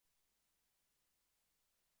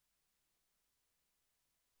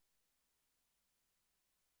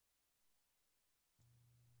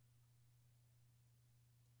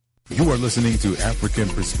You are listening to African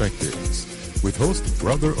Perspectives with host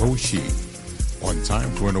Brother Oshi on Time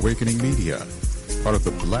for an Awakening Media, part of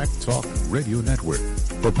the Black Talk Radio Network.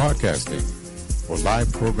 For podcasting or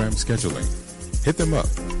live program scheduling, hit them up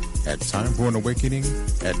at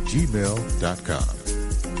timeforanawakening@gmail.com.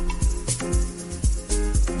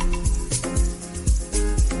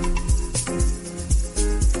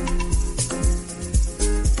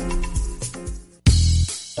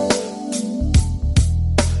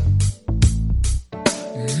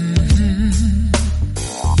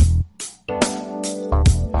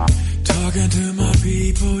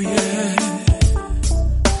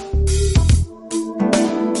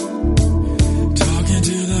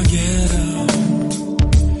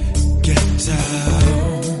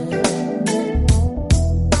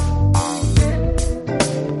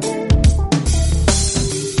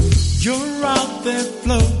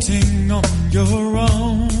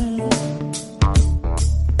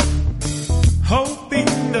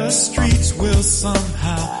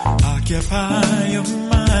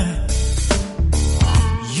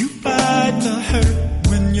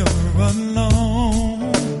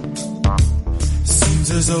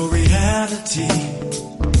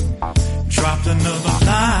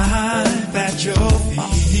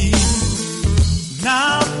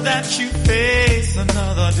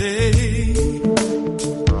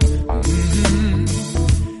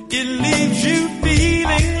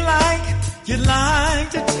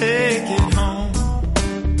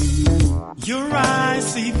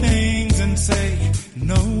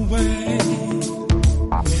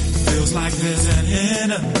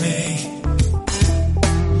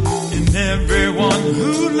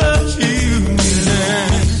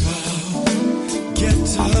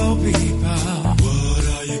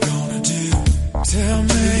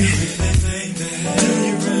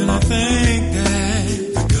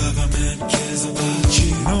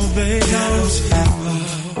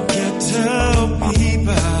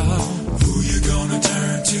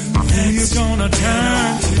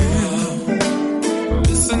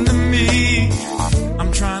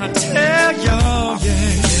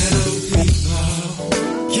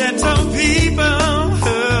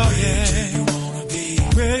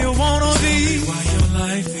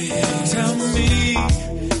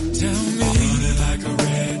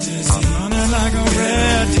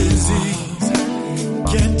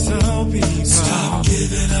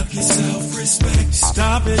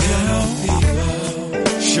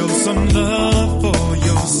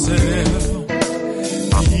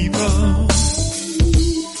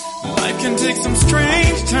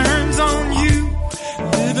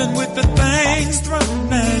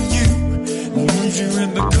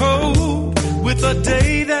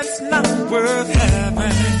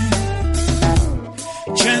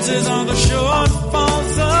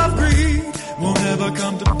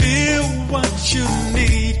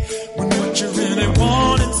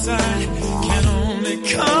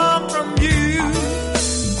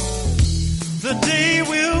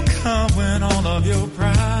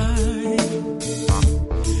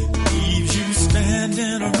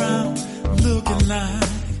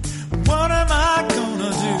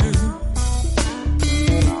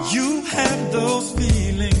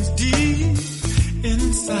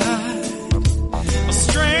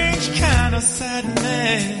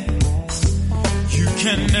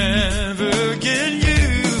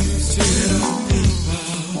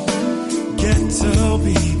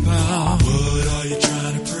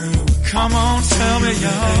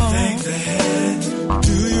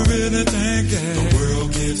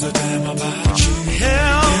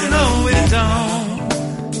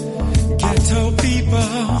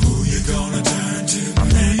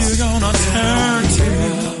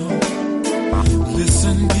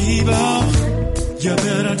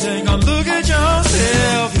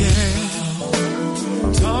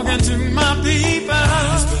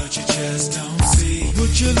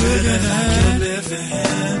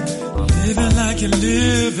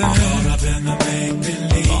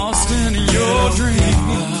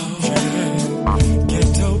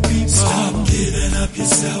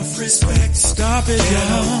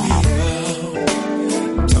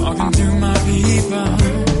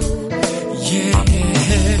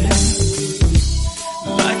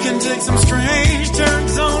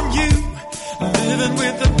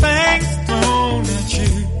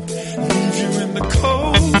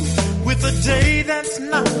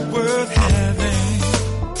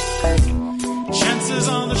 Chances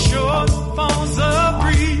on the shore, falls of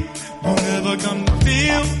breeze won't ever come to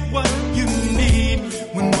feel what you need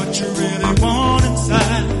when what you really want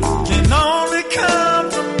inside can only come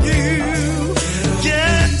from you.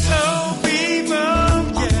 Ghetto people,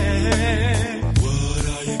 yeah. What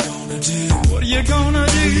are you gonna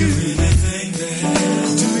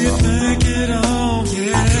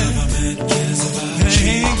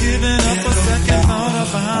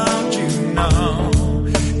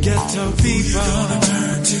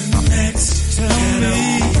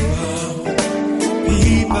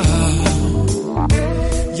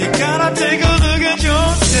Take a look at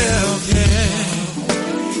yourself, yeah.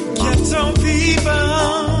 Ghetto people,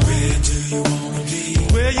 where do you wanna be?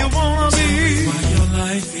 Where you wanna be? What your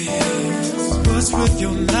life is? What's with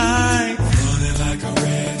your life? Running like a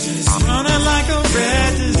red disease. Running like a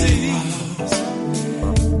red disease.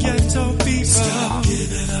 Ghetto people, stop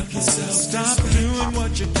giving up yourself. Stop doing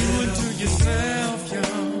what you're doing to yourself, yo.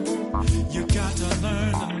 You got to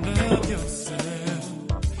learn to love yourself.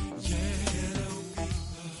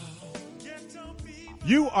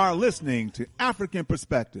 You are listening to African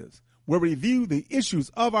Perspectives, where we review the issues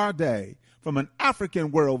of our day from an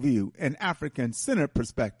African worldview and African-centered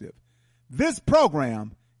perspective. This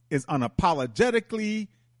program is unapologetically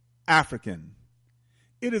African.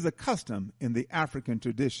 It is a custom in the African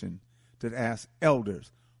tradition to ask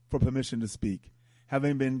elders for permission to speak,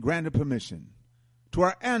 having been granted permission. To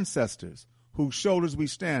our ancestors, whose shoulders we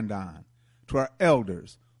stand on, to our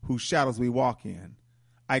elders, whose shadows we walk in,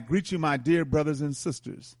 I greet you, my dear brothers and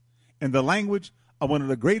sisters, in the language of one of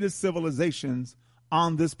the greatest civilizations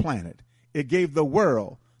on this planet. It gave the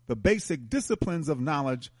world the basic disciplines of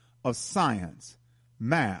knowledge of science,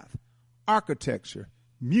 math, architecture,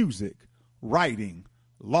 music, writing,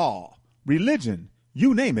 law, religion,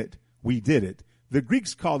 you name it, we did it. The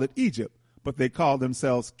Greeks called it Egypt, but they called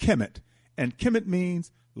themselves Kemet, and Kemet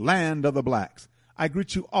means land of the blacks. I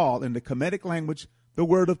greet you all in the Kemetic language, the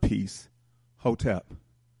word of peace, Hotep.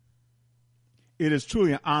 It is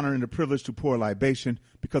truly an honor and a privilege to pour libation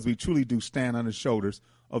because we truly do stand on the shoulders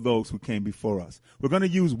of those who came before us. We're going to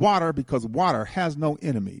use water because water has no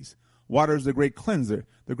enemies. Water is the great cleanser,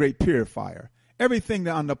 the great purifier. Everything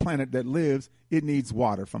on the planet that lives, it needs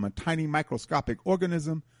water, from a tiny microscopic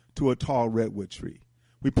organism to a tall redwood tree.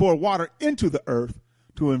 We pour water into the earth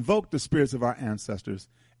to invoke the spirits of our ancestors,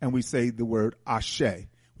 and we say the word Ashe,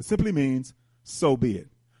 which simply means, so be it.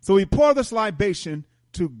 So we pour this libation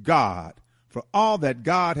to God for all that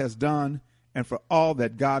God has done and for all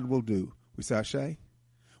that God will do. We say Ashe.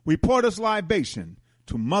 We pour this libation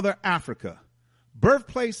to Mother Africa,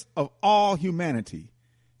 birthplace of all humanity.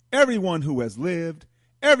 Everyone who has lived,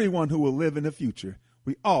 everyone who will live in the future,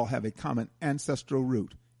 we all have a common ancestral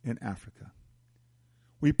root in Africa.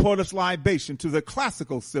 We pour this libation to the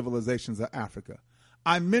classical civilizations of Africa.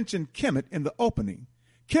 I mentioned Kemet in the opening.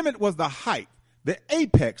 Kemet was the height, the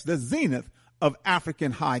apex, the zenith of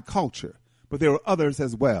African high culture. But there were others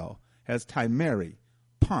as well, as Timeri,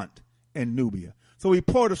 Punt, and Nubia. So we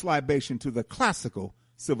pour this libation to the classical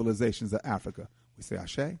civilizations of Africa. We say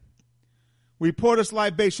Ashe. We pour this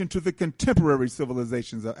libation to the contemporary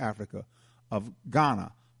civilizations of Africa, of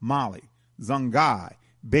Ghana, Mali, Songhai,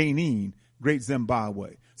 Benin, Great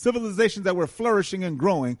Zimbabwe. Civilizations that were flourishing and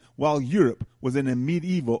growing while Europe was in a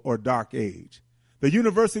medieval or dark age. The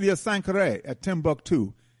University of Sankore at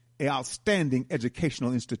Timbuktu, an outstanding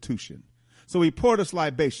educational institution. So we pour this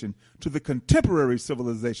libation to the contemporary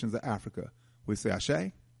civilizations of Africa. We say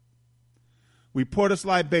Ashe. We pour this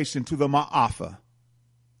libation to the Ma'afa,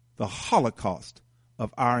 the Holocaust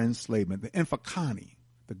of our enslavement, the Infakani,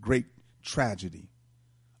 the great tragedy,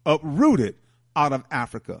 uprooted out of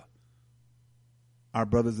Africa. Our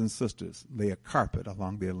brothers and sisters lay a carpet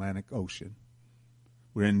along the Atlantic Ocean.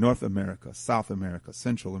 We're in North America, South America,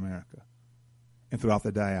 Central America, and throughout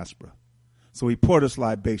the diaspora. So we pour this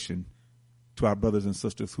libation to our brothers and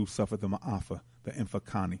sisters who suffered the Ma'afa, the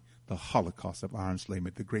Infakani, the Holocaust of our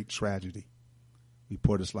enslavement, the great tragedy. We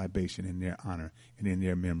pour this libation in their honor and in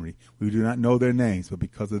their memory. We do not know their names, but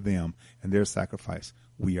because of them and their sacrifice,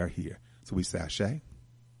 we are here. So we say Ashe.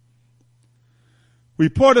 We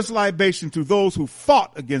pour this libation to those who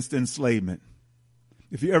fought against enslavement.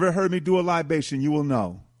 If you ever heard me do a libation, you will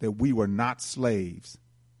know that we were not slaves.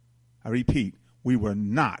 I repeat, we were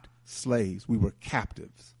not slaves. We were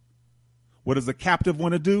captives. What does a captive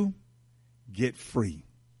want to do? Get free.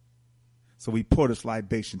 So we pour this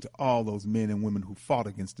libation to all those men and women who fought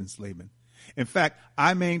against enslavement. In fact,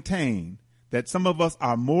 I maintain that some of us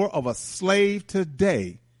are more of a slave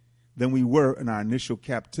today than we were in our initial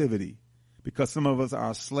captivity, because some of us are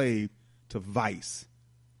a slave to vice,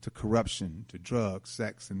 to corruption, to drugs,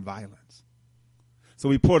 sex, and violence. So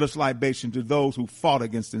we pour this libation to those who fought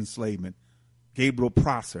against enslavement. Gabriel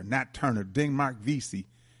Prosser, Nat Turner, Denmark Vesey,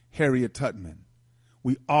 Harriet Tubman.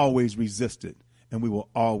 We always resisted, and we will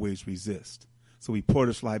always resist. So we pour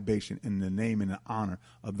this libation in the name and the honor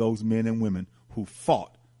of those men and women who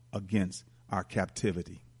fought against our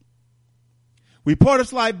captivity. We pour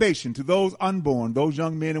this libation to those unborn, those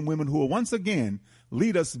young men and women who will once again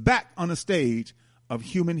lead us back on the stage of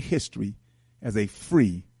human history as a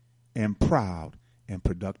free and proud and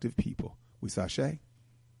productive people. We say Ashe.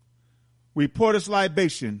 We pour this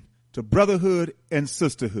libation to brotherhood and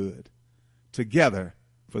sisterhood. together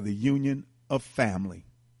for the union of family.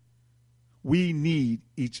 We need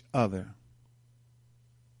each other.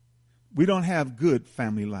 We don't have good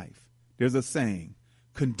family life. There's a saying,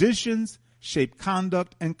 conditions shape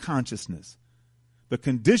conduct and consciousness. The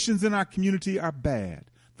conditions in our community are bad.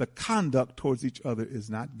 The conduct towards each other is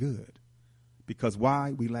not good. Because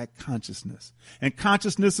why? We lack consciousness. And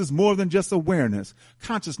consciousness is more than just awareness.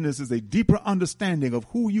 Consciousness is a deeper understanding of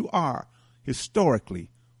who you are historically,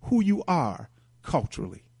 who you are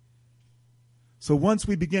culturally. So once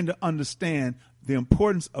we begin to understand the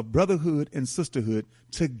importance of brotherhood and sisterhood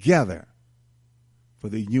together for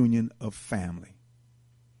the union of family.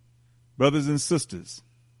 Brothers and sisters,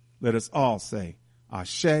 let us all say,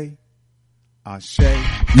 Ashe, Ashe.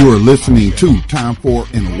 You are listening to Time for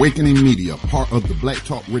an Awakening Media, part of the Black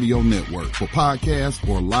Talk Radio Network. For podcasts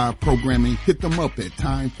or live programming, hit them up at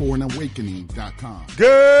timeforanawakening.com.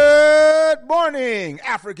 Good morning,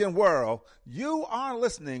 African world. You are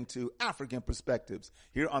listening to African Perspectives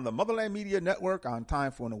here on the Motherland Media Network on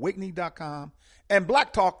timeforanawakening.com and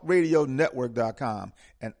blacktalkradionetwork.com.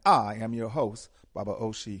 And I am your host, Baba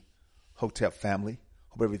Oshi, Hotep family.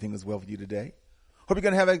 Hope everything is well for you today. Hope you're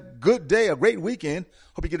going to have a good day, a great weekend.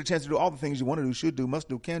 Hope you get a chance to do all the things you want to do, should do, must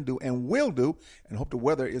do, can do, and will do. And hope the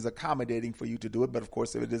weather is accommodating for you to do it. But, of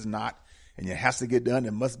course, if it is not, and it has to get done,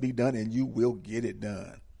 it must be done, and you will get it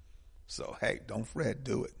done. So, hey, don't fret.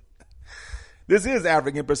 Do it. This is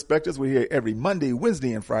African Perspectives. We're here every Monday,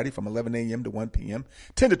 Wednesday, and Friday from 11 a.m. to 1 p.m.,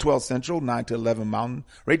 10 to 12 Central, 9 to 11 Mountain,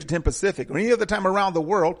 or 8 to 10 Pacific, or any other time around the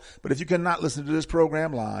world. But if you cannot listen to this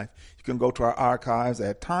program live, you can go to our archives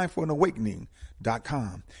at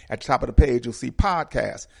timeforanawakening.com. At the top of the page, you'll see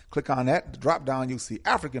podcasts. Click on that. Drop down, you'll see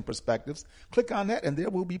African Perspectives. Click on that, and there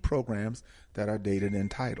will be programs that are dated and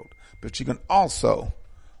titled. But you can also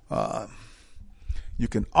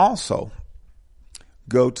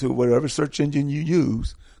go to whatever search engine you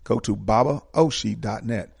use. Go to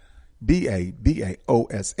babaoshi.net, BABAOSHI.net,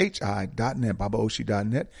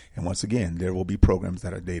 babaoshi.net. And once again, there will be programs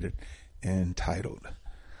that are dated and titled.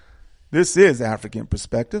 This is African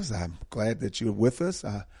Perspectives. I'm glad that you're with us.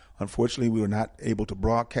 Unfortunately, we were not able to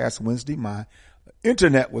broadcast Wednesday. My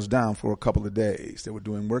internet was down for a couple of days. They were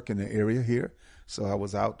doing work in the area here, so I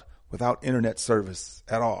was out without internet service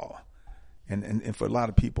at all. And for a lot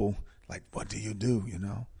of people, like, what do? You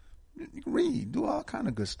know, you can read, do all kind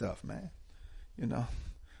of good stuff, man. You know,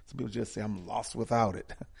 some people just say I'm lost without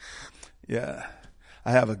it. Yeah.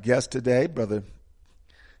 I have a guest today, brother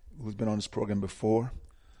who's been on this program before.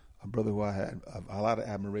 A brother who I had a lot of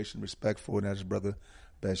admiration and respect for, and that's Brother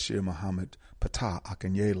Bashir Muhammad Patah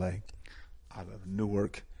Akanyele out of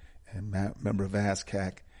Newark and member of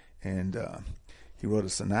ASCAC. And he wrote a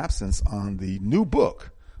synopsis on the new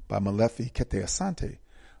book by Molefi Kete Asante,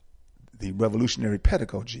 The Revolutionary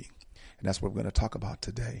Pedagogy. And that's what we're going to talk about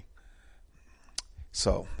today.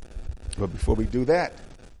 So, but before we do that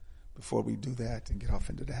and get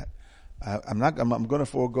off into that, I'm going to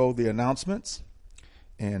forego the announcements.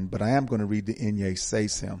 But I am going to read the Inye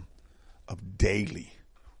Says Him of daily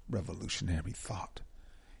revolutionary thought.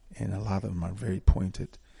 And a lot of them are very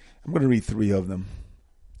pointed. I'm going to read 3 of them.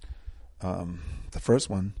 The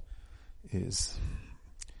first one is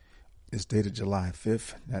dated July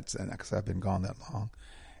 5th. That's because I've been gone that long.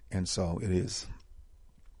 And so it is.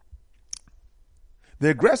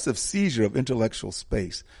 The aggressive seizure of intellectual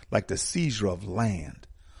space, like the seizure of land,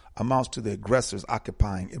 amounts to the aggressors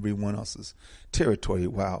occupying everyone else's territory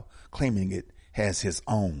while claiming it as his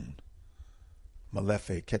own.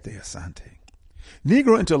 Molefi Kete Asante.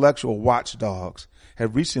 Negro intellectual watchdogs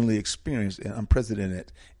have recently experienced an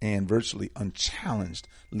unprecedented and virtually unchallenged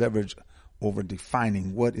leverage over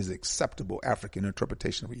defining what is acceptable African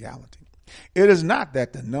interpretation of reality. It is not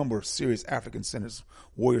that the number of serious African-centered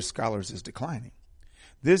warrior scholars is declining.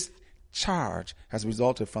 This charge has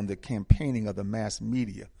resulted from the campaigning of the mass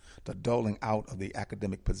media, the doling out of the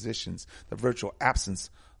academic positions, the virtual absence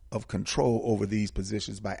of control over these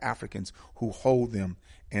positions by Africans who hold them,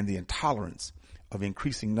 and the intolerance of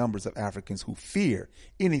increasing numbers of Africans who fear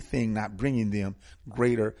anything not bringing them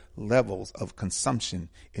greater levels of consumption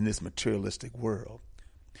in this materialistic world.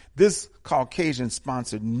 This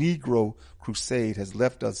Caucasian-sponsored Negro crusade has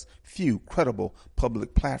left us few credible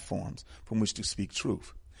public platforms from which to speak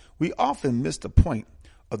truth. We often miss the point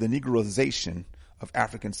of the Negroization of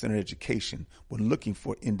African-centered education when looking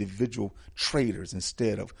for individual traders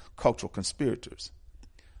instead of cultural conspirators.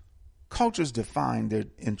 Cultures define their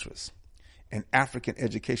interests, and African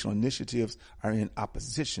educational initiatives are in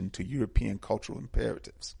opposition to European cultural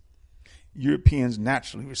imperatives. Europeans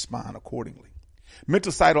naturally respond accordingly.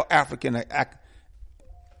 Menticidal African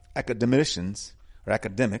academics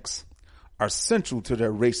are central to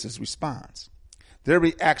their racist response. Their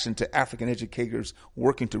reaction to African educators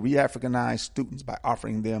working to re-Africanize students by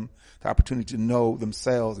offering them the opportunity to know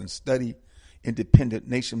themselves and study independent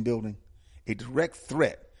nation building, a direct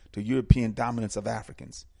threat to European dominance of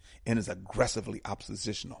Africans, and is aggressively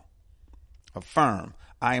oppositional. Affirm,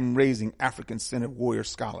 I am raising African-centered warrior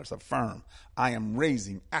scholars. Affirm, I am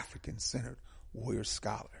raising African-centered warrior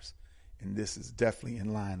scholars. And this is definitely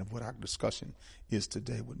in line of what our discussion is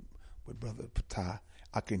today with Brother Brotha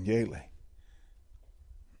Akinyele.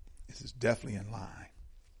 This is definitely in line.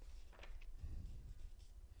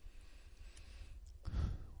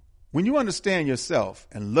 When you understand yourself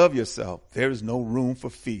and love yourself, there is no room for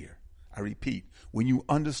fear. I repeat, when you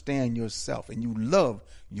understand yourself and you love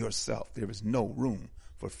yourself, there is no room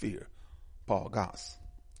for fear. Paul Goss.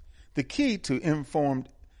 The key to informed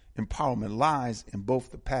empowerment lies in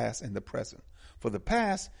both the past and the present. For the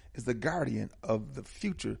past is the guardian of the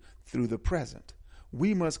future through the present.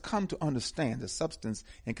 We must come to understand the substance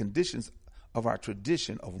and conditions of our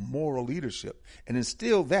tradition of moral leadership and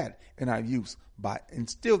instill that in our youth by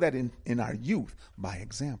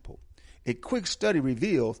example. A quick study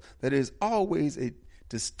reveals that it is always a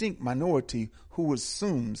distinct minority who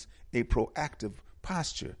assumes a proactive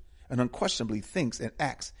posture and unquestionably thinks and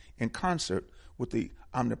acts in concert with the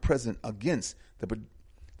omnipresent against the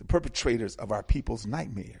perpetrators of our people's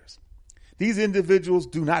nightmares. These individuals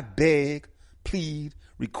do not beg, plead,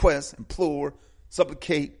 request, implore,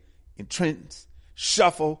 supplicate, entrench,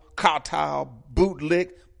 shuffle, kowtow,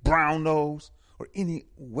 bootlick, brown nose, or any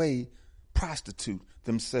way prostitute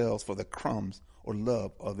themselves for the crumbs or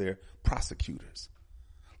love of their prosecutors.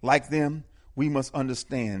 Like them, we must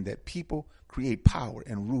understand that people create power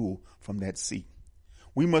and rule from that seat.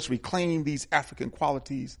 We must reclaim these African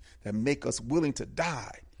qualities that make us willing to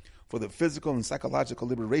die for the physical and psychological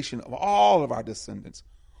liberation of all of our descendants,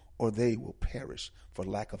 or they will perish for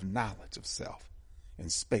lack of knowledge of self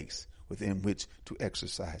and space within which to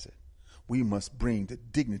exercise it. We must bring the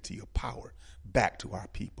dignity of power back to our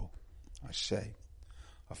people. Ashe.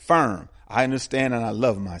 Affirm, I understand and I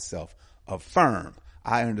love myself. Affirm,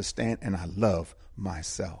 I understand and I love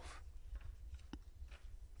myself.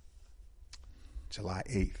 July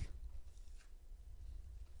 8th.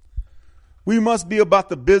 We must be about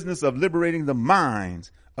the business of liberating the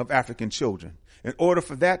minds of African children. In order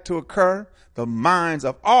for that to occur, the minds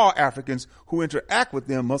of all Africans who interact with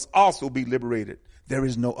them must also be liberated. There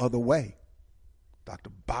is no other way. Dr.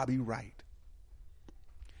 Bobby Wright.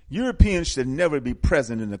 Europeans should never be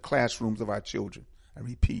present in the classrooms of our children. I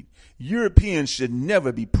repeat, Europeans should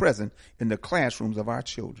never be present in the classrooms of our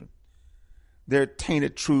children. Their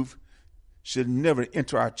tainted truth should never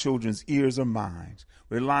enter our children's ears or minds.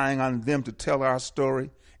 Relying on them to tell our story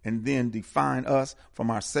and then define us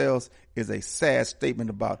from ourselves is a sad statement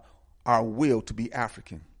about our will to be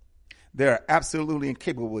African. They are absolutely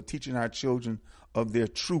incapable of teaching our children of their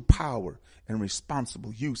true power and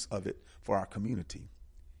responsible use of it for our community.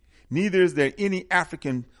 Neither is there any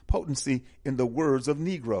African potency in the words of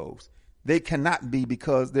Negroes. They cannot be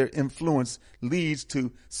because their influence leads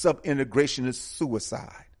to sub-integrationist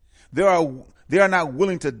suicide. They are not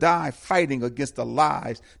willing to die fighting against the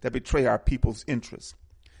lies that betray our people's interests.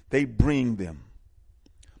 They bring them.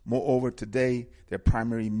 Moreover, today, their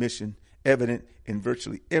primary mission, evident in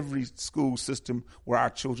virtually every school system where our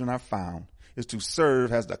children are found, is to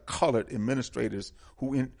serve as the colored administrators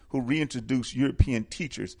who reintroduce European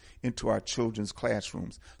teachers into our children's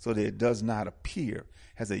classrooms so that it does not appear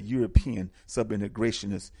as a European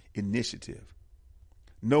sub-integrationist initiative.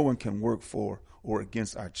 No one can work for or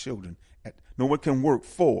against our children. No one can work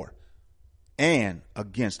for and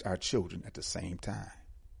against our children at the same time.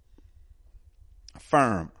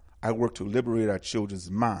 Affirm, I work to liberate our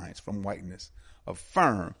children's minds from whiteness.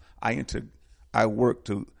 Affirm, I work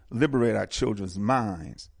to liberate our children's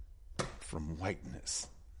minds from whiteness.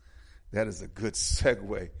 That is a good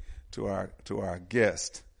segue to our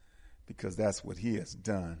guest, because that's what he has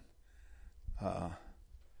done. Yeah.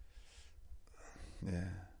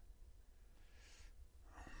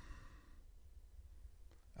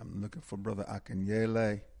 I'm looking for Brother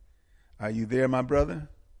Akinyele. Are you there, my brother?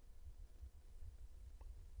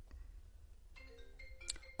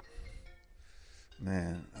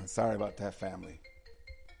 Man, I'm sorry about that, family.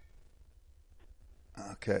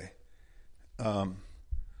 Okay. Brother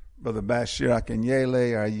Bashir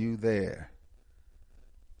Akinyele, are you there?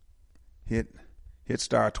 Hit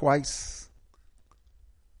star twice.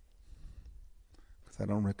 Because I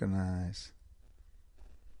don't recognize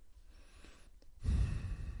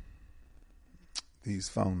these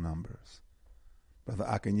phone numbers. Brother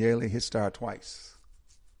Akinyele, hit star twice.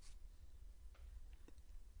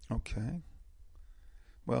 Okay.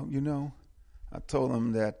 Well, I told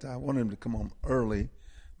him that I wanted him to come home early,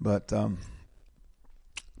 but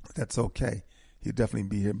that's okay. He'll definitely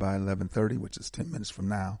be here by 11:30, which is 10 minutes from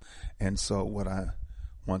now. And so what I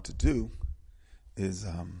want to do is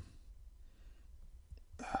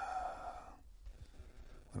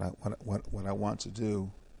what I want to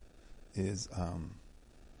do is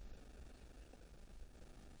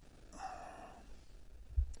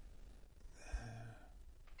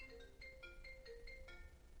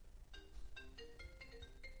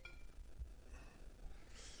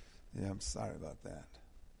yeah, I'm sorry about that.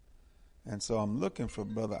 And so I'm looking for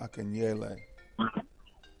Brother Akanyele.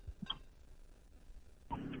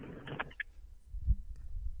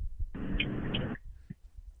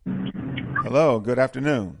 Hello, good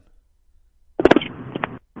afternoon.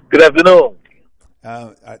 Good afternoon.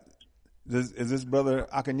 Is this Brother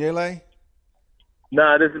Akanyele?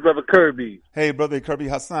 Nah, this is Brother Kirby. Hey, Brother Kirby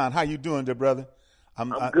Hassan. How you doing there, brother? I'm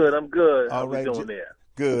good. All right. How you doing there?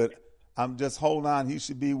 Good. I'm just hold on. He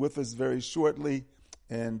should be with us very shortly.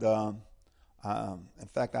 And in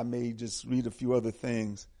fact, I may just read a few other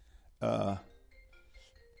things.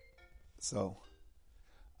 So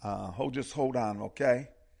hold on, okay?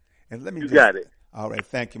 And let me. You got it. All right.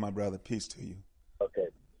 Thank you, my brother. Peace to you. Okay.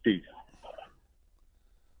 Peace.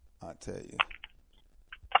 I tell you.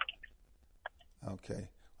 Okay.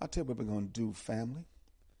 I'll tell you what we're going to do, family.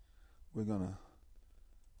 We're going to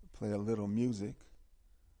play a little music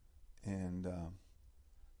and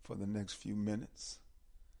for the next few minutes.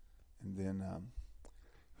 And then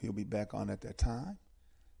he'll be back on at that time.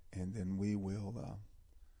 And then we will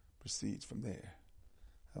proceed from there.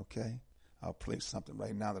 Okay? I'll play something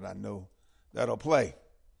right now that I know that'll play.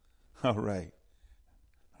 All right.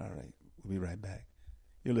 We'll be right back.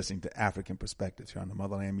 You're listening to African Perspectives here on the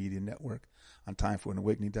Motherland Media Network on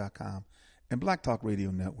TimeForAnAwakening.com and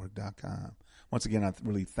BlackTalkRadioNetwork.com. Once again, I'm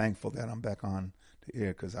really thankful that I'm back on the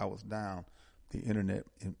air because I was down. The internet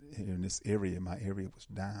in this area, my area was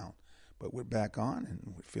down. But we're back on and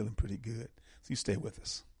we're feeling pretty good. So you stay with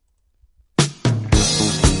us.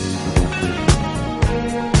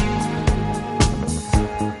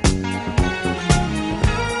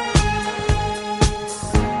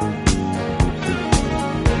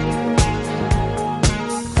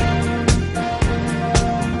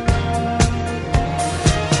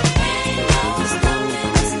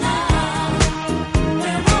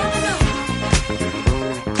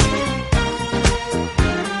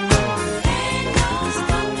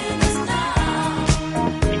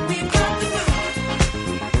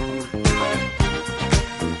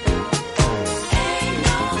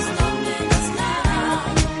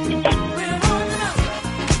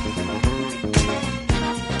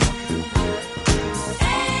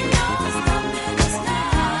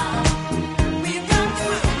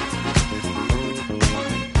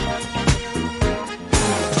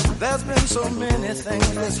 So many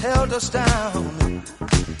things that's held us down,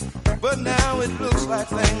 but now it looks like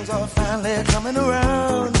things are finally coming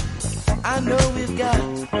around. I know we've got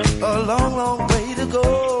a long, long way to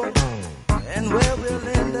go, and where we'll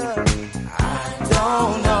end up, I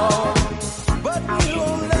don't know. But we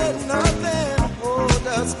won't let nothing hold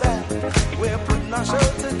us back. We're putting our show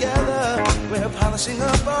together, we're polishing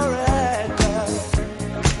up our act.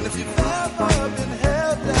 And if you've ever been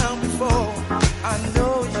held down before, I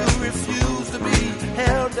know you refuse to be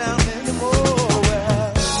held down anymore.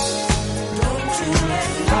 Well, don't you let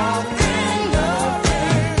nothing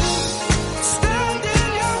stand in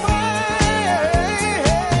your way.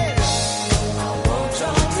 I want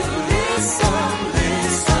y'all to listen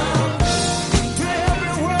to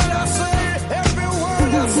every word I say, every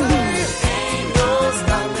word I say. Ain't no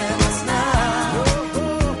stopping us now.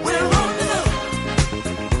 We're on the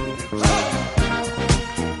move.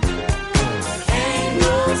 Ain't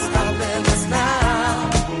no stopping us now.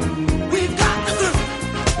 We've got the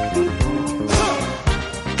groove.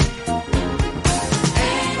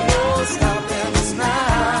 Ain't no stopping us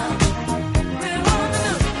now. We're on the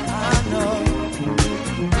move. I know.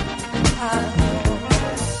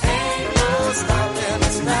 Ain't no stopping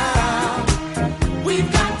us now. We've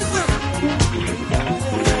got the groove.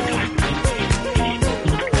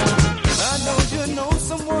 I know you know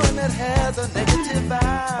someone that has a negative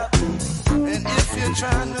vibe, and if you're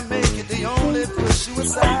trying to make it, they only push you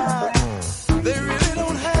aside. They really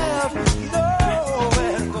don't have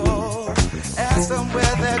nowhere to go. Ask them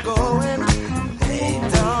where they're going, they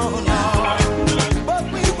don't know. But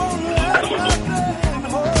we won't let nothing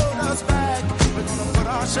hold us back. We're gonna put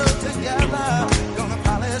our show together, gonna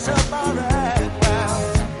polish up our act now.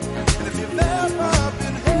 And if you've ever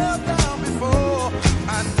been held down before,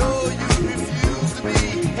 I know you refuse to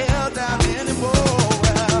be held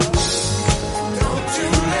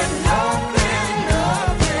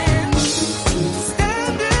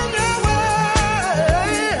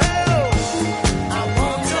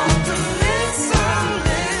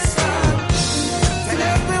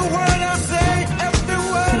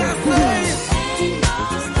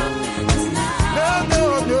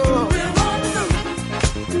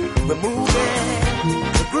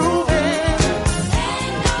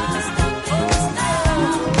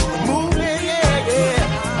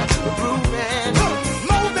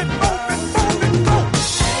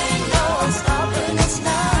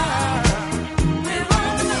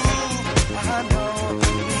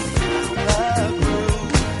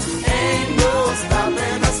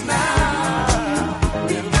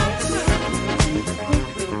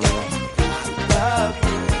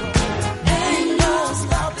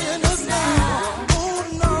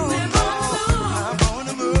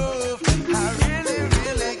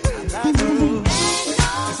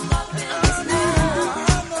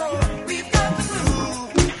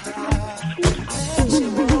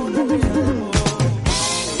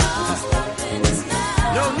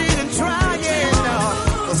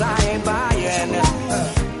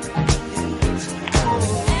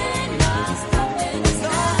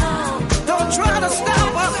Don't try to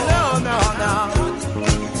stop us, no.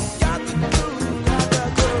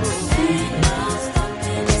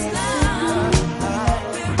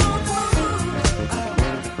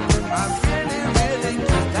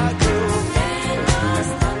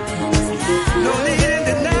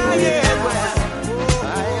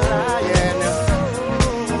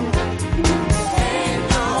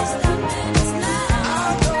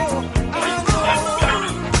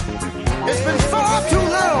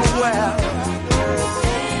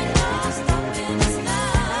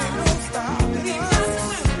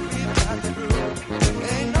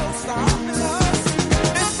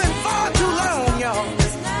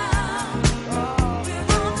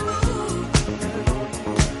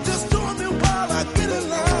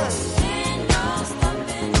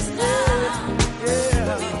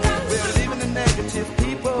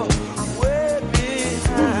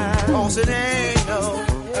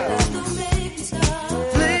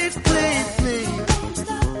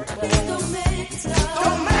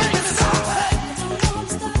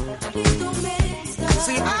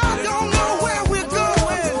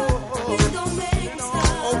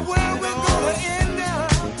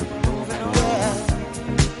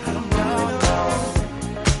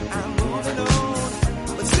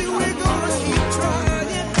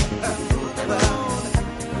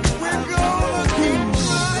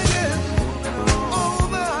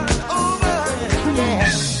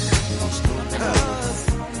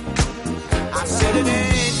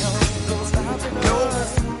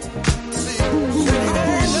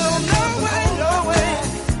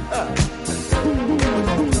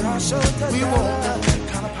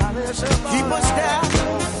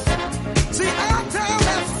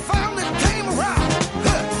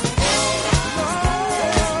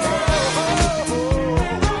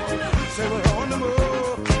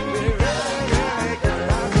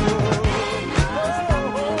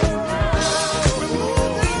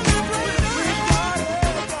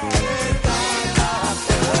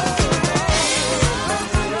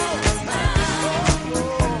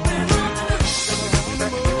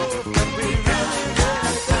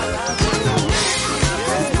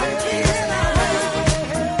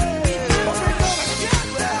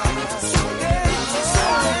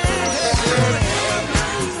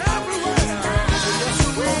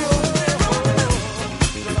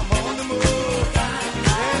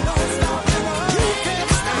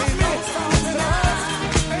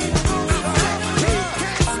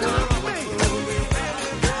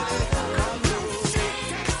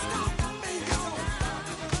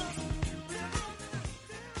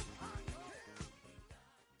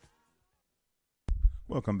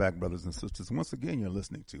 Welcome back, brothers and sisters. Once again, you're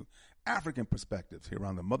listening to African Perspectives here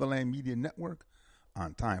on the Motherland Media Network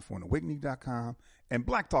on timeforanawakening.com and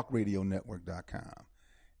blacktalkradionetwork.com.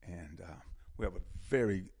 And we have a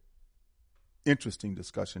very interesting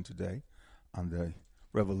discussion today on the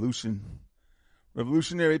revolutionary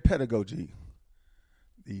pedagogy,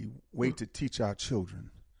 the way to teach our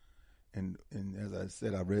children. And as I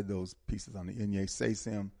said, I read those pieces on the Inye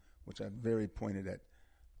Sesem, which are very pointed at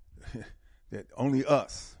that only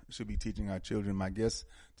us should be teaching our children. My guest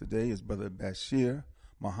today is Brother Bashir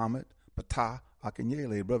Muhammad Patah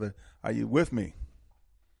Akinyele. Brother, are you with me?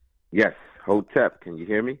 Yes. Hotep, can you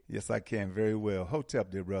hear me? Yes, I can. Very well.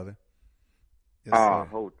 Hotep, dear brother. Yes,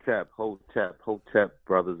 Hotep,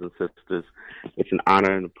 brothers and sisters. It's an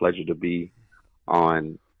honor and a pleasure to be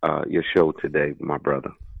on your show today, my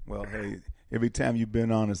brother. Well, hey, every time you've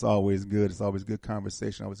been on, it's always good. It's always good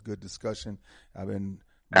conversation, always good discussion. I've been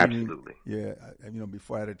absolutely. Yeah,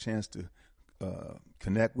 before I had a chance to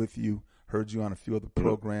connect with you, heard you on a few other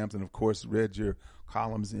programs, and of course read your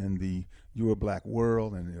columns in the You're a Black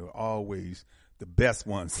World, and they were always the best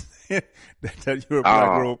ones that You're a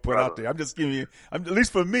Black World put out there. I'm just giving you, at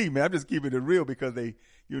least for me, man, I'm just keeping it real because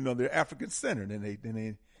they're African centered,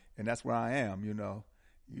 and that's where I am,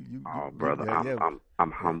 brother,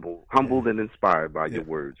 I'm humbled and inspired by your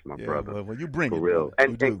words, my brother. Well, you bring for it, real.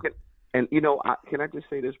 Brother. And can I just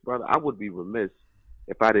say this, brother? I would be remiss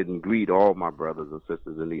if I didn't greet all my brothers and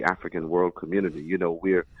sisters in the African world community.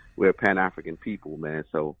 We're a Pan-African people, man.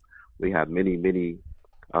 So we have many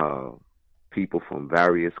people from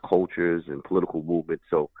various cultures and political movements.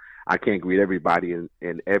 So I can't greet everybody in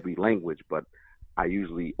every language, but I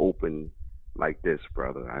usually open like this,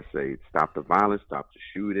 brother. I say, stop the violence, stop the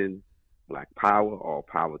shooting, Black power, all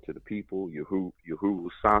power to the people, Uhuru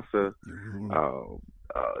Sasa,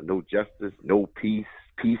 no justice, no peace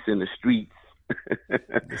in the streets,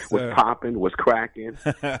 what's popping, what's cracking,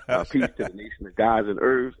 peace to the nation of gods and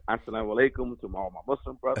herbs. Assalamu alaikum to all my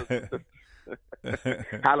Muslim brothers and sisters.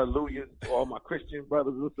 Hallelujah to all my Christian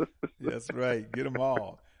brothers and sisters. That's right. Get them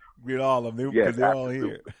all. Get all of them because they're all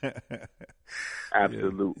here.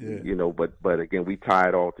 Absolutely. Yeah. You know, but again, we tie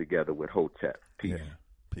it all together with Hotep. Peace. Yeah.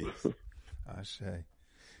 Peace. Ashe.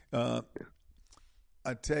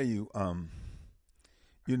 I tell you,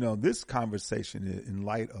 you know, this conversation in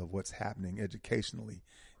light of what's happening educationally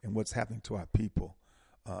and what's happening to our people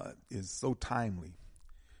is so timely.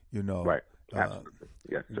 You know, right. Absolutely.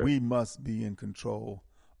 Yes, sir. We must be in control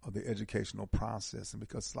of the educational process, and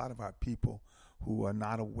because a lot of our people who are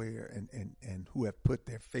not aware and who have put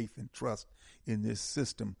their faith and trust in this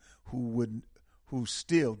system, who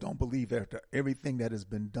still don't believe after everything that has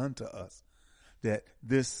been done to us, that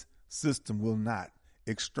this system will not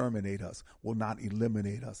exterminate us, will not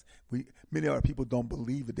eliminate us. Many of our people don't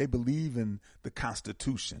believe it. They believe in the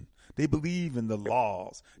Constitution. They believe in the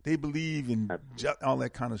laws. They believe in all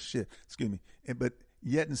that kind of shit. Excuse me. But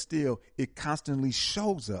yet and still, it constantly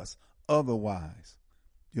shows us otherwise,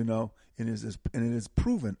 you know, and it is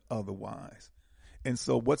proven otherwise. And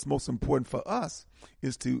so what's most important for us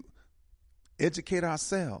is to educate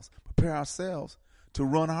ourselves, prepare ourselves to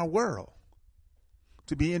run our world,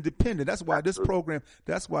 to be independent. That's why this program,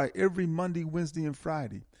 that's why every Monday, Wednesday, and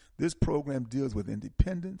Friday, this program deals with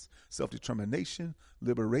independence, self-determination,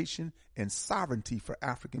 liberation, and sovereignty for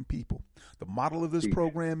African people. The model of this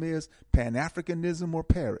program is Pan-Africanism or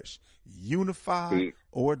perish, unify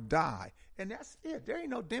or die. And that's it. There ain't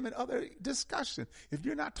no damn it other discussion. If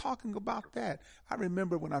you're not talking about that, I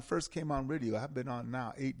remember when I first came on radio, I've been on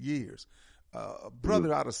now 8 years. A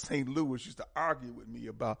brother out of St. Louis used to argue with me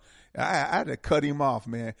about, I had to cut him off,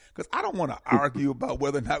 man, because I don't want to argue about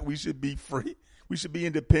whether or not we should be free. We should be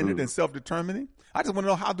independent and self-determining. I just want to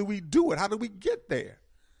know, how do we do it? How do we get there?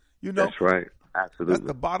 You know, that's right. Absolutely. That's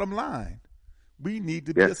the bottom line. We need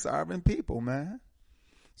to be a sovereign people, man.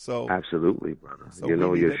 So absolutely, brother. So you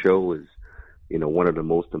know, your show is, you know, one of the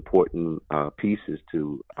most important pieces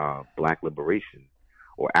to Black liberation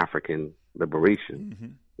or African liberation.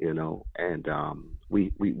 Mm-hmm. You know, and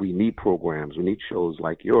we need programs. We need shows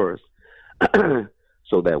like yours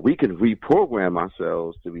so that we can reprogram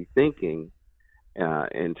ourselves to be thinking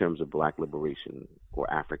in terms of Black liberation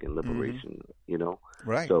or African liberation, you know?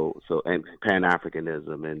 Right. So and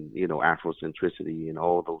Pan-Africanism and, you know, Afrocentricity and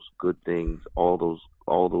all those good things, all those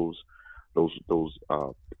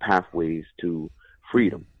pathways to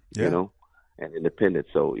freedom, you know, and independence.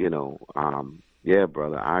 So, you know, yeah,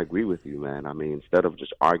 brother, I agree with you, man. I mean, instead of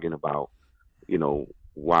just arguing about, you know,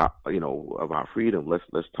 why, you know, about freedom,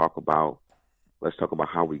 let's talk about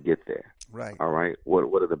how we get there. Right. All right.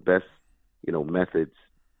 What are the best, you know, methods,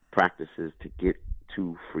 practices to get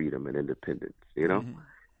to freedom and independence, you know? Mm-hmm.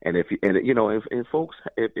 And if folks,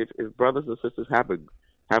 if brothers and sisters have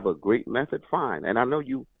a great method, fine. And I know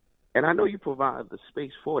you provide the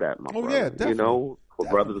space for that, my brother. Yeah, definitely. You know, for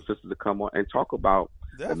brothers and sisters to come on and talk about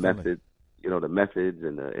the method. You know, the methods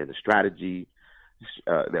and the strategy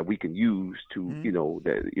that we can use to,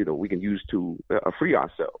 we can use to free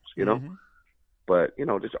ourselves, you know. Mm-hmm. But, you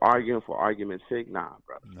know, just arguing for argument's sake, nah,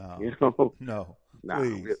 brother. No. You know? No. Nah,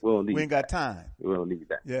 we don't need We ain't got time. We don't need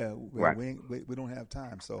that. Yeah, right. we don't have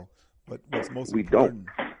time. So what's most we important?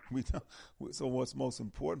 Don't. We don't. So what's most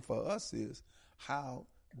important for us is, how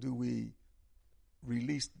do we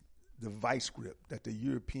release the vice grip that the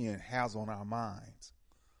European has on our minds?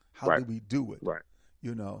 How do we do it? Right.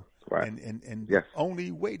 You know, right. And the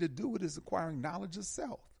only way to do it is acquiring knowledge of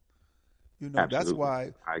self. You know, absolutely. That's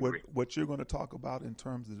why what you're going to talk about in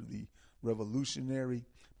terms of the revolutionary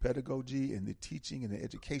pedagogy and the teaching and the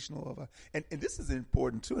educational of and this is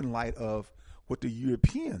important too in light of what the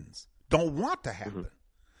Europeans don't want to happen. Mm-hmm.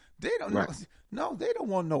 They don't they don't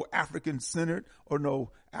want no African centered or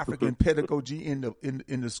no African pedagogy in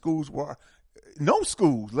the schools where no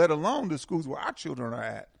schools, let alone the schools where our children are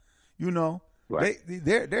at. You know,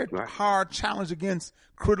 they're hard challenge against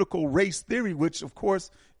critical race theory, which of course,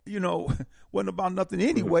 you know, wasn't about nothing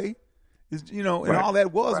anyway. Is, you know, and all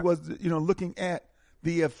that was, you know, looking at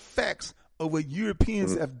the effects of what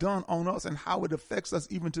Europeans have done on us and how it affects us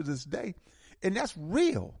even to this day. And that's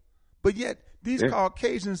real. But yet these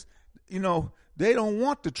Caucasians, you know, they don't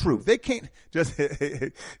want the truth. They can't just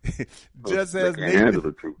as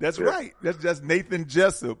Nathan. That's right. That's just Nathan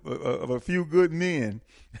Jessup of A Few Good Men.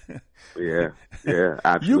 Yeah,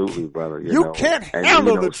 absolutely, brother. You can't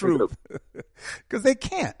handle the truth because they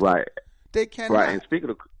can't. Right. They cannot. Right. And speaking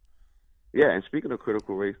of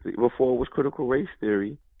critical race theory, before it was critical race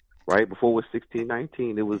theory, right? Before it was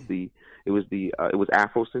 1619, it was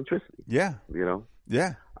Afrocentricity. Yeah. You know.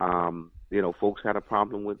 Yeah. You know, folks had a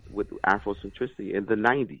problem with Afrocentricity in the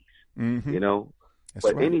 90s. Mm-hmm. You know,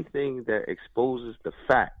 But anything that exposes the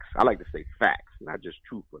facts, I like to say facts, not just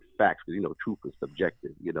truth, but facts, because, truth is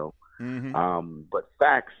subjective, But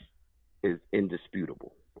facts is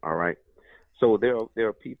indisputable, all right? So there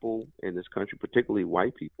are people in this country, particularly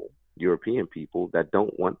white people, European people, that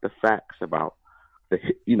don't want the facts about the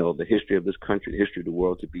history of this country, the history of the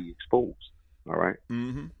world to be exposed, all right?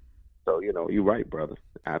 Mm-hmm. So, you're right, brother.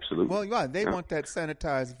 Absolutely. Well, yeah, they want that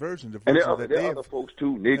sanitized version. And there are other folks,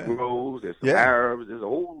 too, Negroes, there's some Arabs, there's a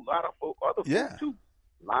whole lot of other folks, too,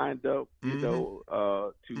 lined up,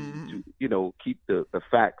 to keep the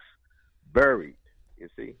facts buried, you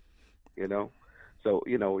see, So,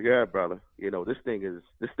 brother, this thing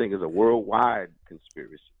is a worldwide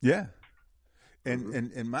conspiracy. Yeah.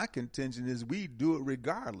 And my contention is we do it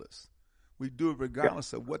regardless. We do it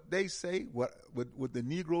regardless of what they say, what the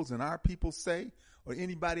Negroes and our people say, or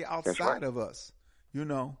anybody outside of us,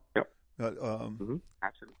 Yep. Absolutely.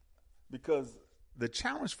 Because the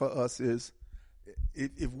challenge for us is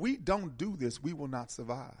if we don't do this, we will not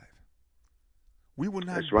survive. We will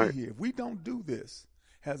not be here. If we don't do this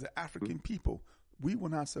as an African people, we will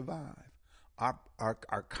not survive.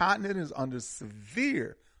 Our continent is under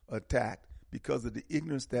severe attack because of the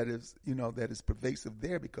ignorance that is pervasive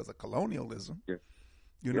there because of colonialism,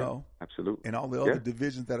 absolutely, and all the other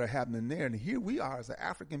divisions that are happening there. And here we are as an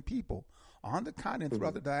African people on the continent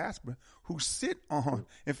throughout the diaspora who sit on,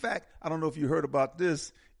 in fact, I don't know if you heard about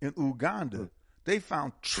this in Uganda, they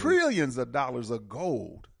found trillions of dollars of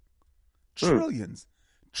gold, trillions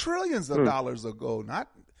of dollars of gold, not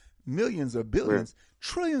millions or billions,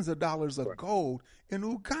 trillions of dollars of gold in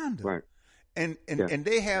Uganda. Right. And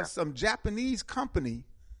they have some Japanese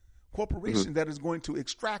corporation that is going to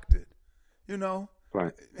extract it,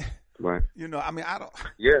 Right. I mean, I don't.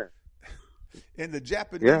 Yeah. And the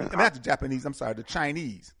Japanese, not the Japanese, I'm sorry, the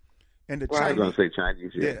Chinese. And the Chinese. I was going to say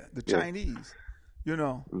Chinese, the Chinese,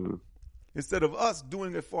 instead of us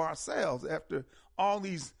doing it for ourselves after all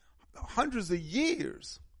these hundreds of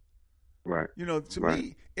years. Right. To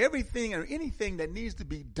me, everything or anything that needs to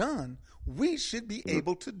be done, we should be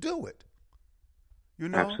able to do it.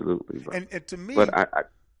 Absolutely. Bro. And to me, but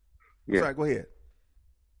sorry, go ahead.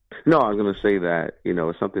 No, I was going to say that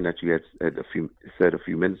it's something that you had said a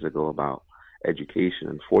few minutes ago about education.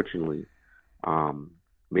 Unfortunately,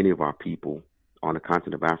 many of our people on the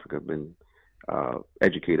continent of Africa have been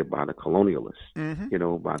educated by the colonialists,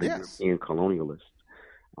 by the European colonialists.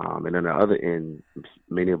 And on the other end,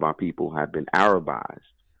 many of our people have been Arabized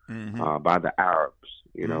by the Arabs,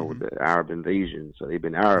 with the Arab invasion. So they've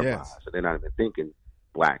been Arabized. So they're not even thinking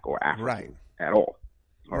Black or African at all.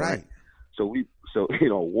 All right. So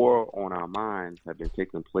war on our minds have been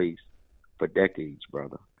taking place for decades,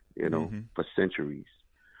 brother. For centuries.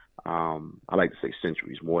 I like to say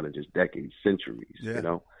centuries more than just decades, centuries.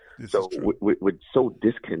 So we're so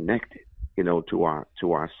disconnected, to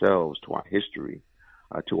ourselves, to our history,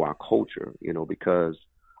 to our culture, because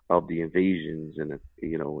of the invasions and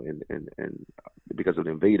and because of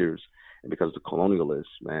the invaders and because of the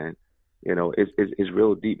colonialists, man. It's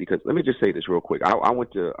real deep. Because let me just say this real quick. I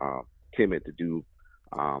went to Kemet to do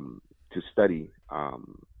to study.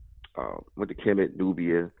 Went to Kemet,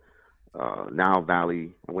 Nubia, Nile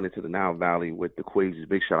Valley. I went into the Nile Valley with the Quazies.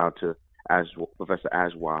 Big shout out to Professor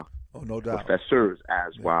Aswa. Oh, no doubt. Professors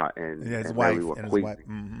Aswa and his wife.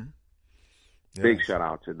 Mm-hmm. Yes. Big shout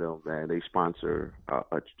out to them, man. They sponsor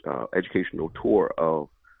a educational tour of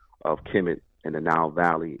Kemet in the Nile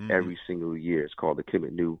Valley every single year. It's called the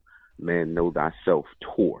Kemet New Man Know Thyself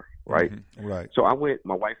Tour, right? Mm-hmm. Right. So I went.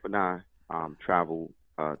 My wife and I traveled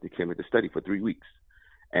to Kemet to study for 3 weeks.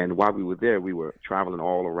 And while we were there, we were traveling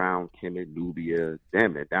all around Kemet, Nubia,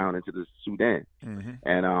 damn it, down into the Sudan. Mm-hmm.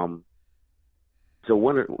 And so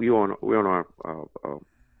we're on our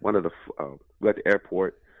we're at the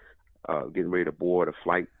airport, getting ready to board a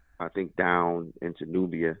flight, I think, down into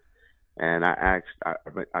Nubia. And I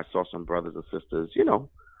saw some brothers and sisters,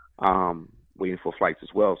 waiting for flights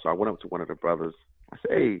as well. So I went up to one of the brothers. I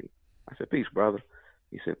said, "Hey," I said, "Peace, brother."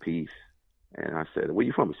 He said, "Peace." And I said, "Where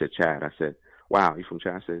you from?" He said, "Chad." I said, "Wow, you from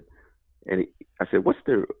Chad?" I said, "What's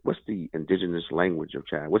the indigenous language of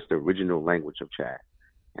Chad? What's the original language of Chad?"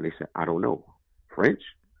 And they said, "I don't know. French?"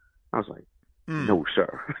 I was like, "No,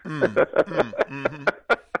 sir." Mm-hmm.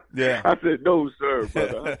 Yeah. I said, "No, sir,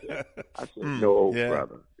 brother." I said, "No,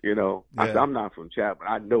 brother." I said, "I'm not from Chad, but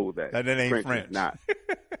I know that ain't French is not."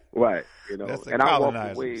 Right. And I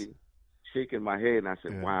walked away shaking my head, and I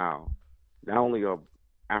said, "Wow, not only are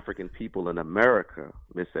African people in America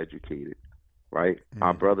miseducated, right? Mm-hmm.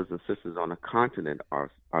 Our brothers and sisters on the continent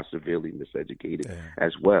are severely miseducated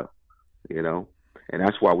as well, And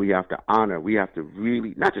that's why we have to honor. We have to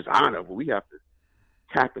really not just honor, but we have to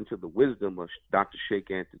tap into the wisdom of Dr. Sheikh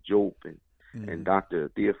Anta Diop and Dr.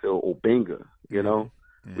 Theophil Obenga. You know,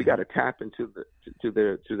 we got to tap into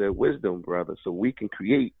their wisdom, brother, so we can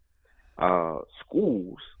create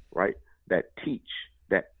schools, right, that teach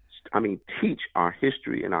our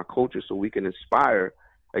history and our culture, so we can inspire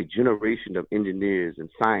a generation of engineers and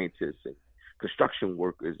scientists and construction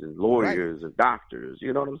workers and lawyers and doctors.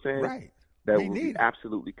 You know what I'm saying? Right. That will be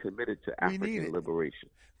absolutely committed to African liberation.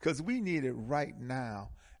 Because we need it right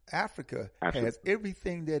now. Africa has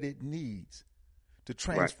everything that it needs to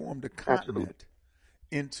transform the continent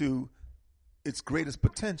into its greatest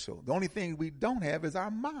potential. The only thing we don't have is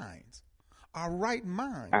our minds, our right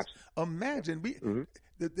minds. Imagine you've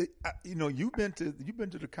been to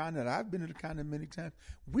the continent. I've been to the continent many times.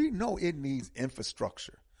 We know it needs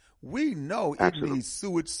infrastructure. We know it needs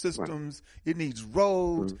sewage systems. It needs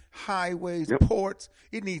roads, highways, ports.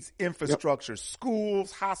 It needs infrastructure,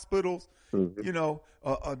 schools, hospitals.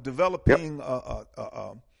 Developing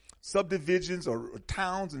subdivisions or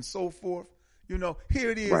towns and so forth. You know,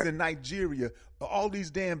 here it is in Nigeria. All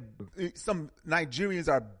these some Nigerians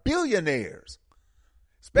are billionaires.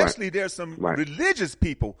 Especially there's some religious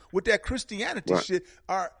people with that Christianity shit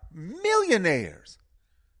are millionaires.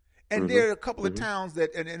 And there are a couple of towns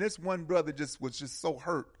that, and this one brother was just so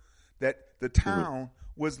hurt that the town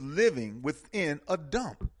was living within a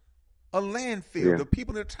dump, a landfill. The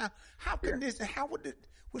people in the town, how can this,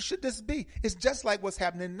 what should this be? It's just like what's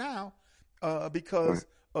happening now because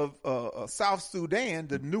of South Sudan,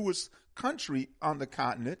 the newest country on the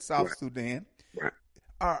continent, South Sudan,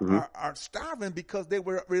 are starving because they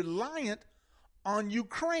were reliant on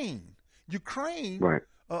Ukraine. Ukraine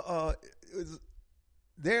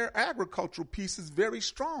their agricultural piece is very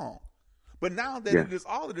strong. But now that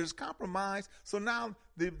all of it is compromised, so now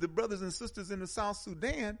the brothers and sisters in the South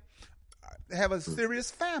Sudan have a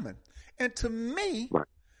serious famine. And to me,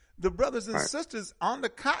 the brothers and sisters on the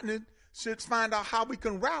continent should find out how we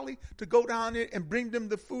can rally to go down there and bring them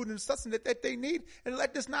the food and sustenance that they need and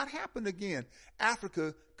let this not happen again.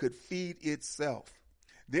 Africa could feed itself.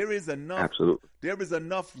 There is enough. Absolutely. There is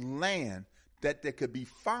enough land that could be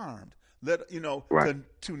farmed.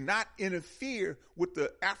 To not interfere with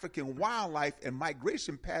the African wildlife and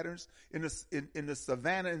migration patterns in the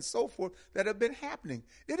savannah and so forth that have been happening.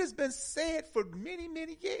 It has been said for many,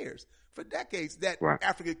 many years, for decades, that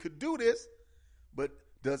Africa could do this, but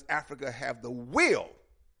does Africa have the will,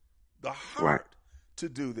 the heart to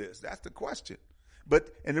do this? That's the question.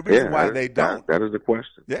 And the reason why they don't. That is the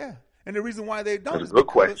question. Yeah. And the reason why they don't is because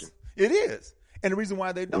question. It is. And the reason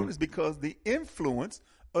why they don't is because the influence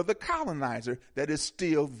of the colonizer that is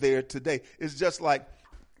still there today. It's just like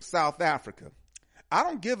South Africa. I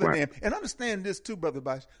don't give a damn. And understand this too, Brother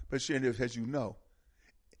Bashir, as you know.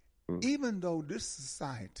 Even though this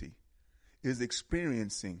society is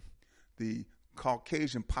experiencing the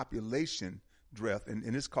Caucasian population drift, and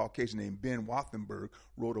this Caucasian named Ben Wathenberg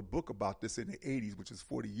wrote a book about this in the 80s, which is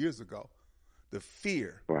 40 years ago, the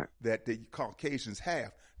fear that the Caucasians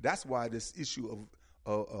have. That's why this issue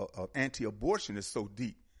of anti-abortion is so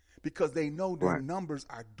deep, because they know their numbers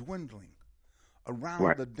are dwindling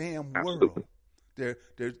around the damn world.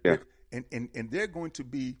 And they're going to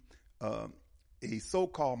be a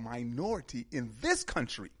so-called minority in this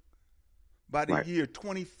country by the year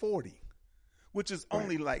 2040, which is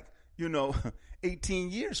only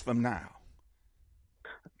 18 years from now.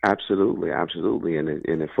 Absolutely. And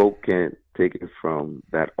if folk can't take it from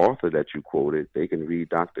that author that you quoted, they can read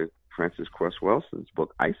Dr. Frances Cress Welson's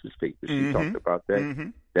book, ISIS Papers. She talked about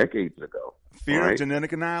that decades ago. Fear of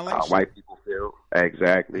genetic annihilation. White people feel,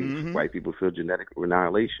 white people feel genetic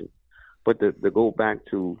annihilation. But to go back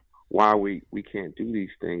to why we can't do these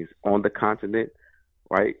things on the continent,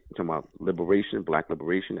 right? Talking about liberation, black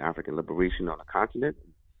liberation, African liberation on the continent,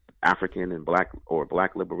 African and black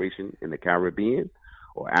liberation in the Caribbean,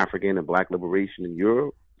 or African and black liberation in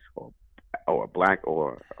Europe, or black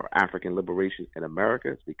or African liberation in America.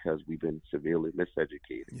 It's because we've been severely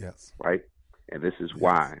miseducated. Yes. Right? And this is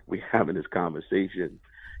why we're having this conversation,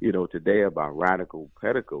 today about radical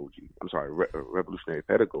pedagogy. I'm sorry, revolutionary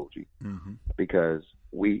pedagogy. Because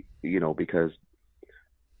because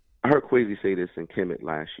I heard Kwesi say this in Kemet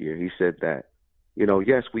last year. He said that,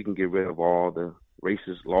 yes, we can get rid of all the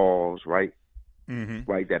racist laws, right?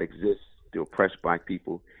 Right, that exist to oppress black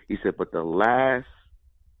people. He said, but the last,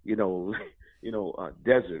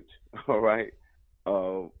 desert, all right,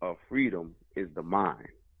 of freedom is the mind.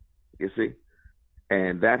 You see?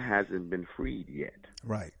 And that hasn't been freed yet.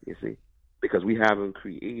 Right. You see? Because we haven't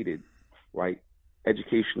created, right,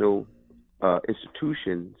 educational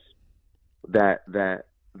institutions that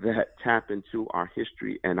tap into our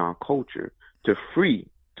history and our culture to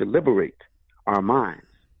liberate our minds.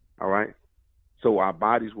 All right. So our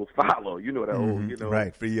bodies will follow. You know that old,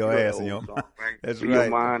 right. Free your ass and your song, right? That's Free right. your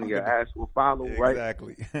mind and your ass will follow, right?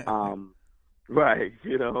 Exactly. Right.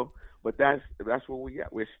 But that's where we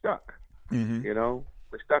at. We're stuck. Mm-hmm.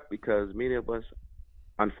 We're stuck because many of us,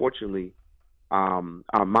 unfortunately,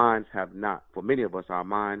 our minds have not. For many of us, our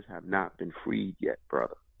minds have not been freed yet,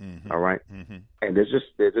 brother. Mm-hmm. All right. Mm-hmm. And there's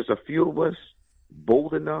just a few of us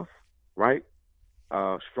bold enough, right?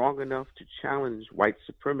 Strong enough to challenge white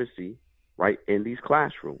supremacy, right, in these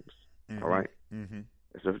classrooms. Mm-hmm. All right. Mm-hmm.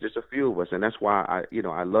 So just a few of us, and that's why I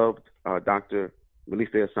loved Dr.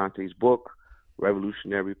 Malife Asante's book,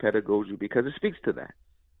 Revolutionary Pedagogy, because it speaks to that.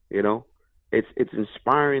 It's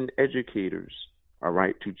inspiring educators, all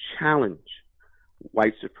right, to challenge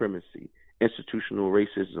white supremacy, institutional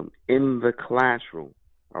racism in the classroom,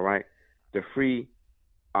 all right, to free,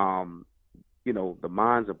 the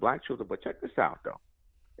minds of black children. But check this out, though.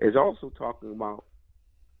 It's also talking about,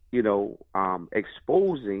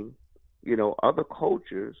 exposing, other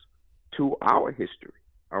cultures to our history,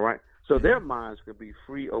 all right? So their minds could be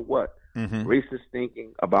free of what? Mm-hmm. Racist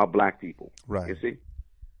thinking about black people. Right. You see?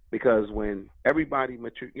 Because when everybody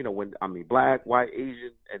black, white,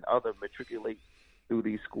 Asian, and other matriculate through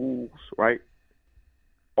these schools, right?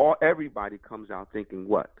 Everybody comes out thinking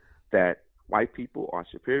what? That white people are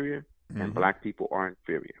superior and black people are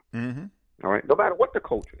inferior. Mm-hmm. All right? No matter what the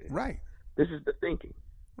culture is. Right. This is the thinking.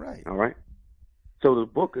 Right. All right? So the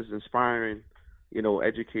book is inspiring,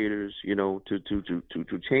 educators, to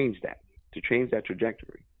change that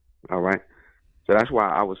trajectory. All right? So that's why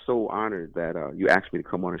I was so honored that you asked me to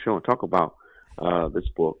come on the show and talk about this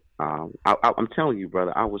book. I'm telling you,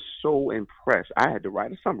 brother, I was so impressed. I had to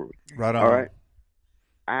write a summary. Right on. All right?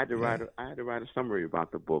 I had to write a summary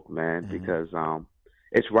about the book, man, because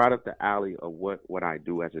it's right up the alley of what I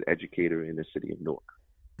do as an educator in the city of Newark.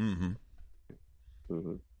 Mm-hmm.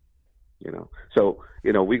 Mm-hmm. So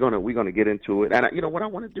we're gonna get into it, and what I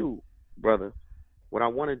want to do, brother, what I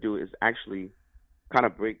want to do is actually kind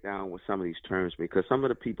of break down with some of these terms, because some of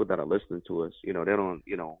the people that are listening to us, they don't,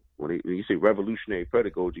 when you say revolutionary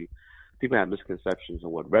pedagogy, people have misconceptions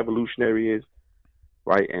of what revolutionary is,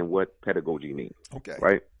 right, and what pedagogy means. Okay.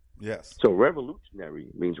 Right. Yes. So revolutionary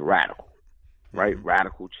means radical, right?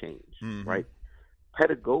 Radical change, right?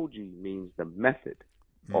 Pedagogy means the method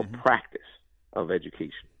or practice of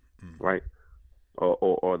education, right?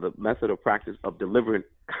 Or the method or practice of delivering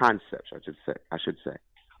concepts, I should say.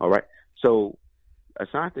 All right. So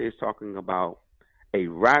Asante is talking about a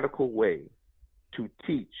radical way to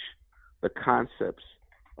teach the concepts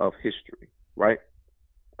of history, right?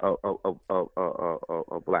 Of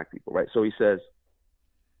black people, right? So he says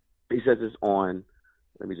this on.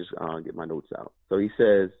 Let me just get my notes out. So he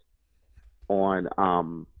says on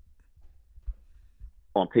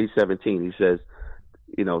page 17, he says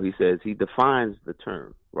he defines the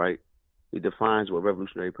term, right? He defines what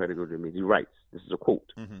revolutionary pedagogy means. He writes, this is a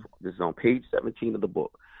quote. This is on page 17 of the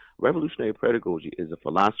book. Revolutionary pedagogy is a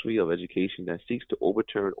philosophy of education that seeks to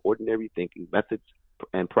overturn ordinary thinking methods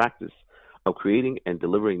and practice of creating and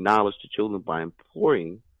delivering knowledge to children by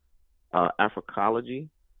employing Africology,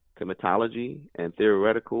 chematology, and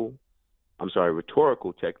rhetorical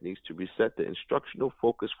techniques to reset the instructional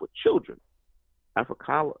focus for children.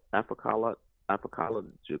 Africological.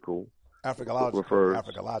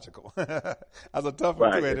 Africological. That's a tough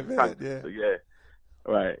one, right. Yeah.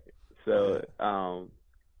 Right. So,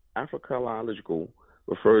 Africological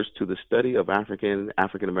refers to the study of African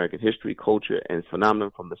American history, culture, and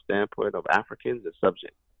phenomenon from the standpoint of Africans as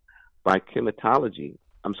subject. By chematological,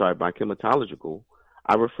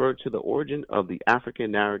 I refer to the origin of the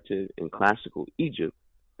African narrative in classical Egypt,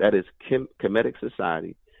 that is, Kemetic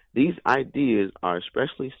society. These ideas are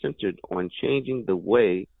especially centered on changing the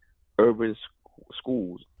way urban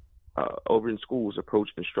schools approach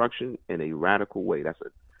instruction in a radical way.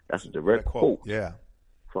 That's a direct quote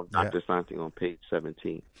from Dr. Asante on page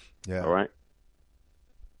 17. Yeah. All right.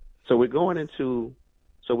 So we're going into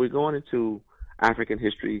African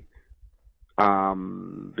history,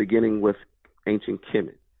 beginning with ancient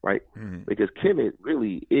Kemet, right? Because Kemet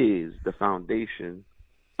really is the foundation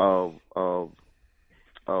of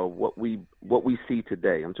what we see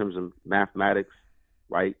today in terms of mathematics,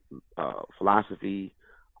 right? Philosophy,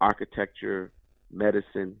 architecture,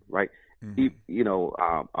 medicine, right?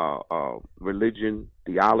 Religion,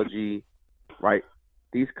 theology, right?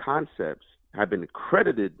 These concepts have been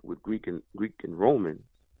credited with Greek and Roman,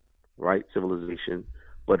 right, civilization,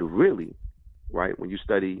 but really, right, when you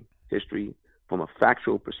study history from a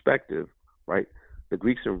factual perspective, right, the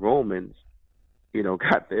Greeks and Romans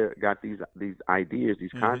got these ideas,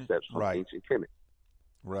 these concepts from ancient Kemet.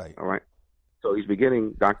 Right. All right. So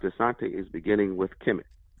Dr. Asante is beginning with Kemet.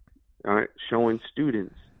 All right, showing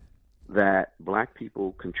students that black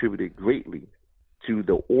people contributed greatly to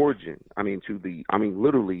the origin.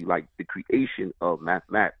 Literally like the creation of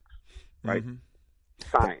mathematics, right?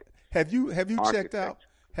 Science. Have you checked out?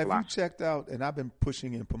 You checked out? And I've been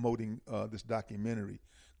pushing and promoting this documentary,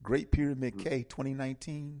 Great Pyramid K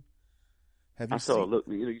 2019. Have you seen? Look,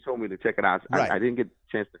 you told me to check it out. Right. I didn't get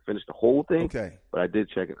a chance to finish the whole thing. Okay, but I did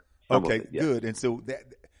check it. Okay, good. And so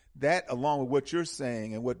that along with what you're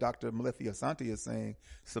saying and what Dr. Malefi Asante is saying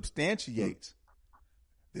substantiates.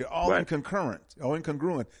 They're all incongruent.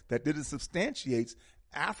 That it substantiates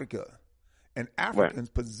Africa and Africans'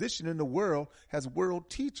 position in the world as world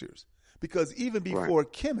teachers. Because even before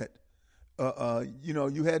Kemet,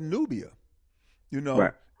 you had Nubia,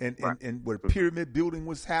 and where pyramid building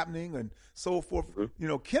was happening and so forth.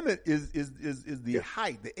 Kemet is the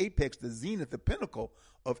height, the apex, the zenith, the pinnacle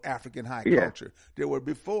of African high culture. There was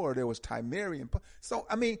Timerian. So,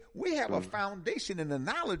 we have a foundation in the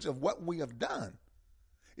knowledge of what we have done.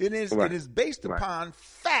 It is based upon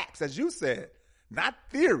facts, as you said, not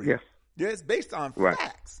theory. Yes. Yeah, it's based on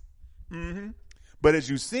facts. Mm-hmm. But as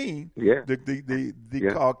you've seen,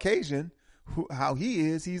 the Caucasian, how he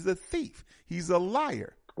is, he's a thief. He's a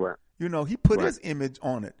liar. Right. He put his image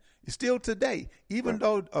on it. Still today, even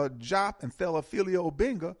though Jop and Thelophilia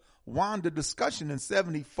Obenga won the discussion in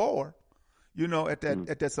 1974, at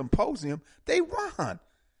that symposium, they won.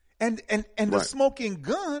 And the smoking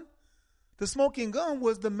gun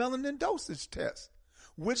was the melanin dosage test,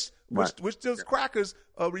 which those crackers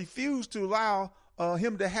refused to allow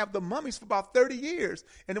him to have the mummies for about 30 years.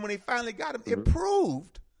 And then when they finally got him, it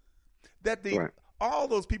proved that all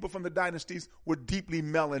those people from the dynasties were deeply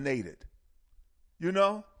melanated.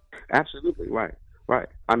 Absolutely right.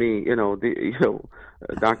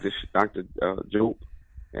 Dr. Job,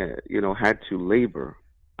 had to labor.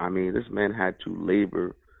 This man had to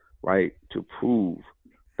labor, to prove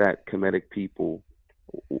that Kemetic people,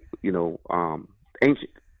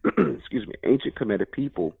 ancient Kemetic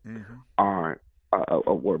people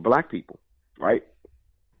were black people, right?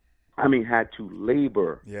 Had to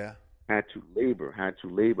labor. Yeah. Had to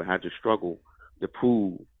struggle to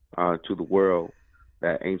prove to the world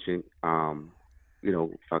that ancient,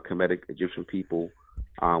 Kemetic Egyptian people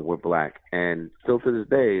were black. And still to this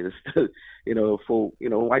day, there's still,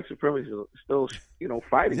 white supremacists are still,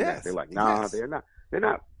 fighting that. They're like, nah, they're not. They're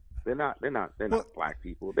not black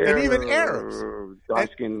people. They're and even Arabs,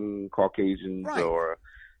 dark-skinned Caucasians, or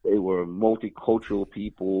they were multicultural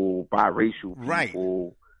people, biracial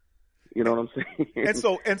people. You know what I'm saying? And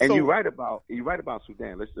so you're right about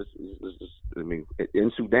Sudan. Let's just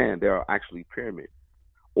in Sudan there are actually pyramids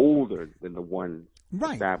older than the ones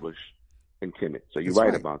established in Kemet. So you're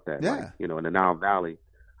right about that. Yeah. In the Nile Valley.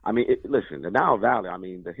 The Nile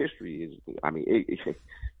Valley. The history is.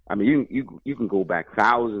 You can go back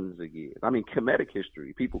thousands of years. Kemetic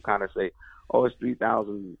history. People kind of say, "Oh, it's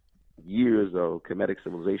 3,000 years of Kemetic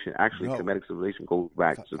civilization." Actually, Kemetic civilization goes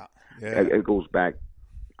back to. It goes back.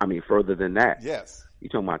 Further than that. Yes. You're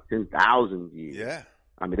talking about 10,000 years. Yeah.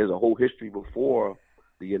 There's a whole history before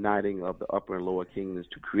the uniting of the Upper and Lower Kingdoms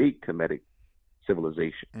to create Kemetic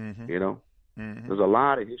civilization. Mm-hmm. There's a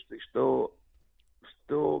lot of history still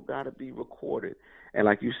got to be recorded. And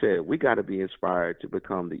like you said, we got to be inspired to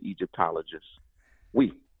become the Egyptologists.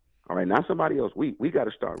 All right, not somebody else. We got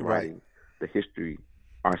to start writing the history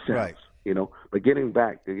ourselves. Right. But getting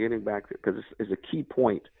back because it's a key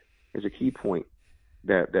point. It's a key point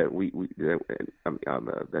that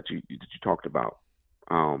you talked about,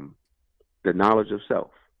 the knowledge of self,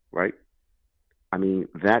 right?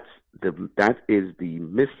 That is the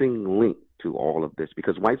missing link to all of this,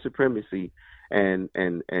 because white supremacy and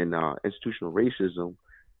institutional racism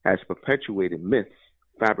has perpetuated myths,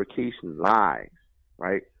 fabrication, lies,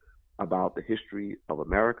 right, about the history of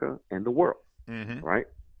America and the world, right?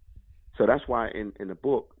 So that's why in the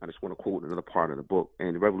book, I just want to quote another part of the book,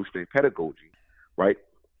 in Revolutionary Pedagogy, right?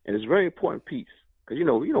 And it's a very important piece, because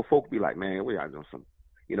folk be like, man, we got some,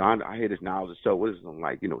 I hear this knowledge of self. What is it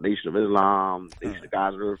like, Nation of Islam, Nation of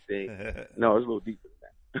God's Earth thing? No, it's a little deeper than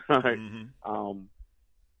that. Right?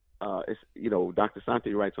 It's Dr.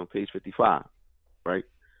 Sante writes on page 55, right?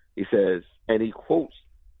 He says, and he quotes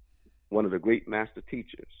one of the great master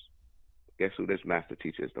teachers. Guess who this master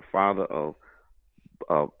teacher is? The father of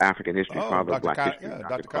African history, father of Black history,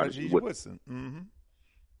 Dr. Carter G. Woodson. Mm-hmm.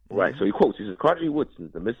 Right. So he quotes. He says, Carter G. Woodson,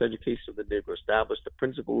 the miseducation of the Negro, established the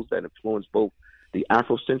principles that influence both the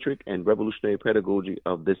Afrocentric and revolutionary pedagogy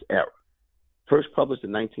of this era. First published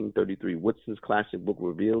in 1933, Woodson's classic book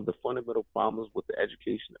revealed the fundamental problems with the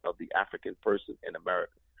education of the African person in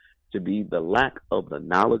America to be the lack of the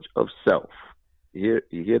knowledge of self. You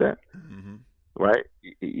hear that? Mm-hmm. Right?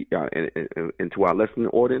 And to our listening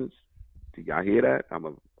audience, do y'all hear that?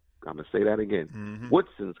 I'm gonna say that again. Mm-hmm.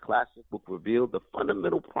 Woodson's classic book revealed the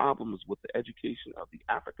fundamental problems with the education of the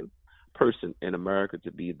African person in America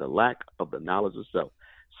to be the lack of the knowledge of self.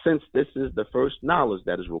 Since this is the first knowledge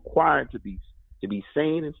that is required to be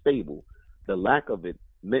sane and stable, the lack of it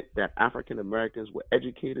meant that African Americans were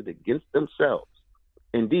educated against themselves.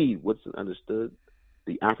 Indeed, Woodson understood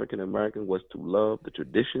the African American was to love the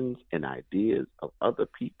traditions and ideas of other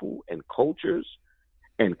people and cultures,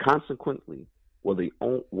 and consequently, we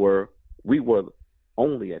were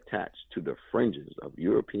only attached to the fringes of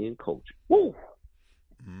European culture. Woo,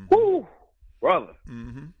 mm-hmm. Woo, brother.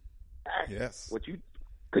 Mm-hmm. Yes.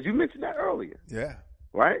 Because you mentioned that earlier. Yeah.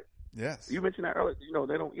 Right. Yes. You mentioned that earlier. They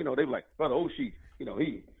don't. They were like, Brother Oshi. He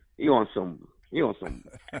on some.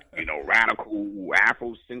 Radical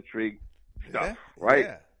Afrocentric stuff, right?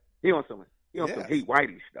 Yeah. He on some hate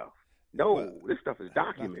whitey stuff. No, this stuff is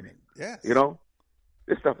documented. Yes.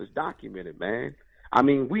 This stuff is documented, man. I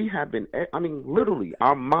mean, literally,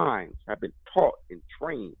 our minds have been taught and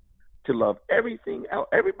trained to love everything else,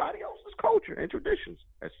 everybody else's culture and traditions,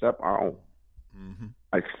 except our own. Mm-hmm.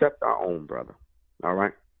 Except our own, brother. All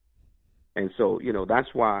right? And so,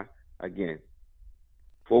 that's why, again,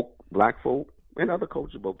 black folk, and other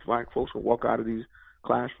cultures, but black folks can walk out of these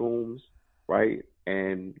classrooms, right,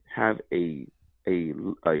 and have a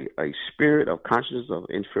spirit of consciousness of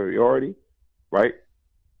inferiority, right,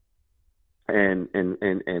 and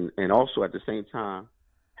also at the same time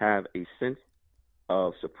have a sense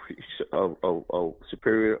of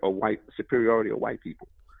superiority of white people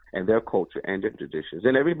and their culture and their traditions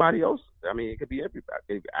and everybody else. I mean, it could be everybody.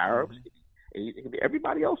 It could be Arabs. Mm-hmm. It could be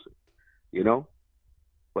everybody else.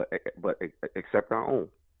 But except our own,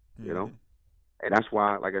 Mm-hmm. And that's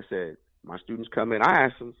why, like I said, my students come in. I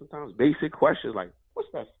ask them sometimes basic questions like,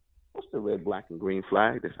 "What's that? What's the red, black, and green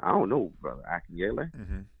flag?" I don't know, brother Akinyele.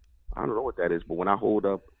 Mm-hmm. I don't know what that is. But when I hold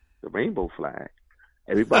up the rainbow flag,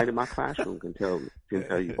 everybody in my classroom can tell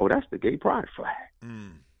you, "Oh, that's the gay pride flag,"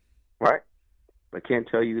 right? But can't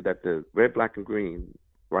tell you that the red, black, and green,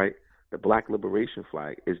 right? The black liberation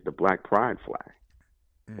flag is the black pride flag,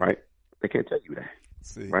 right? They can't tell you that.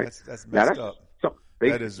 See, right? that's messed up.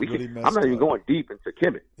 That is really messed up. I'm not even going deep into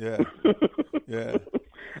Kemet. Yeah, yeah.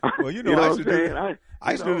 Well,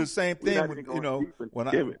 I used to do the same thing.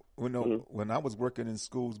 When I was working in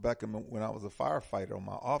schools back when I was a firefighter on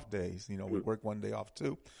my off days. We work one day off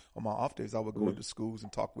too. On my off days, I would go into schools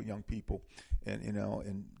and talk with young people, and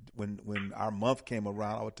and when our month came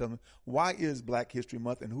around, I would tell them, why is Black History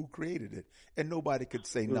Month and who created it? And nobody could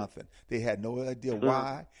say nothing. They had no idea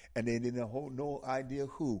why, and they didn't have no idea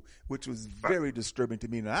who, which was very disturbing to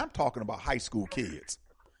me. And I'm talking about high school kids.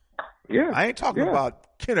 Yeah, I ain't talking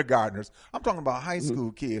about kindergartners. I'm talking about high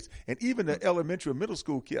school kids, and even the elementary and middle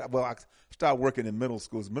school kids. Well, I started working in middle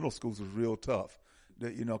schools. Middle schools was real tough,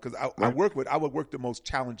 because I would work the most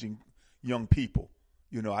challenging young people.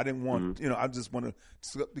 I didn't want, I just want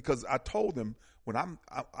to, because I told them when I'm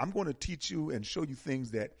going to teach you and show you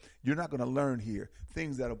things that you're not going to learn here,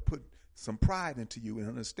 things that'll put some pride into you and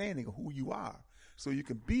understanding of who you are, so you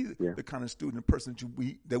can be the kind of student and person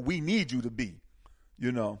that we need you to be,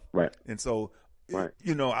 Right. And so,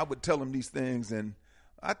 I would tell them these things, and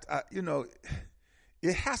I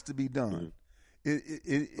it has to be done.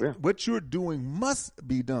 What you're doing must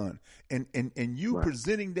be done, and you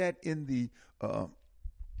presenting that in the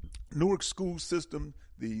Newark school system,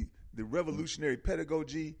 the revolutionary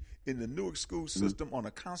pedagogy in the Newark school system on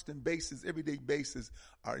a constant basis, everyday basis,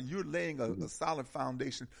 you're laying a solid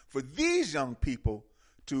foundation for these young people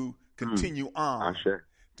to continue on,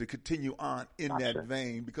 in that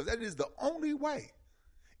vein, because that is the only way.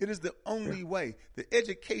 It is the only way. The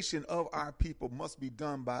education of our people must be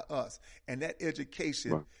done by us, and that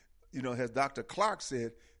education, as Dr. Clark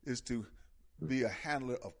said, is to be a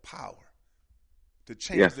handler of power. To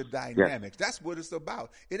change the dynamics. That's what it's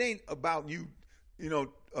about. It ain't about you,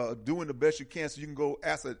 doing the best you can so you can go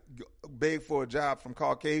beg for a job from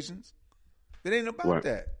Caucasians. It ain't about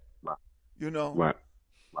that. Right.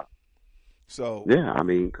 So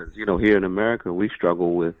because here in America we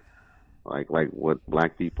struggle with like what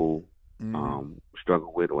black people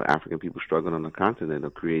struggle with, or African people struggle on the continent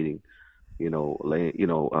of creating,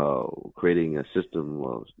 creating a system,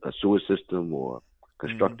 of a sewer system, or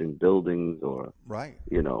constructing buildings, or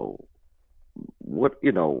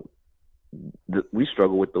we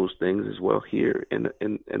struggle with those things as well here in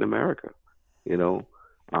America,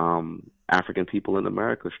 African people in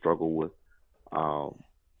America struggle with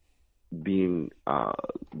being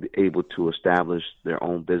able to establish their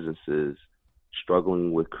own businesses,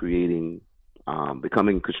 struggling with creating,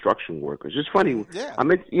 becoming construction workers. It's funny. Yeah. I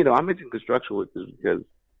mentioned construction workers because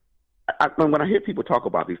when I hear people talk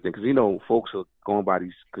about these things, because, folks are going by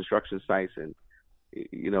these construction sites and,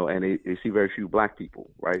 and they see very few black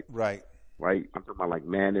people, right? Right. Right. I'm talking about like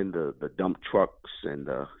manning the dump trucks and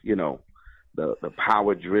the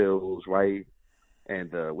power drills, right?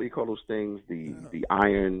 And what do you call those things? The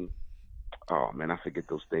iron. Oh man, I forget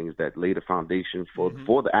those things that lay the foundation for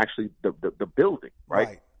the building,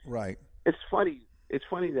 right? Right. It's funny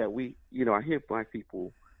that I hear black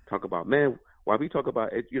people talk about, man, while we talk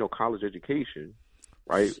about college education,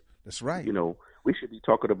 right? That's right. We should be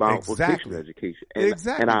talking about vocational education. And,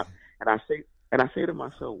 exactly. And I say to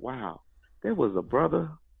myself, wow, there was a brother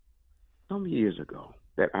some years ago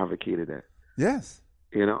that advocated that. Yes.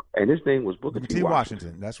 And his name was Booker T.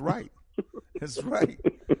 Washington. That's right. That's right.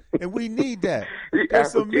 And we need that. He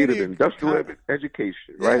advocated industrial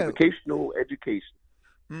education, right? Yeah. Vocational education,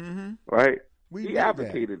 Mm-hmm. right? He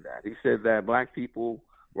advocated that. He said that black people,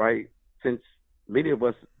 right, since many of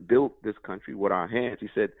us built this country with our hands, he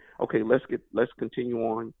said, okay, let's continue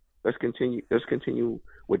on. Let's continue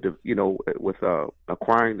with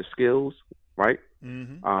acquiring the skills, right?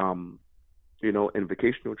 Mm-hmm. In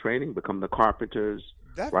vocational training, become the carpenters,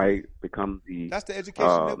 right? Become that's the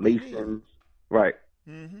education that we masons, right?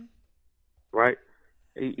 Mm-hmm. Right.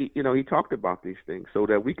 He talked about these things so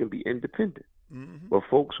that we can be independent. Mm-hmm. But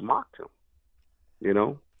folks mocked him,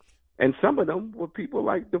 and some of them were people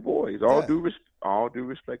like Du Bois. All due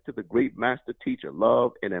respect to the great master teacher,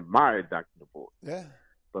 loved and admired Dr. Du Bois. Yeah.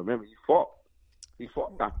 But remember, he fought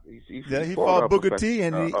Booker T,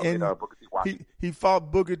 and he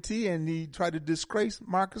fought Booker T, and he tried to disgrace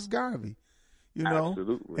Marcus Garvey.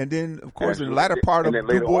 Absolutely. And then, of course, in the later part of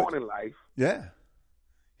later on in life, later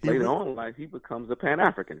on in life, he becomes a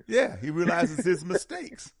Pan-Africanist. Yeah, he realizes his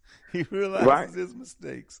mistakes. His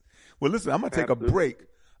mistakes. Well, listen, I'm going to take a break.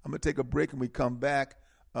 And we come back.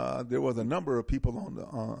 There was a number of people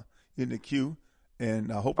on in the queue,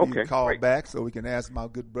 and I hope you call back so we can ask my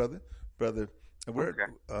good brother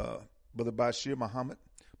Bashir Muhammad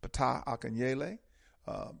Patah Akanyele,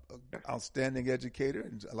 outstanding educator,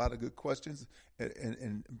 and a lot of good questions,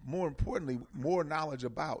 and more importantly, more knowledge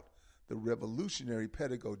about the revolutionary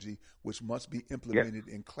pedagogy which must be implemented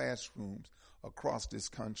in classrooms across this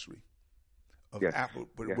country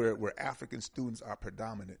where African students are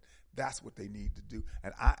predominant. That's what they need to do.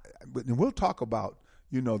 And we'll talk about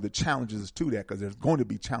the challenges to that, because there's going to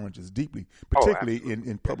be challenges deeply, particularly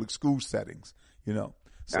in public school settings. So,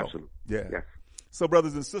 absolutely. Yeah. Yes. So,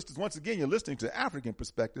 brothers and sisters, once again, you're listening to African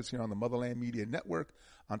Perspectives here on the Motherland Media Network,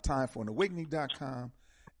 on TimeForAnAwakening.com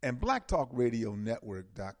and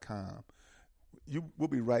BlackTalkRadioNetwork.com. We'll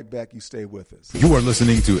be right back. You stay with us. You are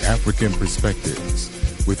listening to African Perspectives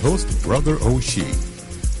with host Brother Oshi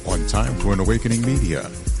on Time for an Awakening Media,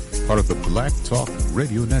 part of the Black Talk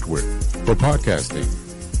Radio Network. For podcasting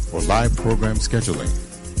or live program scheduling,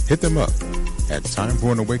 hit them up at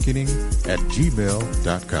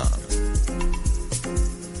timeforanawakening@gmail.com.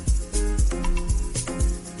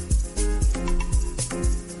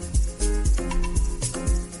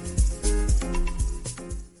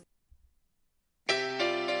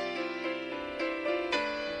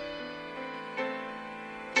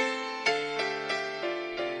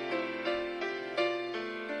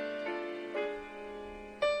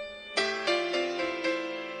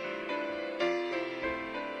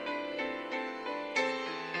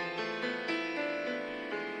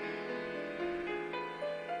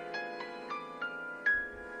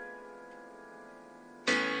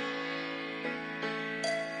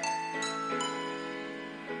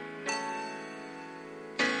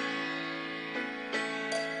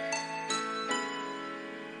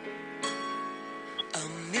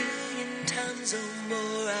 times or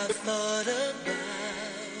more I've thought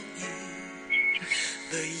about you.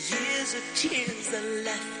 The years of tears, the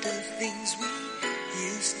laughter, things we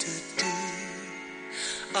used to do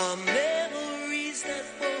are memories that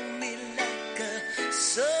hold me like a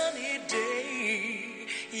sunny day.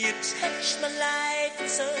 You touch my life in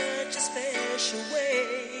such a special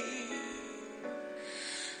way.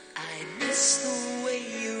 I miss the way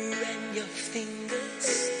you ran your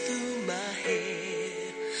fingers through my hair.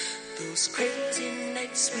 Those crazy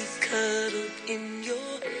nights we cuddled in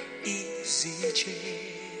your easy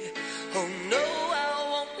chair. Oh no, I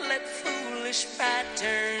won't let foolish pride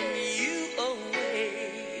turn you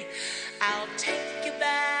away. I'll take you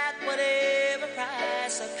back, whatever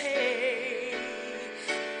price I pay.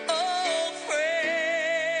 Oh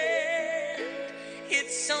friend,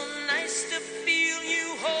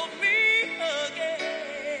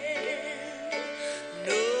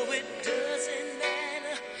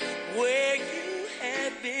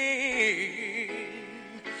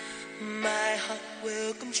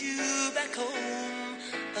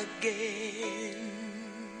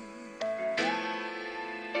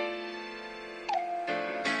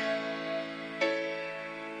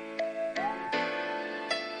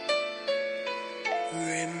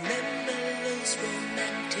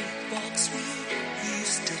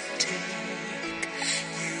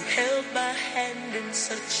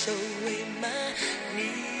 such a way my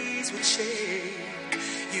knees would shake.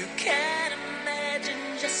 You can't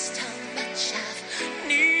imagine just how much I've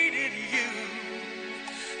needed you.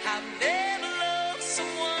 I've never loved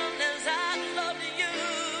someone as I loved you.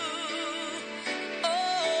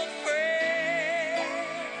 Oh, friend,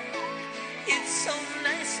 it's so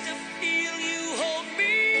nice to feel you hold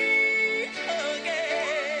me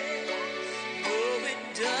again. Oh, it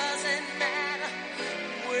doesn't matter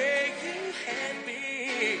where you have been.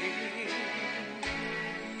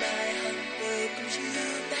 My heart welcomes you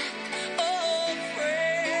back. Oh,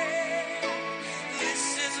 friend, this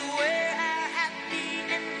is where our happy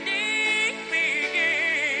ending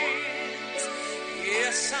begins.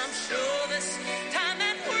 Yes, I'm sure this time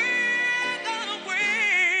that we're gonna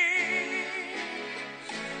win.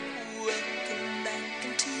 Welcome back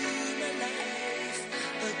into my life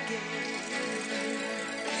again.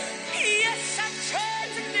 Yes, I tried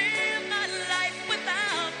to live my life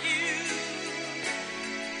without you,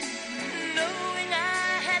 knowing I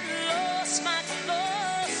had lost my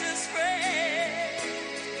closest friend.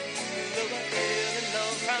 Though I fell in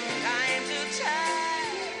love from time to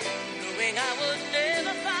time, knowing I would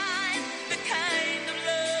never find the kind of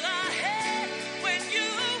love I had when you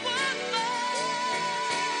were mine.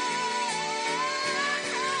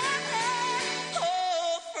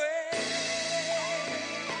 Oh, friend,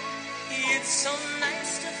 it's so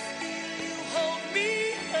nice to feel you hold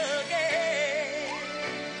me again.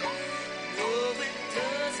 Oh, it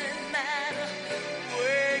doesn't matter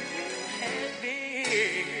where you have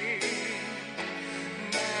been.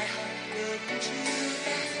 My heart welcomes you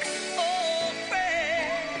back. Oh,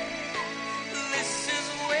 friend, this is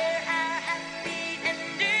where our happy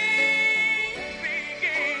ending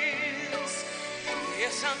begins.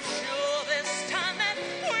 Yes, I'm sure this time that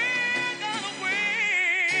we're gonna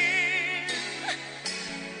win.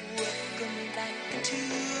 Welcome back into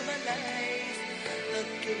my life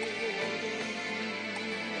again.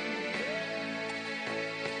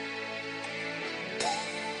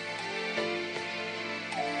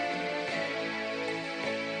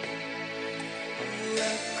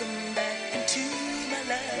 Welcome back into my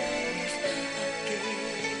life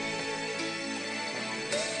again.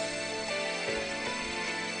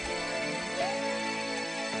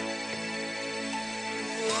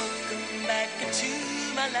 Welcome back into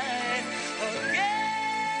my life again.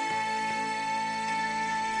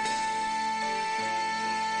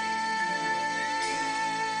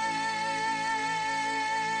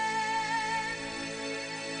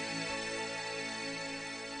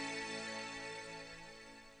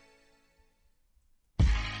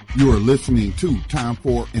 You are listening to Time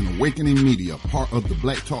for an Awakening Media, part of the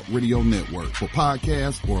Black Talk Radio Network. For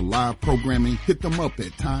podcasts or live programming, hit them up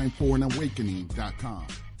at timeforanawakening.com.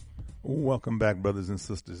 Welcome back, brothers and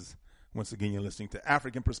sisters. Once again, you're listening to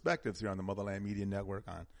African Perspectives here on the Motherland Media Network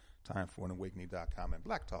on timeforanawakening.com and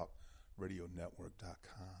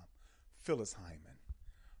blacktalkradionetwork.com. Phyllis Hyman,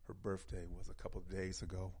 her birthday was a couple of days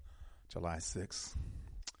ago, July 6th.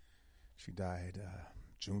 She died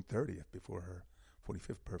June 30th before her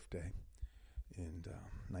 45th birthday in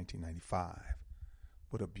 1995.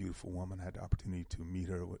 What a beautiful woman. I had the opportunity to meet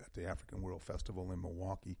her at the African World Festival in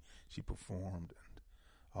Milwaukee. She performed, and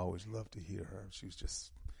I always loved to hear her. She was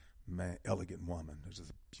just an elegant woman.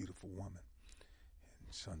 Just a beautiful woman.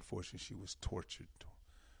 And unfortunately, she was tortured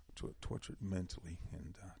mentally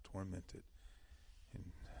and tormented.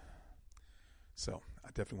 And so I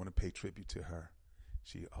definitely want to pay tribute to her.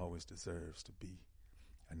 She always deserves to be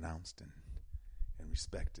announced and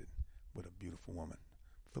respected. What a beautiful woman.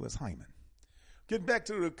 Phyllis Hyman. Getting back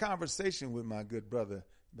to the conversation with my good brother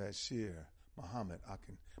Bashir Muhammad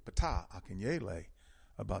Patah Akinyele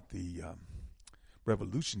about the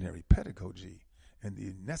revolutionary pedagogy and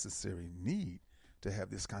the necessary need to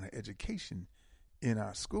have this kind of education in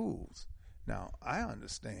our schools. Now, I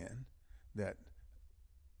understand that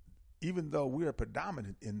even though we are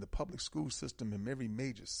predominant in the public school system in every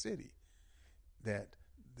major city, that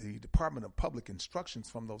the Department of Public Instructions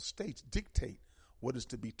from those states dictate what is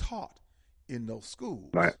to be taught in those schools.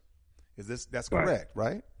 Right. That's correct,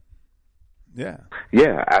 right? Yeah.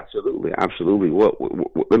 Yeah, absolutely. Absolutely. Well,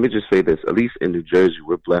 let me just say this. At least in New Jersey,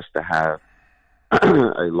 we're blessed to have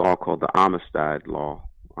a law called the Amistad Law,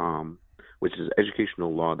 which is an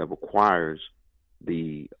educational law that requires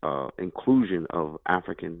the inclusion of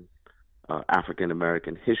African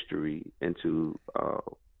American history into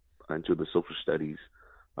the social studies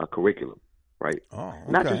curriculum, right? Oh, okay.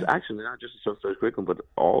 Not just the social studies curriculum, but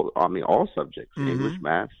all subjects: English,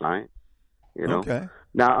 math, science. You know. Okay.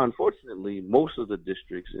 Now, unfortunately, most of the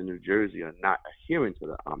districts in New Jersey are not adhering to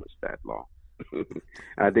the Amistad Law. And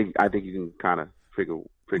I think you can kind of figure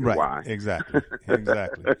right. why. Exactly.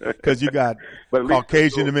 Because you got But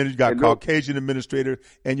Caucasian administrators,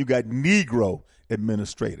 and you got Negro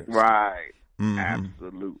administrators. Right. Mm-hmm.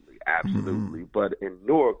 Absolutely. Mm-hmm. But in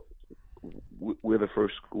Newark, we're the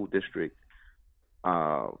first school district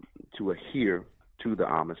to adhere to the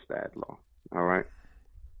Amistad law. All right.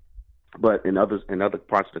 But in other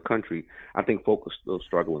parts of the country, I think folks are still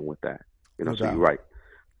struggling with that. No so doubt. you're right.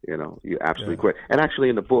 You're absolutely correct. And actually,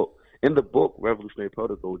 in the book, Revolutionary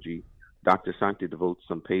Pedagogy, Dr. Santi devotes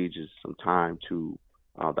some time to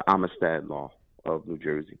the Amistad law of New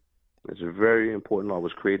Jersey. It's a very important law. It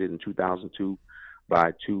was created in 2002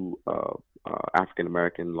 by two African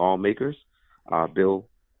American lawmakers, William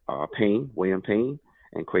Payne,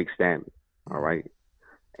 and Craig Stanley. All right.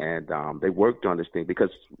 And they worked on this thing because,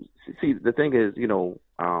 see, the thing is,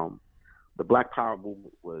 the Black Power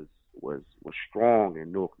movement was strong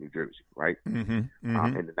in Newark, New Jersey, right? Mm-hmm.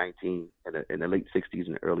 Mm-hmm. In the late '60s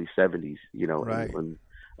and early '70s, right. when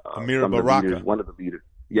Amir Baraka, one of the leaders,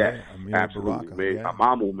 yes, Amir absolutely, Baraka,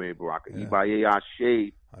 Mama Amir Baraka, Ibaye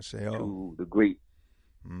Ashe, to the great,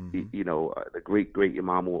 mm-hmm. The great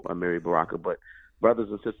Imam Amir Baraka. But brothers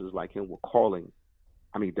and sisters like him were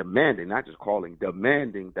demanding, not just calling,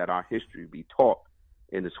 demanding that our history be taught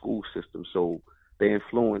in the school system. So he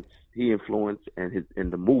influenced, and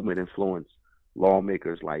the movement influenced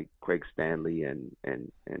lawmakers like Craig Stanley and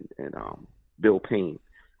Bill Payne,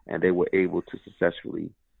 and they were able to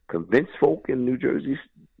successfully convince folk in New Jersey's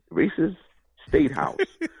racist state house,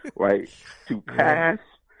 right, to pass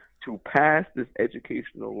this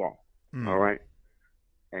educational law. All right,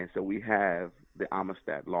 and so we have the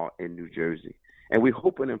Amistad law in New Jersey, and we're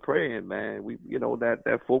hoping and praying, man,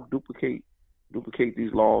 that folk duplicate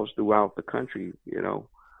these laws throughout the country,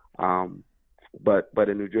 But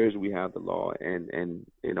in New Jersey we have the law, and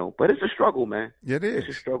but it's a struggle, man. It is.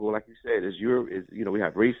 It's a struggle, like you said. We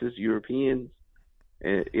have racist Europeans,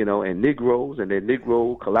 and and Negroes, and their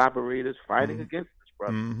Negro collaborators fighting mm-hmm. against us,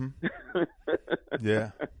 brother. Mm-hmm.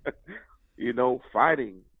 Yeah.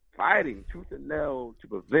 Fighting tooth and nail to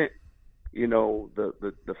prevent,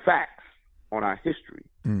 the facts on our history,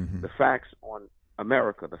 mm-hmm. the facts on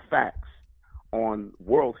America, the facts on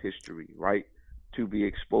world history, right, to be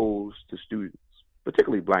exposed to students,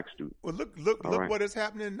 particularly black students. Well, look right. What is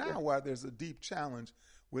happening now. Why there's a deep challenge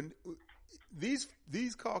when these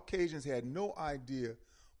Caucasians had no idea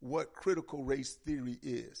what critical race theory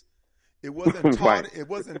is. It wasn't taught. Right. It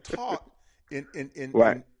wasn't taught in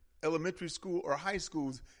right. in elementary school or high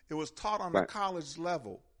schools. It was taught on right. the college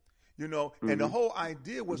level. Mm-hmm. And the whole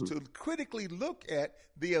idea was mm-hmm. to critically look at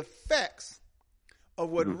the effects of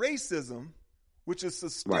what mm-hmm. racism, which is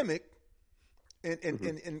systemic right.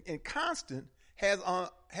 and constant, has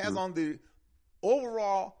mm-hmm. on the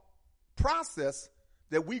overall process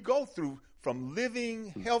that we go through, from living,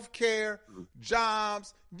 mm-hmm. healthcare, mm-hmm.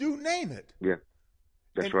 jobs, you name it. Yeah,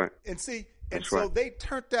 that's right. And see, and that's so right. they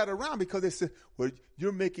turned that around because they said, well,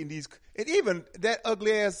 you're making these, and even that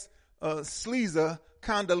ugly ass sleazer,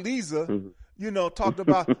 Condoleezza, mm-hmm. Talked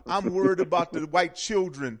about, I'm worried about the white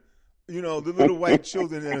children, the little white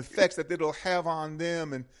children and the effects that it'll have on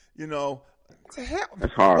them. And,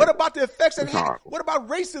 that's hard. What about the effects what about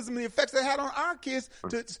racism and the effects that had on our kids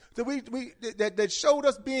that showed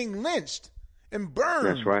us being lynched and burned?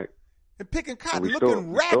 That's right. And picking cotton,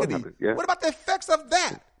 looking raggedy. Yeah. What about the effects of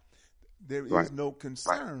that? There is right. no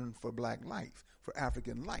concern for black life, for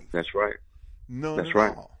African life. That's right. None That's at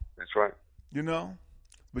right. all. That's right.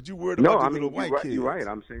 But you worried about the little white kids. You're right.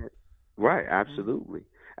 I'm saying, right. Absolutely.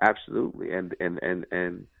 Mm-hmm. Absolutely. And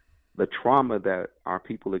the trauma that our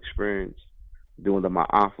people experience during the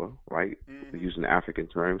Ma'afa, right? Mm-hmm. We're using the African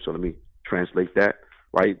term, so let me translate that,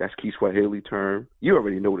 right? That's Kiswahili term. You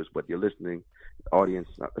already know this, but your listening audience,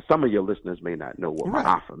 some of your listeners may not know what right.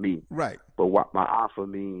 Ma'afa means. Right. But what Ma'afa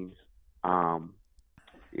means,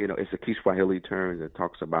 it's a Kiswahili term that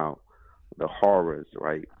talks about the horrors,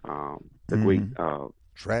 right? The mm-hmm. great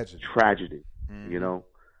tragedy, mm-hmm.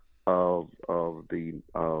 Of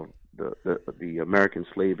the American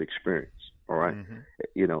slave experience. All right, mm-hmm.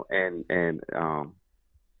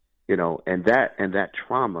 and that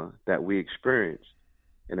trauma that we experienced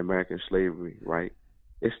in American slavery, right,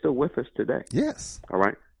 is still with us today. Yes. All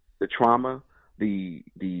right, the trauma, and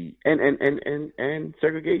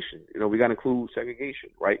segregation. We got to include segregation,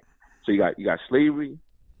 right? So you got slavery,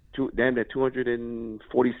 damn near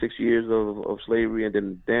 246 years of slavery, and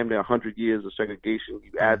then damn near 100 years of segregation.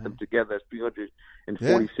 You add them together, that's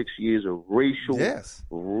 346 years of racial,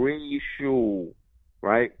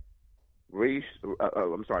 right?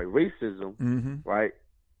 Racism, mm-hmm. right,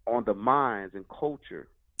 on the minds and culture,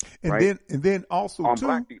 and right? then also on too,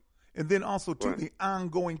 black people. and then also to the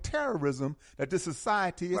ongoing terrorism that this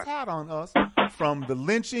society has had on us, from the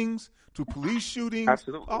lynchings to police shootings,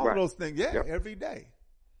 all of those things. Yeah, every day.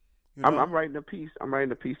 You know? I'm writing a piece. I'm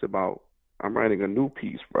writing a new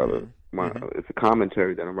piece, brother. It's a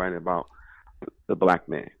commentary that I'm writing about the black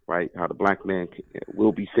man, right? How the black man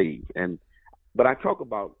will be saved. But I talk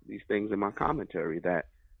about these things in my commentary that,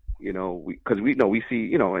 you know, because we see,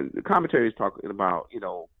 you know, and the commentary is talking about, you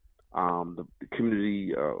know, the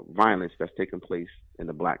community violence that's taking place in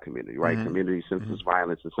the black community, right? Community senseless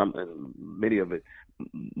violence, and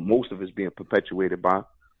most of it's being perpetuated by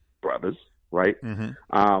brothers, right?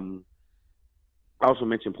 I also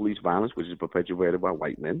mentioned police violence, which is perpetuated by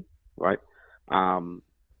white men, right?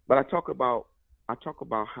 But I talk about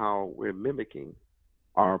how we're mimicking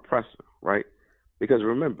our oppressor, right? Because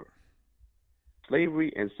remember,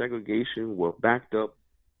 slavery and segregation were backed up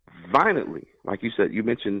violently. Like you said, you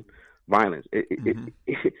mentioned violence.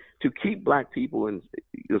 To keep black people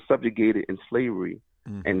subjugated in slavery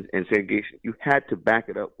and segregation, you had to back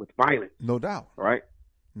it up with violence. No doubt. Right?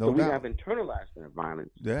 No doubt. We have internalized that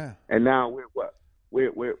violence. Yeah. And now we're what?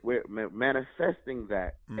 We're manifesting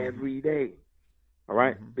that every day. All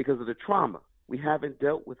right? Because of the trauma. We haven't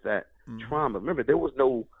dealt with that trauma. Remember, there was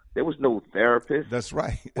no therapist. That's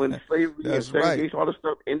right. When slavery and segregation, all this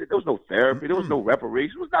stuff ended, there was no therapy. There was no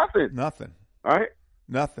reparation. It was nothing. Nothing. All right?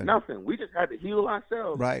 Nothing. We just had to heal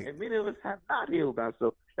ourselves. Right. And many of us have not healed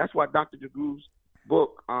ourselves. That's why Dr. DeGroove's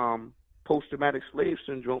book, Post-Traumatic Slave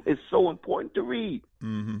Syndrome, is so important to read.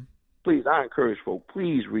 Please, I encourage folks,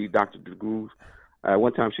 please read Dr. DeGroove.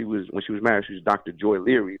 One time when she was married, she was Dr. Joy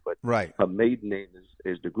Leary, but her maiden name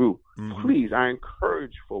is DeGroove. Please, I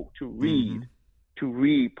encourage folks to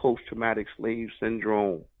read Post-Traumatic Slave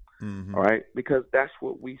Syndrome, all right? Because that's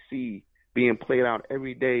what we see being played out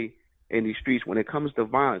every day in these streets when it comes to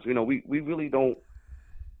violence. You know, we really don't,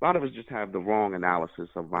 a lot of us just have the wrong analysis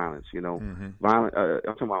of violence, you know. Violence, I'm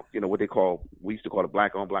talking about, you know, what we used to call it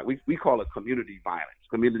black on black. We call it community violence,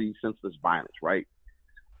 community senseless violence, right?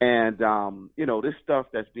 And, you know, this stuff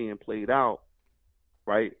that's being played out,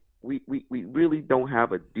 right, we really don't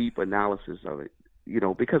have a deep analysis of it, you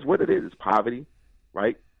know, because what it is poverty,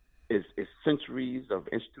 right? It's centuries of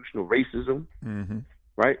institutional racism,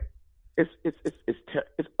 right?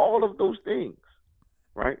 It's all of those things,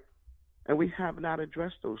 right? And we have not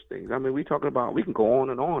addressed those things. I mean, we can go on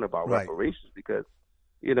and on about reparations because,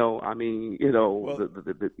 you know, I mean, you know,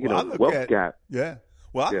 the wealth gap. Yeah.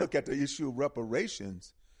 Well, I look at the issue of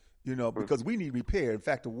reparations, you know, because we need repair. In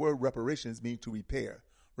fact, the word reparations means to repair.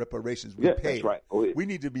 Reparations, repair. Yeah, that's right. Oh, yeah. We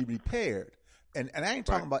need to be repaired. And I ain't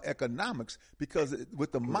talking about economics, because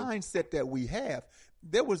with the mindset that we have,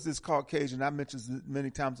 there was this Caucasian, I mentioned many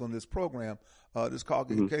times on this program, this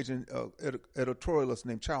Caucasian editorialist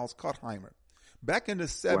named Charles Cottheimer. Back in the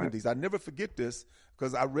 70s, I never forget this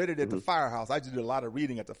because I read it at the Firehouse. I just did a lot of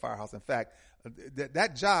reading at the Firehouse. In fact,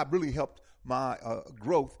 that job really helped my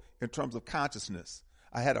growth in terms of consciousness.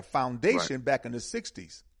 I had a foundation back in the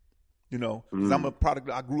 60s. You know, because I'm a product.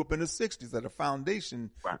 I grew up in the 60s at a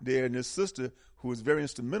foundation there, and this sister who was very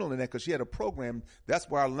instrumental in that because she had a program. That's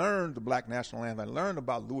where I learned the Black National Anthem. I learned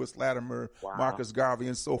about Lewis Latimer, Marcus Garvey,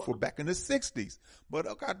 and so forth back in the 60s. But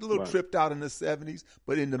I got a little tripped out in the 70s.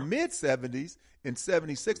 But in the mid 70s, in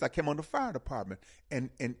 76, I came on the fire department, and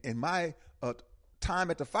my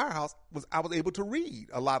time at the Firehouse I was able to read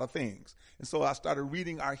a lot of things, and so I started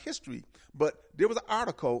reading our history. But there was an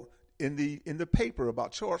article in the paper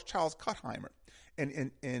about Charles Cottheimer,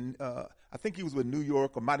 and I think he was with New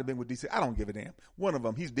York or might have been with DC. I don't give a damn. One of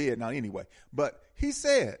them, he's dead now anyway. But he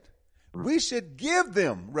said we should give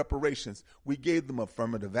them reparations. We gave them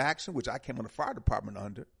affirmative action, which I came on the fire department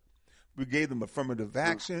under. We gave them affirmative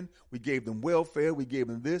action. We gave them welfare. We gave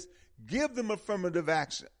them this. Give them affirmative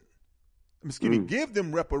action. Excuse me. Give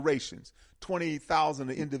them reparations. 20,000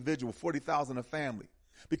 an individual, 40,000 a family.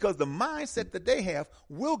 Because the mindset that they have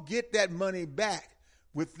will get that money back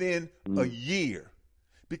within a year.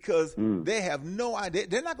 Because they have no idea.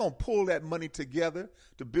 They're not going to pull that money together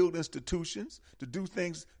to build institutions, to do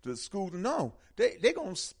things to the schools. No, they're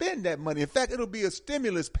going to spend that money. In fact, it'll be a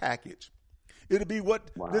stimulus package. It'll be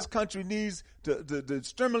what this country needs to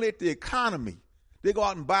stimulate the economy. They go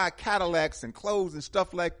out and buy Cadillacs and clothes and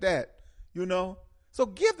stuff like that, you know. So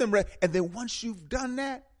give them, and then once you've done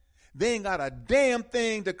that, they ain't got a damn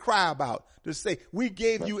thing to cry about, to say, we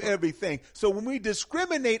gave you everything. So when we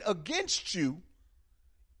discriminate against you,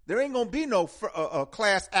 there ain't going to be no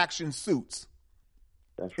class action suits.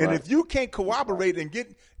 That's right. And if you can't corroborate and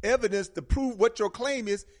get evidence to prove what your claim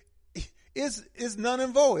is none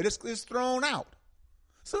and void. It's thrown out.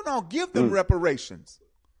 So now give them reparations.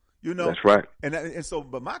 You know, that's right. And so,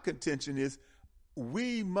 but my contention is,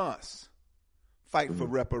 we must fight for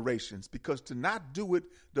reparations, because to not do it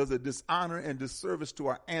does a dishonor and disservice to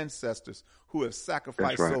our ancestors who have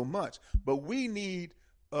sacrificed so much. But we need,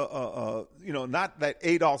 not that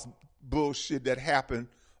Adolf's bullshit that happened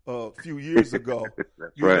a few years ago.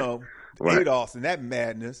 Adolf's and that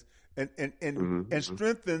madness, and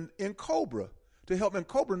strengthen in Cobra to help in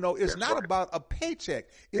Cobra know it's not about a paycheck.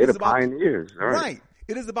 It is about pioneers, right.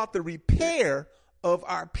 It is about the repair of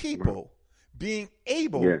our people being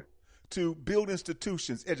able to build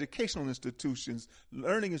institutions, educational institutions,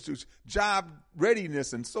 learning institutions, job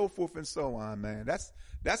readiness, and so forth and so on, man. That's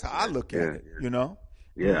how I look at it, you know?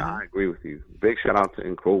 Yeah, I agree with you. Big shout out to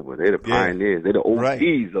Nkobra. They're the pioneers. They're the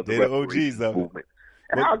OGs of the reparations movement.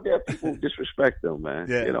 And how dare people disrespect them, man?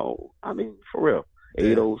 Yeah. You know, I mean, for real.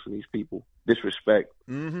 ADOS and these people disrespect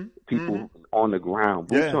people on the ground,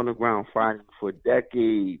 boots on the ground, fighting for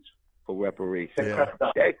decades for reparations.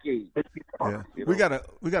 Decades. Yeah. You know?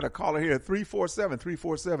 We got a caller here,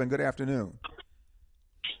 347. Good afternoon.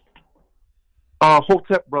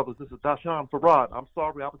 Hotep brothers, this is Dashan Farad. I'm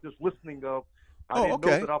sorry, I was just listening. I didn't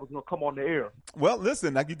know that I was going to come on the air. Well,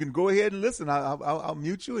 listen, you can go ahead and listen. I'll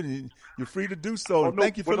mute you, and you're free to do so.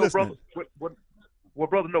 Thank you for listening. Well,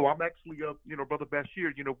 brother, no, I'm actually, Brother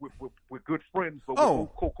Bashir, we're good friends, but we're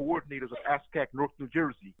both co-coordinators of ASCAC, North New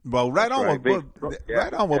Jersey. Well, right on.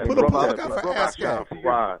 Right on. We'll put a plug out for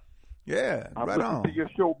ASCAC. Yeah, I've right on. listened to your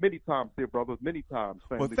show many times, dear brother, many times.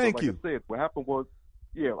 Family. Well, thank you. Like I said, what happened was,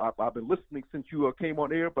 I've been listening since you came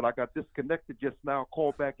on air, but I got disconnected just now,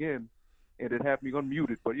 called back in, and it had me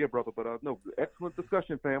unmuted. But yeah, brother, no, excellent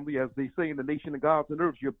discussion, family. As they say in the Nation of Gods and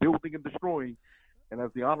Earths, you're building and destroying. And as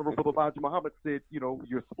the Honorable Elijah Muhammad said,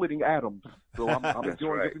 you're splitting atoms. So I'm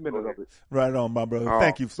enjoying every minute of it. Right on, my brother.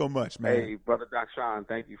 Thank you so much, man. Hey, Brother Dashan,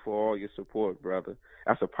 thank you for all your support, brother.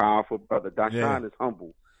 That's a powerful brother. Dashan is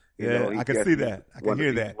humble. I can see that. I can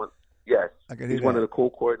hear that. Yes. I can hear he's one of the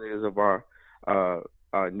co-coordinators of our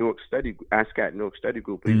Newark Study, ASCAT Newark Study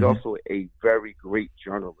Group. But he's also a very great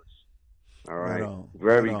journalist. All right.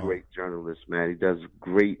 Very great journalist, man. He does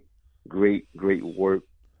great work.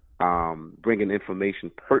 Bringing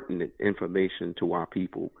pertinent information to our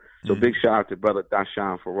people. So big shout out to Brother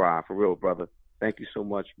Dashan Farad, for real, brother. Thank you so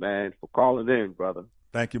much, man, for calling in, brother.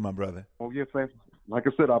 Thank you, my brother. Oh yes, like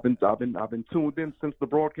I said, I've been tuned in since the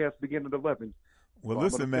broadcast began at 11. Well,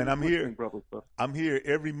 listen, man, I'm here. I'm here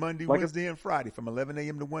every Monday, Wednesday, and Friday from 11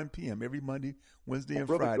 a.m. to 1 p.m. Every Monday, Wednesday, and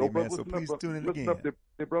Friday, man. So please tune in again.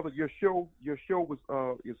 Brother, your show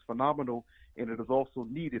is phenomenal, and it is also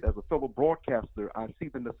needed. As a fellow broadcaster, I see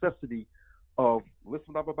the necessity of,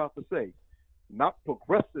 listen what I'm about to say, not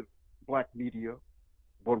progressive black media,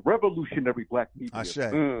 but revolutionary black media.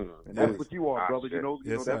 And that's what you are, brother.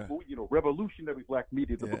 That's revolutionary black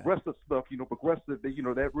media. The progressive stuff, progressive.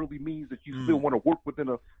 That really means that you still want to work within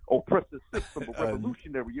an oppressive system. But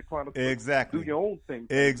revolutionary, you're trying to do your own thing.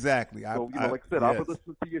 Exactly. So like I said, I've been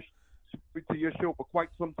listening to your show for quite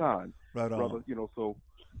some time, brother. So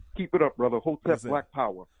keep it up, brother. Hotep Black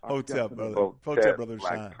Power. Hotep, brother. Hotep, brother.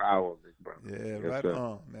 Black Power, brother. Yeah, right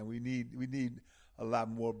on, man. We need a lot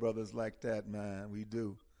more brothers like that, man. We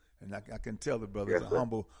do, and I can tell the brother's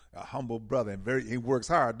a humble brother, and he works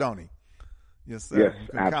hard, don't he? Yes, sir. Yes, you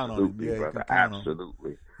can absolutely, count on him. Yeah, brother.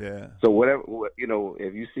 Absolutely. Yeah. So whatever,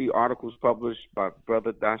 if you see articles published by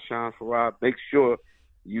Brother Dashan Farad, make sure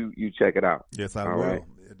you check it out. Yes, I will. Right?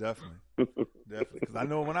 Yeah, definitely. Because I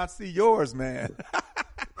know when I see yours, man.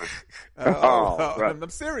 I'm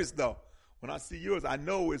serious though. When I see yours, I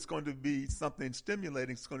know it's going to be something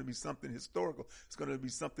stimulating. It's going to be something historical. It's going to be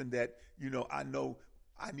something that, I know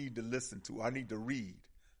I need to listen to. I need to read.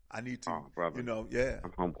 I need to, I'm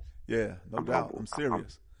humble. Yeah, no doubt. I'm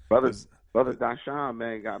serious. Brother Dashan,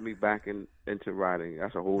 man, got me back into writing.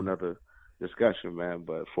 That's a whole nother discussion, man.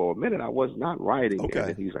 But for a minute, I was not writing. Okay.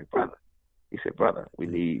 And he's like, brother. He said, brother,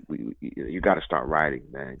 you got to start writing,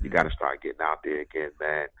 man. You got to start getting out there again,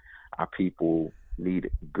 man. Our people need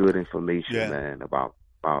good information, man, about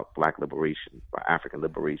black liberation, about African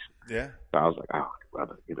liberation. Yeah. So I was like,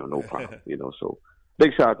 brother, no problem. So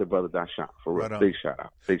big shout out to Brother Dashan, for real. Big shout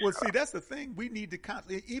out. That's the thing. We need to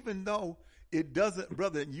constantly, even though it doesn't,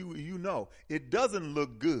 brother, it doesn't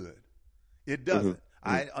look good. It doesn't.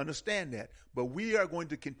 I understand that. But we are going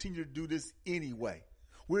to continue to do this anyway.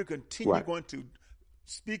 We're going to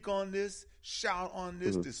speak on this, shout on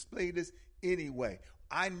this, display this anyway.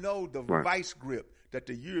 I know the vice grip that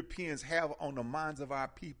the Europeans have on the minds of our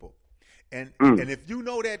people. And if you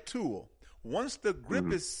know that tool, once the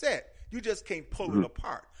grip is set, you just can't pull it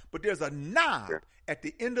apart. But there's a knob at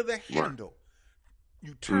the end of the handle.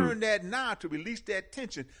 you turn that knob to release that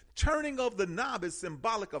tension. Turning of the knob is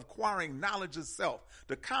symbolic of acquiring knowledge of self,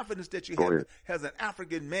 the confidence that you have as an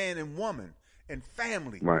African man and woman and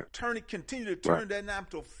family. Right. Continue to turn that knob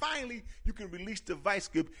until finally you can release the vice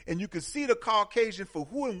grip and you can see the Caucasian for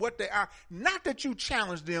who and what they are. Not that you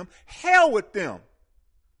challenge them, hell with them.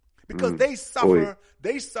 Because they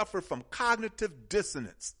suffer from cognitive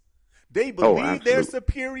dissonance. They believe they're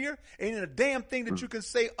superior, and in a damn thing that you can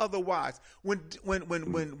say otherwise. When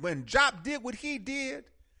Job did what he did,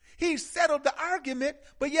 he settled the argument,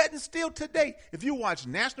 but yet and still today, if you watch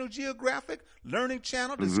National Geographic, Learning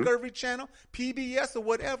Channel, Discovery Channel, PBS or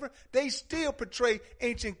whatever, they still portray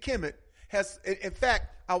ancient Kemet. In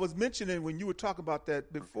fact, I was mentioning when you were talking about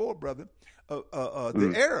that before, brother,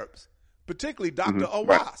 the Arabs, particularly Dr.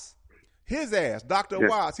 Awas. His ass, Dr.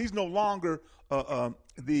 Awas, he's no longer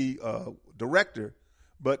the director,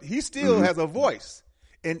 but he still has a voice.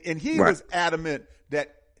 And he was adamant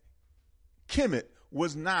that Kemet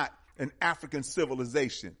was not an African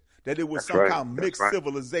civilization, that it was some kind of mixed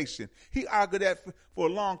civilization. He argued that for a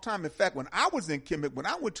long time. In fact, when I was in Kemet, when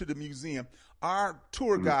I went to the museum, our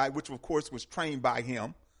tour guide, which of course was trained by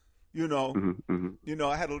him, I had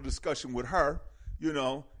a little discussion with her,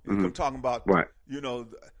 and talking about, why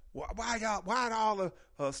all the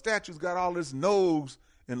statues got all this nose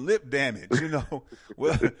and lip damage,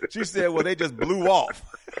 Well, she said, well, they just blew off.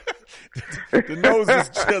 The noses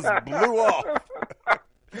just blew off.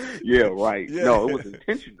 Yeah, right. Yeah. No, it was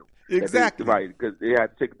intentional. Exactly. Right, because they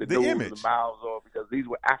had to take the nose image. and the mouths off because these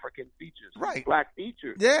were African features, black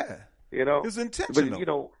features. Yeah. It's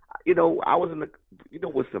intentional. But I was in the.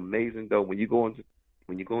 What's amazing though when you go into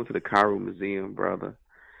the Cairo Museum, brother,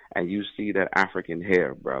 and you see that African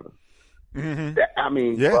hair, brother.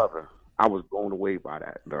 Brother, I was blown away by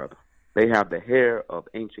that, brother. They have the hair of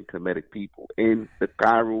ancient Kemetic people in the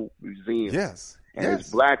Cairo Museum. Yes. And it's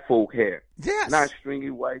black folk hair. Yes. Not stringy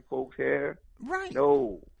white folks hair. Right.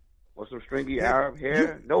 No. Or some stringy Arab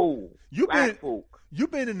hair. Black folk.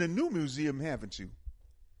 You've been in the new museum, haven't you?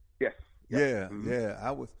 Yes. Yeah. Yeah.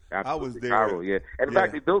 I was there. Cairo, yeah. And in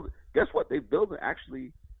fact, they build. Guess what? They building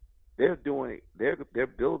actually. They're building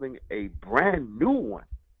a brand new one.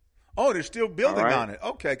 Oh, they're still building on it.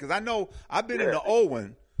 Okay, because I know I've been in the old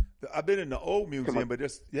one. I've been in the old museum, but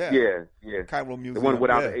just Cairo Museum, the one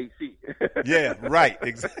without the AC. Yeah, right,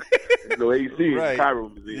 exactly. No AC in the Cairo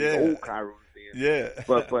Museum, the old Cairo Museum. Yeah,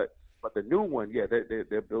 but the new one,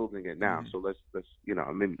 they're building it now. So let's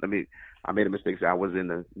I made a mistake. So I was in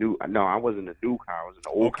the new. No, I wasn't in the new Cairo. I was in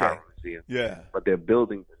the old Cairo Museum. Yeah, but they're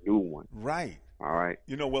building the new one. Right. All right.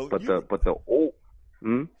 The old.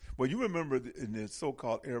 Well, you remember in the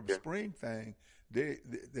so-called Arab Spring thing,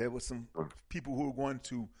 there was some people who were going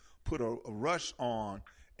to put a rush on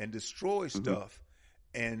and destroy stuff,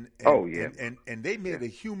 and they made a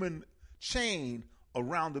human chain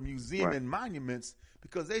around the museum and monuments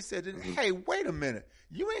because they said, "Hey, wait a minute,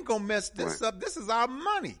 you ain't gonna mess this up. This is our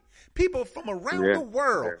money. People from around the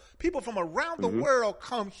world,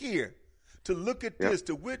 come here." To look at this,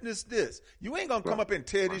 to witness this. You ain't going to come up and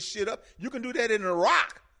tear this shit up. You can do that in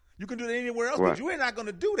Iraq. You can do that anywhere else, but you ain't not going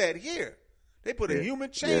to do that here. They put a human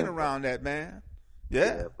chain around that, man.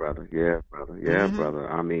 Yeah, brother. Yeah, brother. Yeah, brother.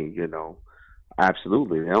 I mean,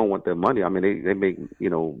 absolutely. They don't want their money. I mean, they make,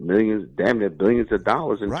 millions, damn near billions of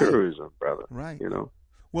dollars in tourism, brother. Right.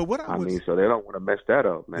 Well, so they don't want to mess that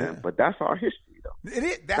up, man. Yeah. But that's our history, though. It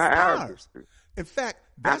is. That's ours. In fact,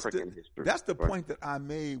 that's the point that I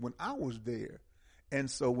made when I was there. And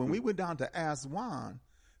so when we went down to Aswan,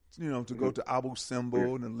 to go to Abu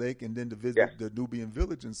Simbel and the lake and then to visit the Nubian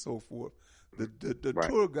village and so forth, the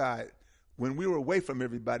tour guide, when we were away from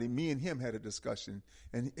everybody, me and him had a discussion.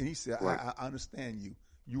 And he said, I understand you.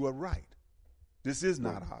 You are right. This is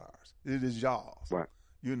not ours. It is y'all's. Right.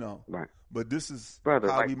 Right. But this is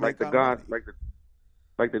how we make our money.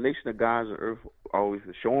 Like the nation of gods on earth always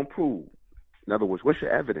show and prove. In other words, what's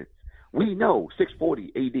your evidence? We know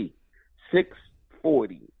 640 AD.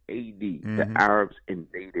 640 AD, the Arabs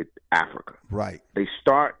invaded Africa. Right. They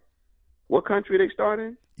start, what country they start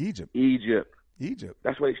in? Egypt.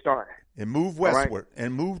 That's where they started. And moved westward. Right?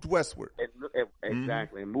 And moved westward.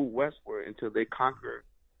 Exactly. And moved westward until they conquered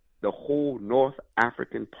the whole North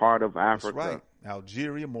African part of Africa. That's right.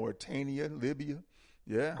 Algeria, Mauritania, Libya.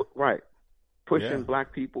 Yeah. Right. Pushing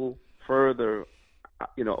black people further,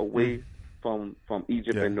 away from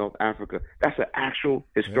Egypt and North Africa. That's an actual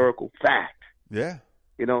historical fact. Yeah.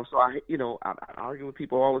 So I argue with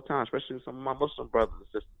people all the time, especially with some of my Muslim brothers and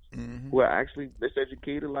sisters who are actually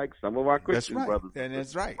miseducated like some of our Christian brothers. And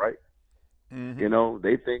that's right. Right.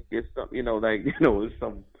 They think it's some, it's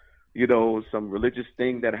some religious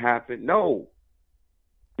thing that happened. No.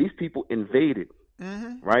 these people invaded,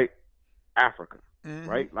 right, Africa,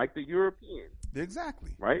 right, like the Europeans.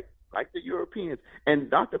 Exactly. Right, like the Europeans. And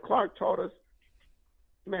Dr. Clark taught us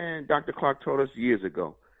years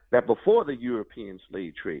ago that before the European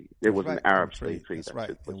slave trade, there was an Arab slave trade. That's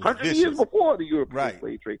right. 100 years before the European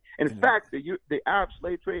slave trade. In fact, the Arab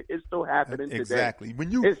slave trade is still happening today. Exactly.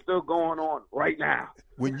 It's still going on right now.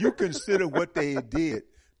 When you consider what they did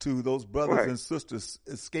to those brothers and sisters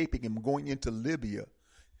escaping and going into Libya,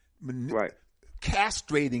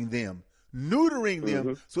 castrating them, neutering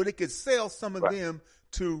them so they could sell some of them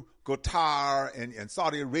to Qatar and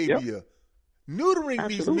Saudi Arabia, neutering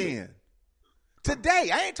these men. Today,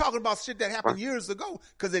 I ain't talking about shit that happened years ago,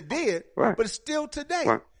 because it did, but it's still today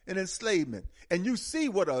an enslavement. And you see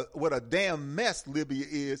what a damn mess Libya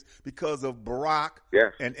is because of Barack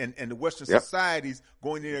and the Western societies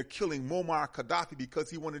going there killing Muammar Gaddafi because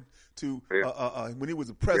he wanted to, when he was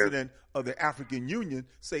the president of the African Union,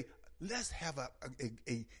 say, let's have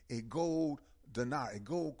a gold dinar, a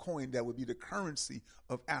gold coin that would be the currency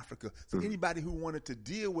of Africa. So anybody who wanted to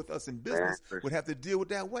deal with us in business would have to deal with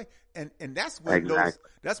that way. And that's when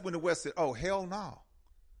that's when the West said, "Oh hell no,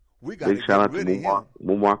 we got to get rid of him."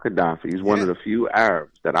 Muammar Gaddafi. He's one of the few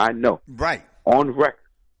Arabs that I know, on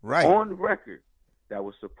record, that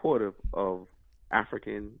was supportive of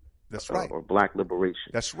African, or black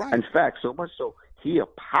liberation. That's right. In fact, so much so he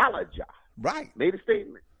apologized. Made a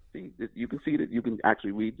statement. See, you can see that. You can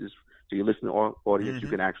actually read this. To your listening audience, you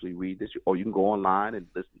can actually read this, or you can go online and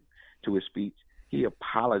listen to his speech. He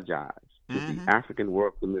apologized to the African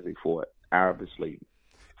world for living for Arab enslavement.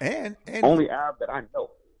 And only Arab that I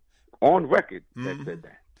know on record that said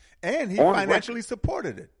that. And he financially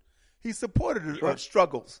supported it. He supported the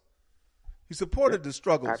struggles. He supported the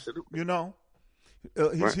struggles. Absolutely. You know,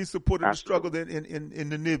 he supported the struggle in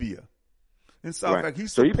Namibia. In South Africa, he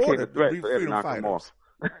supported the freedom fighters.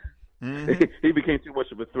 He became too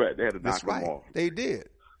much of a threat. They had to knock him off. They did.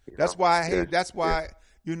 That's why. That's why.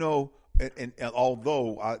 You know. And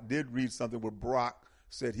although I did read something where Barack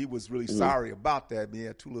said he was really sorry about that.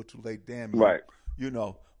 Yeah, too little, too late. Damn you. Right. You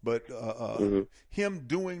know. But him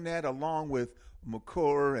doing that along with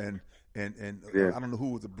McClure and I don't know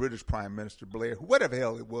who was the British Prime Minister, Blair, whatever the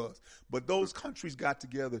hell it was. But those countries got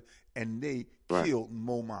together and they killed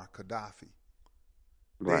Muammar Gaddafi.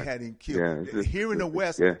 They had him killed. Here in the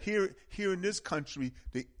West, here in this country,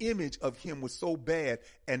 the image of him was so bad,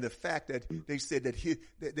 and the fact that they said that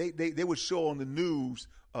they would show on the news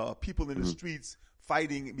people in the streets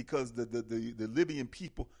fighting because the Libyan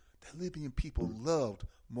people loved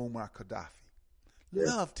Muammar Gaddafi,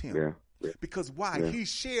 loved him because why? He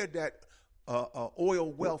shared that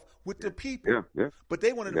oil wealth with the people, but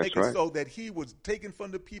they wanted to make it so that he was taken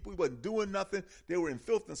from the people. He wasn't doing nothing. They were in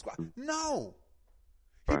filth and squat. No.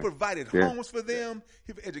 He provided homes for them,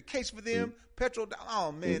 education for them, petrol.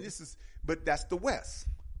 Oh man, but that's the West.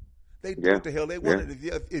 They do what the hell they wanted.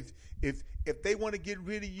 If they want to get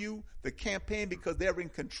rid of you, the campaign, because they're in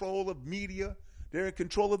control of media, they're in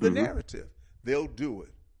control of the narrative. They'll do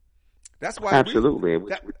it. That's why. Absolutely.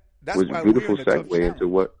 That's why a beautiful segue into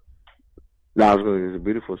what. No, I was going to. It's a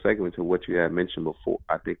beautiful segue into what you had mentioned before.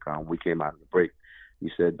 I think we came out of the break. You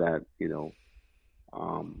said that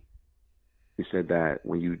He said that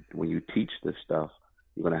when you teach this stuff,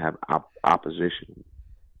 you're going to have opposition,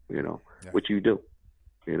 which you do.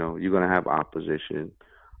 You're going to have opposition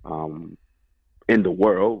in the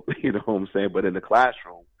world, you know what I'm saying? But in the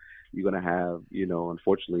classroom, you're going to have,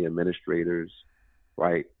 unfortunately, administrators,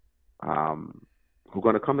 right, who are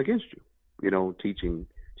going to come against you, teaching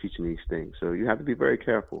these things. So you have to be very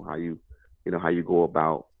careful how you go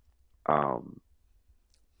about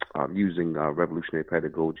using revolutionary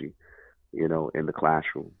pedagogy, in the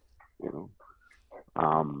classroom, you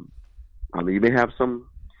may have some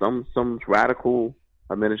radical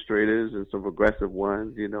administrators and some progressive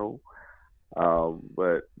ones,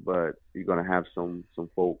 but you're going to have some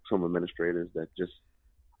administrators that just,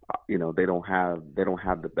 they don't have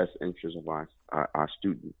the best interests of our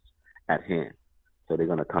students at hand. So they're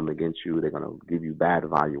going to come against you. They're going to give you bad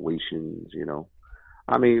evaluations,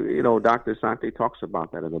 Dr. Sante talks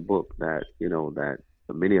about that in the book, that, that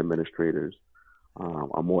many administrators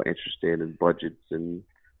are more interested in budgets and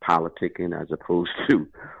politicking as opposed to,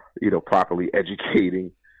 properly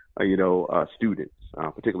educating, students,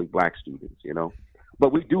 particularly black students,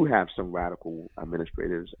 But we do have some radical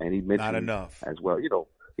administrators, and he mentioned not enough as well.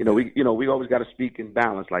 We always got to speak in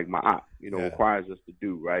balance, like my aunt, requires us to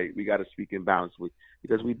do, right? We got to speak in balance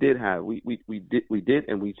because we did,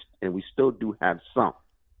 and we still do have some,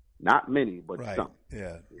 not many, but some.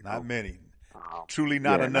 Yeah, not many. Truly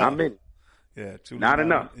not enough. Not many. Yeah, truly not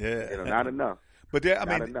enough. Yeah, not enough. But there, I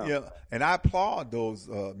mean, and I applaud those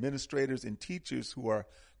administrators and teachers who are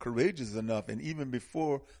courageous enough, and even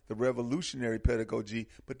before the revolutionary pedagogy,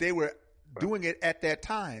 but they were doing it at that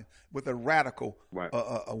time with a radical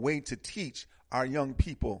a way to teach our young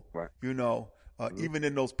people, even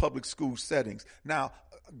in those public school settings. Now,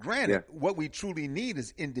 granted, what we truly need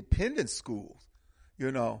is independent schools,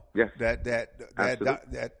 that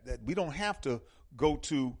we don't have to go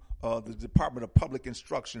to the Department of Public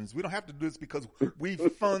Instructions. We don't have to do this because we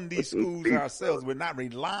fund these schools ourselves. We're not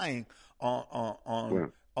relying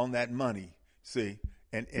on that money, see?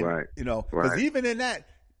 And because even in that,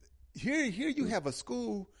 here you have a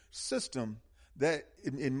school system that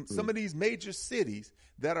in some of these major cities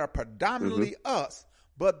that are predominantly us,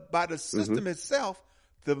 but by the system itself,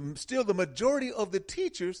 still the majority of the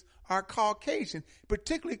teachers are Caucasian,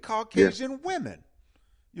 particularly Caucasian women,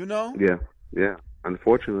 Yeah.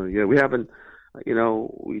 Unfortunately, we haven't,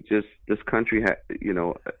 this country,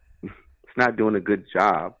 it's not doing a good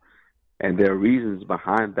job. And there are reasons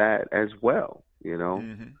behind that as well,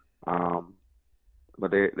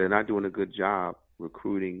 but they're not doing a good job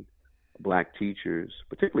recruiting black teachers,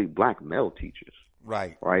 particularly black male teachers,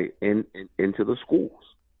 right, into the schools.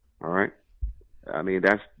 All right, I mean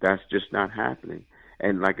that's just not happening.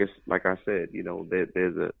 And like I said,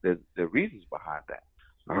 there's reasons behind that.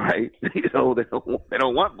 All right, they don't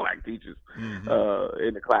want black teachers in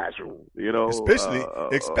the classroom.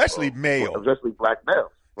 Especially male, especially black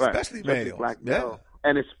males, right? Especially male, black male.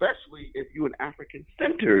 And especially if you're an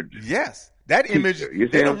African-centered. Yes, that teacher.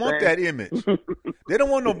 image. They don't want that image. They don't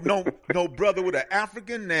want no brother with an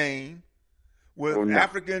African name, with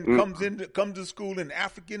African comes to school in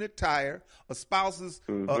African attire, espouses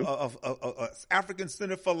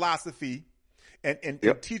African-centered philosophy, and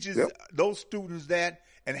teaches those students that,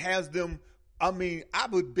 and has them. I mean, I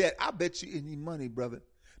bet you any money, brother,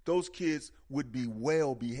 those kids would be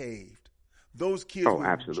well behaved. Those kids would,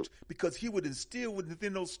 absolutely. Because he would instill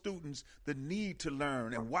within those students the need to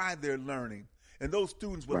learn and why they're learning. And those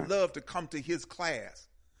students would love to come to his class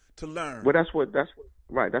to learn. Well, that's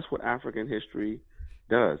what African history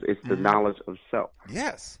does. It's the knowledge of self.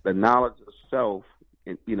 Yes. The knowledge of self,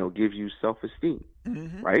 gives you self-esteem,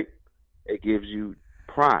 right? It gives you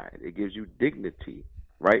pride. It gives you dignity,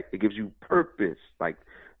 right? It gives you purpose, like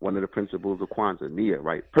one of the principles of Kwanzaa, Nia,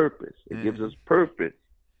 right? Purpose. It gives us purpose.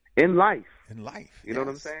 In life, you know what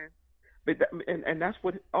I'm saying? But and that's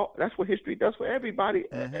what history does for everybody,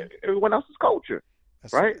 everyone else's culture,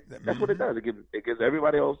 right? That's what it does. It gives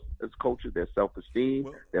everybody else's culture their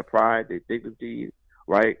self-esteem, their pride, their dignity,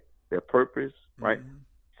 right? Their purpose, right?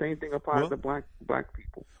 Same thing applies to black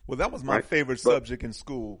people. Well, that was my favorite subject in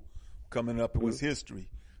school coming up. It was history,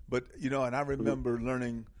 but and I remember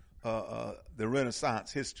learning the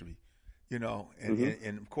Renaissance history,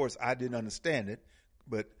 and of course I didn't understand it,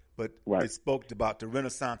 but it spoke about the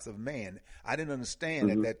Renaissance of man. I didn't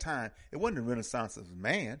understand at that time. It wasn't the Renaissance of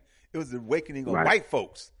man. It was the awakening of white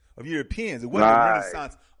folks, of Europeans. It wasn't the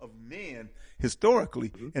Renaissance of men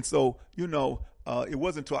historically. And so, it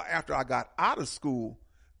wasn't until after I got out of school,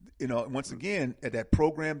 once again, at that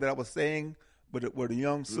program that I was saying, where the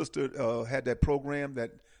young sister had that program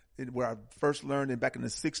where I first learned back in the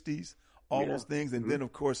 60s, all those things. And then,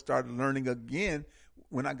 of course, started learning again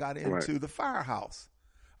when I got into the firehouse.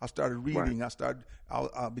 I started reading. I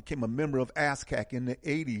became a member of ASCAC in the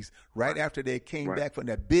 80s, right after they came back from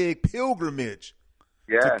that big pilgrimage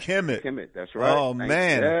to Kemet. Kemet, that's right. Oh,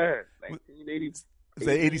 man. Yeah, 1980.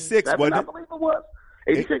 Say 86, wasn't it? I believe it was.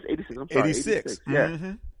 86, I'm sorry. 86. Yeah.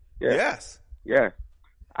 Mm-hmm. Yeah. Yes. Yeah.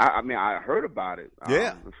 I mean, I heard about it.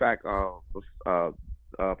 In fact,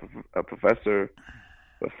 Professors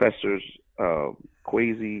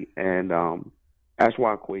Kwesi and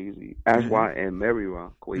Aswa and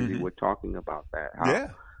Merira Kwesi were talking about that.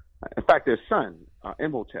 In fact, their son,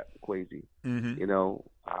 Imhotep Kwesi,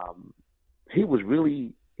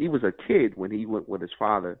 he was a kid when he went with his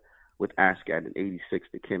father with ASCAT in 86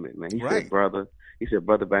 to Kemet, man. He said, Brother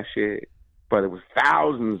Bashir, brother, it was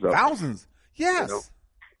thousands of thousands. Yes.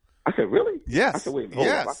 I said, really? Yes. I said, wait, hold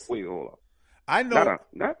up. I know.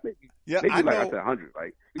 Not maybe. Yeah, maybe I know. I said 100,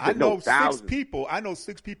 right? I know 6 people. I know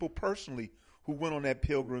 6 people personally who went on that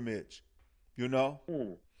pilgrimage. Yeah.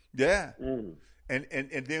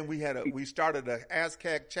 And then we started a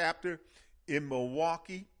ASCAC chapter in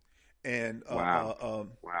Milwaukee, and Baba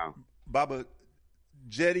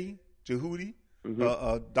Jehudi,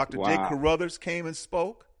 Dr. Jay Carruthers came and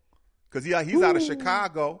spoke because he's out of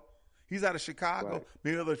Chicago. He's out of Chicago.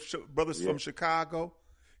 Many other brothers from Chicago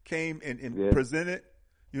came and presented.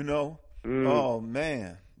 Oh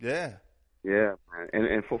man, yeah. Yeah, man.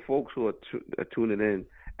 And for folks who are tuning in,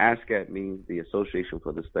 ASCAT means the Association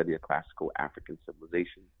for the Study of Classical African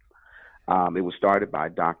Civilization. It was started by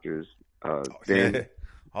doctors Ben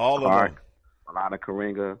all Clark, of them, Alana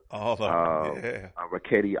Karenga, all of them,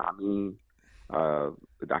 Raketi Amin,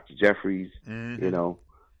 Dr. Jeffries, you know.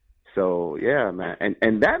 So yeah, man,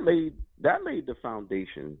 and that laid the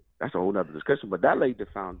foundation. That's a whole nother discussion, but that laid the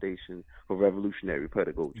foundation for revolutionary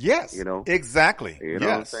pedagogy. Yes, you know, exactly. You know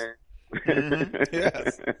what I'm saying?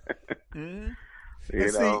 Yes.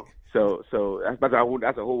 You know, so that's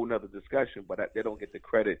a whole nother discussion, but they don't get the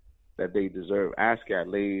credit that they deserve. ASCAT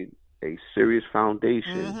laid a serious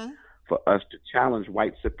foundation for us to challenge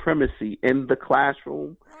white supremacy in the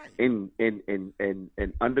classroom, in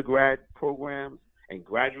undergrad programs and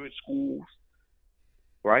graduate schools,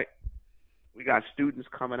 right? We got students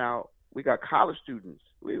coming out. We got college students.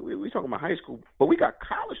 We talking about high school, but we got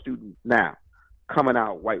college students now coming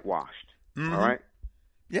out whitewashed. All right.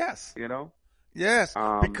 Yes. You know. Yes.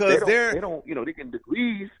 Because they don't you know, they get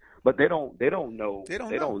degrees, but they don't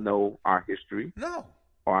know our history. No.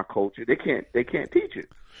 Or our culture. They can't teach it.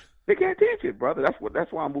 They can't teach it, brother.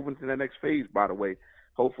 That's why I'm moving to the next phase. By the way,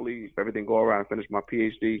 hopefully, if everything go around, finish my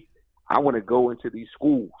PhD, I want to go into these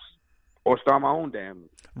schools or start my own damn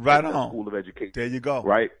school of education. There you go.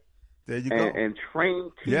 Right. There you go. And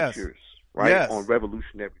train teachers, right, yes, on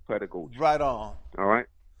revolutionary pedagogy. Right on. All right.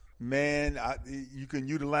 Man, you can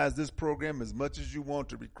utilize this program as much as you want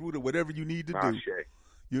to recruit or whatever you need to do.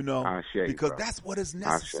 You know, because that's what is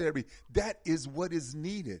necessary. That is what is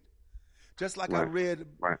needed. Just like I read,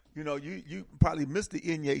 you know, you probably missed the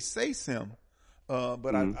Inye Say Sim,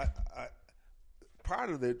 but I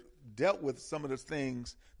part of it dealt with some of the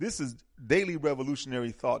things. This is daily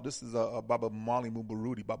revolutionary thought. This is Baba Malimu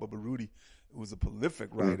Baruti. Baba Baruti was a prolific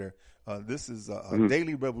writer. This is a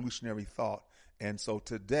daily revolutionary thought. And so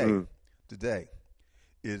today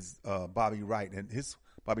is Bobby Wright. And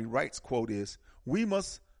Bobby Wright's quote is, "We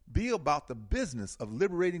must be about the business of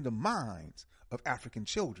liberating the minds of African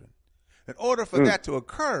children. In order for that to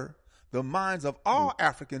occur, the minds of all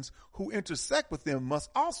Africans who intersect with them must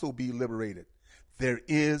also be liberated. There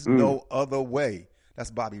is no other way." That's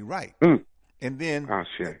Bobby Wright. And then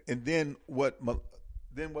what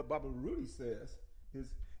Baba Rudy says is,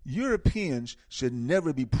 Europeans should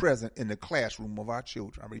never be present in the classroom of our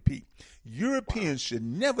children. I repeat, Europeans should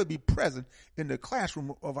never be present in the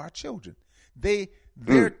classroom of our children.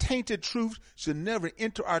 Their tainted truth should never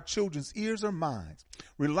enter our children's ears or minds.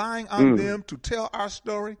 Relying on them to tell our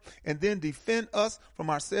story and then defend us from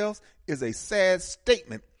ourselves is a sad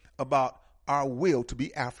statement about our will to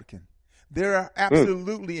be African. They are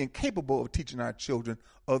absolutely incapable of teaching our children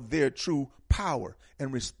of their true power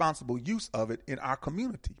and responsible use of it in our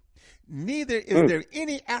community. Neither is there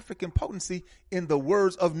any African potency in the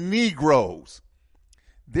words of Negroes.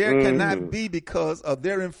 There cannot be, because of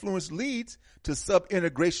their influence leads to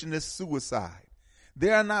sub-integrationist suicide.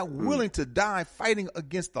 They are not willing to die fighting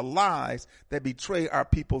against the lies that betray our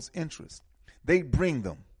people's interests. They bring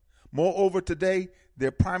them. Moreover, today,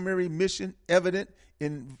 their primary mission, evident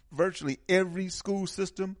in virtually every school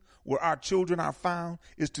system where our children are found,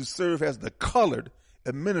 is to serve as the colored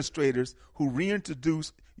administrators who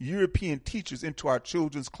reintroduce European teachers into our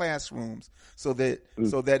children's classrooms so that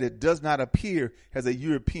it does not appear as a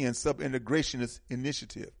European sub-integrationist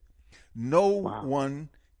initiative. No one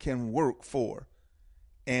can work for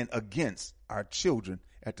and against our children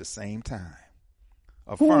at the same time.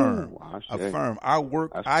 Affirm. I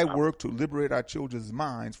work to liberate our children's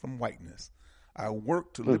minds from whiteness. I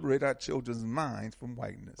work to liberate our children's minds from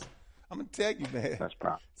whiteness. I'm going to tell you, man. That's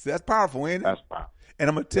powerful. See, that's powerful, ain't it? That's powerful. And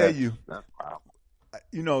I'm going to tell you, that's powerful.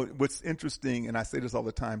 You know, what's interesting, and I say this all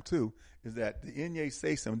the time too, is that the Inye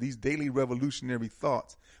Say Some, these daily revolutionary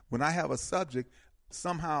thoughts, when I have a subject,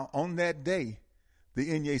 somehow on that day, the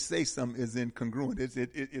Inye Say Some is incongruent.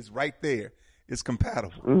 It's right there. It's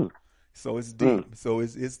compatible. So it's deep. So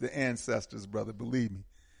it's the ancestors, brother, believe me.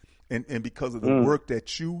 And because of the work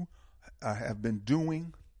that you have been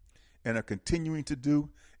doing and are continuing to do,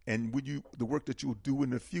 and the work that you'll do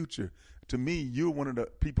in the future, to me, you're one of the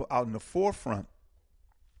people out in the forefront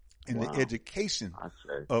in the education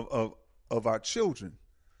of our children.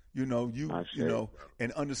 You know,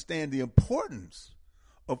 and understand the importance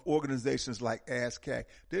of organizations like ASCAC.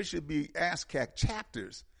 There should be ASCAC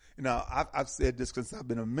chapters. Now, I've said this because I've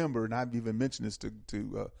been a member, and I've even mentioned this to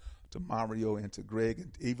Mario and to Greg,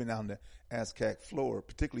 and even on the ASCAC floor,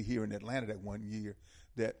 particularly here in Atlanta that one year,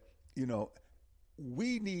 that, you know,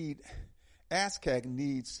 ASCAC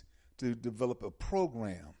needs to develop a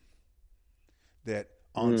program that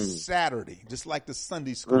on Saturday, just like the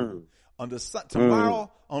Sunday school,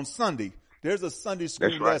 tomorrow on Sunday, There's a Sunday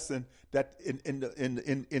school lesson that in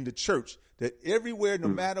the church that everywhere, no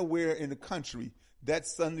matter where in the country, that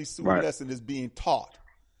Sunday school lesson is being taught.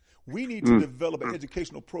 We need to develop an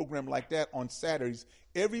educational program like that on Saturdays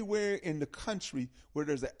everywhere in the country where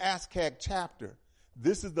there's an ASCAG chapter.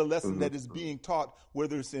 This is the lesson that is being taught,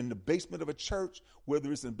 whether it's in the basement of a church,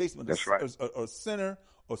 whether it's in the basement of a center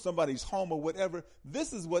or somebody's home or whatever.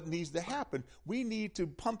 This is what needs to happen. We need to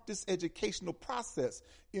pump this educational process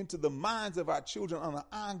into the minds of our children on an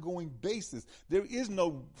ongoing basis. There is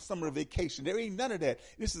no summer vacation. There ain't none of that.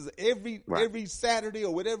 This is every Saturday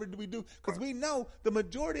or whatever do we do, because we know the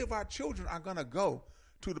majority of our children are going to go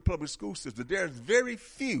to the public school system. There's very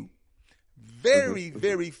few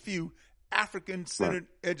African-centered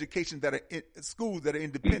education that are schools that are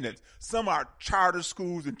independent. Some are charter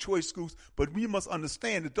schools and choice schools, but we must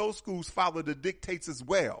understand that those schools follow the dictates as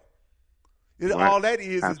well. All that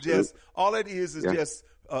is just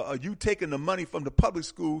you taking the money from the public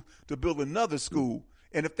school to build another school,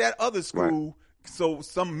 and if that other school, so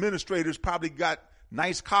some administrators probably got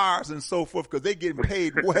nice cars and so forth because they getting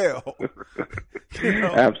paid well.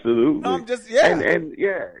 Absolutely. No, I'm just and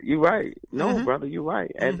you're right. No, brother, you're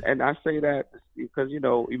right. And I say that because you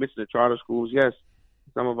mentioned the charter schools. Yes,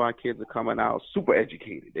 some of our kids are coming out super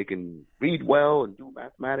educated. They can read well and do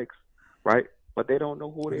mathematics, right? But they don't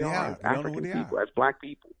know who they are as African people, as black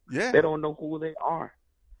people. Yeah, they don't know who they are.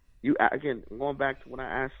 You again going back to when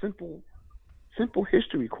I asked simple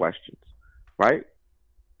history questions, right?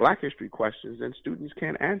 Black history questions, and students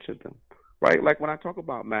can't answer them, right? Like when I talk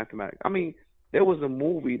about mathematics, I mean, there was a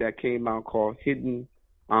movie that came out called Hidden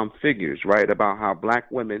Figures, right, about how black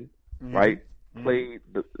women, right, played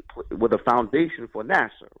with a foundation for NASA,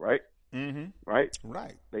 right? Right.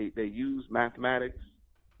 They use mathematics,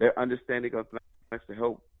 their understanding of mathematics to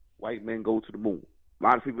help white men go to the moon. A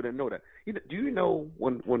lot of people didn't know that. Do you know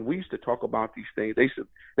when we used to talk about these things, they should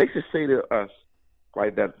say to us,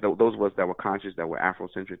 right, that those of us that were conscious, that were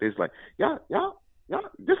Afrocentric, they're like, y'all,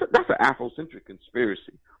 that's an Afrocentric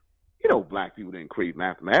conspiracy. Black people didn't create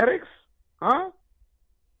mathematics, huh?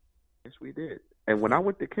 Yes, we did. And when I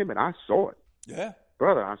went to Kemet, I saw it. Yeah,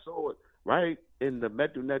 brother, I saw it right in the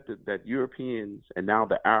Medunet that Europeans and now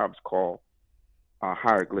the Arabs call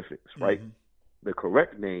hieroglyphics, right? The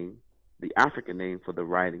correct name, the African name for the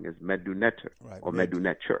writing is Meduneter or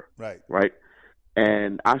Medunetur, right?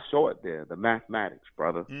 And I saw it there, the mathematics,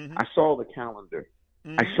 brother. I saw the calendar.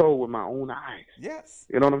 I saw it with my own eyes. Yes.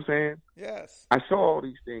 You know what I'm saying? Yes. I saw all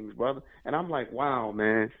these things, brother. And I'm like, wow,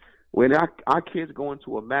 man. When our kids go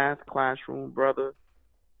into a math classroom, brother,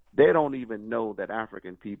 they don't even know that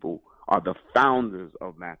African people are the founders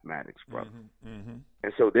of mathematics, brother.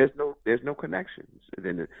 And so there's no connections.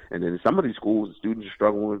 And then some of these schools, the students are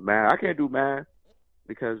struggling with math. I can't do math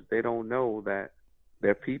because they don't know that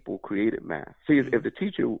their people created math. See, if the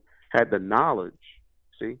teacher had the knowledge,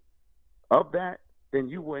 of that, then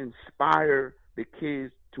you will inspire the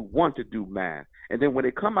kids to want to do math. And then when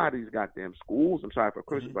they come out of these goddamn schools, I'm sorry for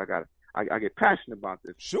Christmas, but I get passionate about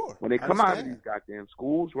this. Sure. When they come out of these goddamn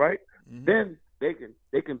schools, right, then they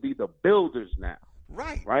can be the builders now.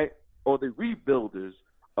 Right? Or the rebuilders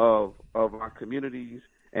of our communities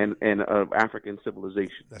and of African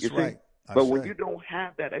civilization. That's right. But when you don't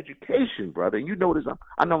have that education, brother, and you know this,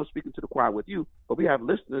 I know I'm speaking to the choir with you, but we have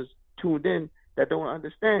listeners tuned in that don't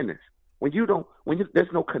understand this. When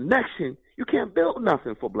there's no connection, you can't build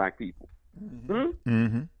nothing for black people.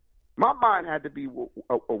 My mind had to be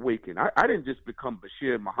awakened. I didn't just become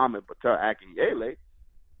Bashir Muhammad Bata Akinyele.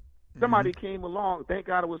 Somebody came along. Thank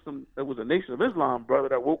God it was a Nation of Islam brother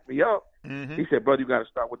that woke me up. He said, "Brother, you got to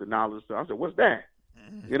start with the knowledge." So I said, "What's that?"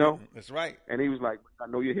 That's right. And he was like, "I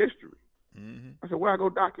know your history." I said, "Where I go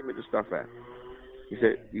document this stuff at?" He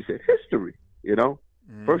said, "History."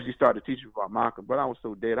 First he started teaching about Malcolm, but I was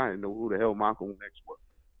so dead I didn't know who the hell Malcolm X was.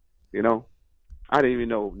 I didn't even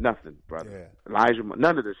know nothing, brother. Yeah. Elijah,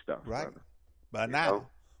 none of this stuff, brother. But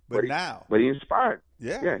he inspired.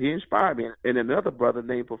 Yeah, he inspired me. And another brother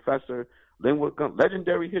named Professor Linwood Gump,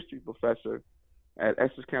 legendary history professor at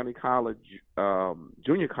Essex County College,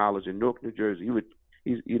 Junior College in Newark, New Jersey.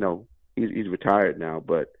 He's retired now,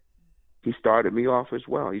 but he started me off as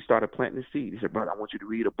well. He started planting the seed. He said, "Brother, I want you to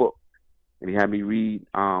read a book." And he had me read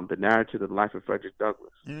the narrative of the life of Frederick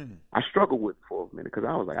Douglass. I struggled with it for a minute because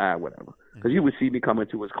I was like, whatever. Because you would see me come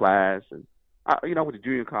into his class, and I went to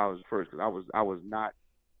junior college first because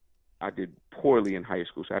I did poorly in high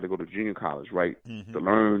school, so I had to go to junior college, right, to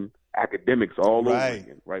learn academics all over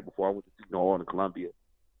again, right, before I went to Seton Hall and Columbia.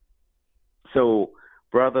 So,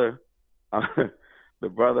 brother,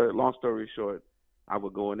 long story short, I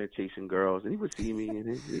would go in there chasing girls, and he would see me,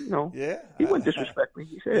 and he wouldn't disrespect me.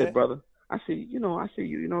 He said, "Brother, I see, you know, I see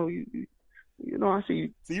you, you know, I see you.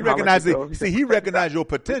 See, he recognized he recognized your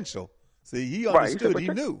potential. See, he understood, right. He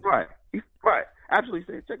knew. Right. Right. Absolutely. He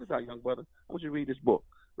said, check this out, young brother. I want you to read this book.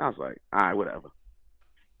 And I was like, all right, whatever.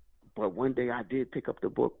 But one day I did pick up the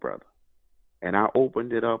book, brother. And I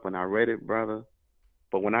opened it up and I read it, brother.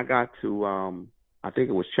 But when I got to, I think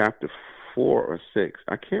it was chapter 4 or 6.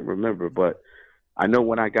 I can't remember, but I know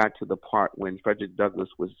when I got to the part when Frederick Douglass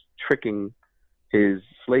was tricking his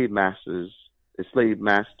slave master's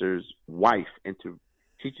wife into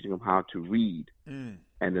teaching him how to read. And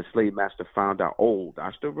the slave master found out old.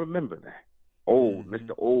 I still remember that.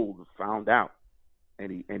 Mr. Old found out.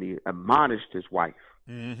 And he admonished his wife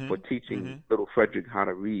for teaching little Frederick how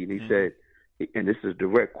to read. And he said, and this is a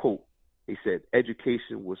direct quote, he said,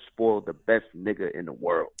 education will spoil the best nigger in the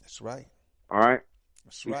world. That's right. All right?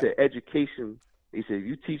 That's right. He said, education, he said,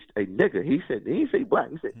 you teach a nigger, he didn't say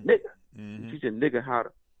black, he said nigger. You teach a nigger how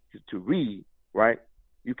to read, right?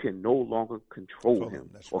 You can no longer control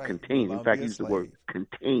him or contain. In fact, he used the word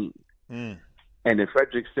contain. And then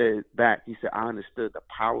Frederick said back, he said, I understood the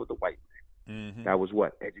power of the white man. That was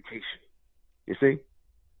what? Education. You see?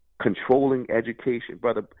 Controlling education.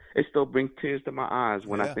 Brother, it still brings tears to my eyes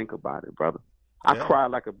when I think about it, brother. I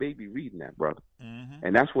cried like a baby reading that, brother.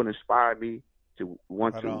 And that's what inspired me to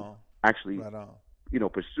want to actually, you know,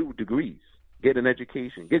 pursue degrees, get an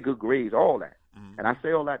education, get good grades, all that. And I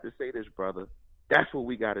say all that to say this, brother. That's what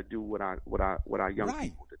we got to do with our young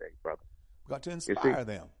people today, brother. We got to inspire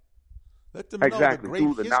them. Let them know the great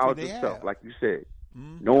through the knowledge of self, like you said.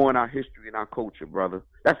 Knowing our history and our culture, brother.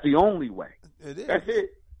 That's the only way. It is. That's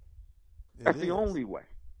it. That's the only way.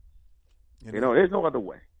 You know, there's no other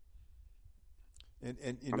way. And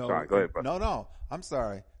you I'm know, sorry. Go ahead, brother. No, I'm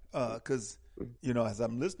sorry. Because, you know, as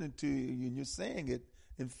I'm listening to you and you're saying it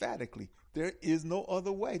emphatically, there is no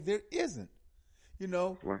other way. There isn't. You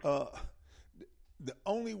know, the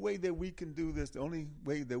only way that we can do this,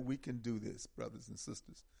 brothers and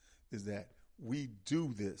sisters, is that we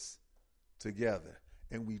do this together.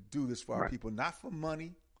 And we do this for our people, not for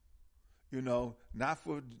money, you know, not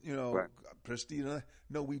for, you know, prestige.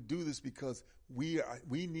 No, we do this because we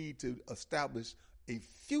need to establish a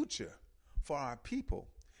future for our people.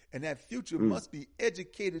 And that future must be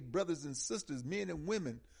educated brothers and sisters, men and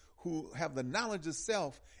women who have the knowledge of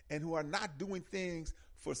self and who are not doing things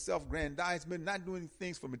for self-grandizement, not doing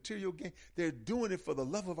things for material gain. They're doing it for the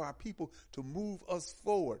love of our people to move us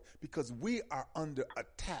forward because we are under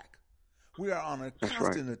attack. We are on a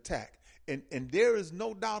constant attack. And there is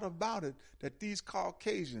no doubt about it that these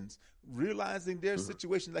Caucasians, realizing their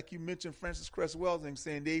situation, like you mentioned Francis Cress Welsing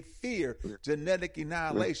saying they fear genetic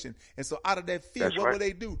annihilation. And so out of that fear, what will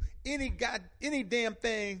they do? Any damn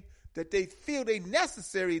thing that they feel they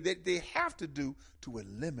necessary, that they have to do to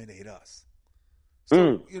eliminate us.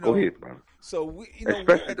 So, you know, go ahead, bro. So we, you know,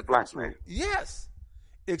 especially the black man. Yes,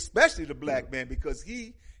 especially the black man, because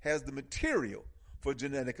he has the material for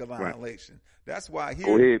genetic annihilation. That's why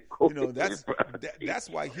here, that's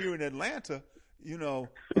why here in Atlanta, you know,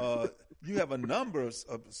 you have a number of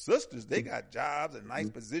sisters. They got jobs and nice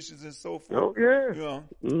positions and so forth. Oh yeah.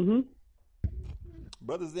 You know,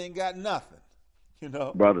 brothers ain't got nothing. You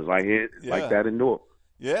know, brothers like it, like that in Newark.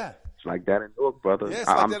 Yeah, it's like that in Newark, brother. Yeah,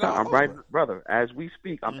 I'm right, brother. As we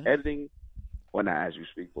speak, I'm editing. Well, not as you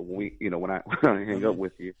speak, but when I hang up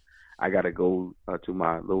with you, I got to go to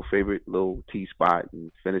my little favorite little tea spot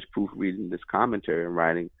and finish proofreading this commentary and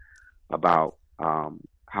writing about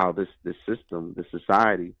how this system, this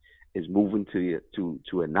society, is moving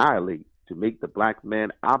to annihilate, to make the black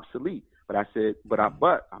man obsolete. But I said, but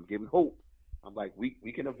I'm giving hope. I'm like, we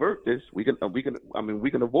can avert this. We can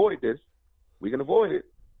avoid this. We can avoid it.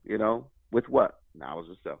 You know, with what? Knowledge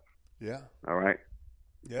of self. Yeah. All right.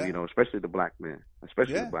 Yeah. You know, especially the black man. But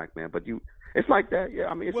it's like that. Yeah.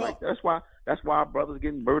 I mean, it's like that's why our brothers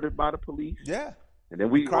getting murdered by the police. Yeah. And then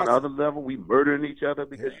we on the other level, we murdering each other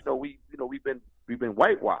because we've been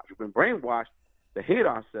whitewashed, we've been brainwashed to hate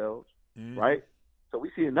ourselves, right? So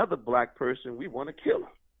we see another black person, we want to kill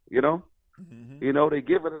him. You know, you know they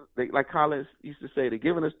giving us, like Collins used to say, they're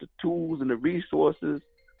giving us the tools and the resources,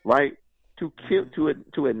 right, to kill,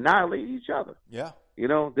 to annihilate each other. Yeah. You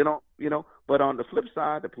know, they don't. You know, but on the flip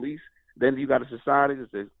side, the police. Then you got a society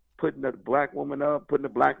that's putting the black woman up, putting the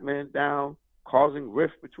black man down, causing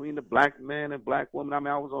rift between the black man and black woman. I mean,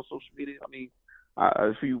 I was on social media. I mean,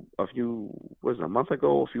 a few a month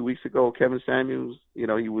ago, a few weeks ago, Kevin Samuels. You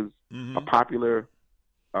know, he was a popular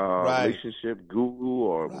relationship guru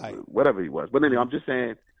or whatever he was. But anyway, I'm just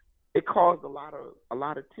saying, it caused a lot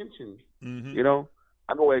of tension. You know,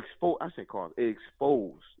 I know it exposed.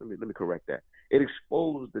 Let me correct that. It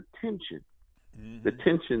exposed the tension the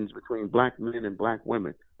tensions between black men and black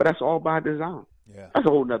women. But that's all by design. Yeah. That's a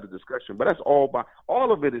whole nother discussion. But that's all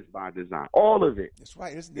of it is by design. All of it. That's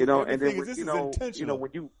right. It's, and then this is intentional.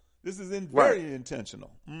 This is very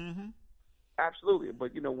intentional. Mm-hmm. Absolutely.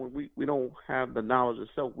 But when we don't have the knowledge of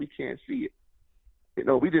self, we can't see it.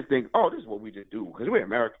 We just think, oh, this is what we just do because we're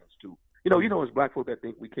Americans too. It's black folk that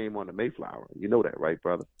think we came on the Mayflower. You know that, right,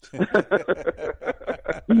 brother?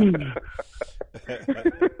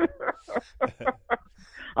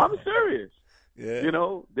 I'm serious. Yeah.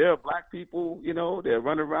 There are black people, they're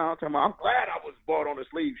running around talking about, I'm glad I was bought on a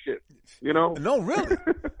slave ship, No, really.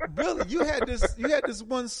 Really. You had this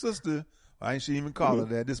one sister, I shouldn't even call her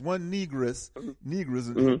that, this one negress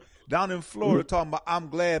down in Florida talking about, I'm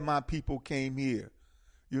glad my people came here.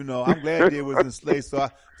 I'm glad they was enslaved. So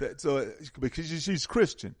because she's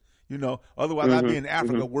Christian, otherwise I'd be in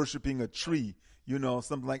Africa worshiping a tree,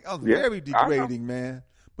 something like, very degrading, man.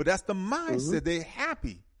 But that's the mindset. They're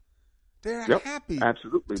happy. They're happy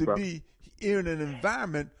absolutely, to brother. be in an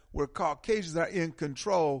environment where Caucasians are in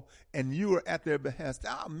control and you are at their behest.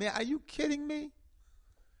 Oh, man, are you kidding me?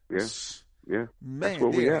 Yeah. Man, that's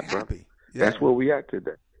where we at, happy. Brother. Yeah. That's where we at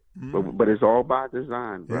today. But it's all by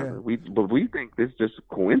design, brother. Yeah. We think it's just a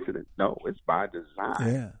coincidence. No, it's by design.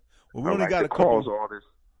 Yeah. Well, we only got a couple.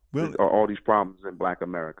 couple. All these problems in Black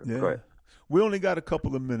America. Yeah. Go ahead. We only got a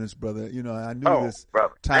couple of minutes, brother. I knew this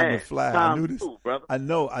time would fly. I knew this. Brother. I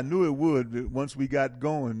knew it would once we got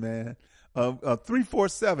going, man.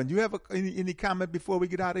 347. You have any comment before we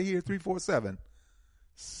get out of here? 347.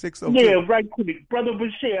 602. Yeah, right quick. Brother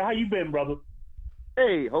Bashir, how you been, brother?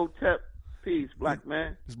 Hey, Hotep. Peace, black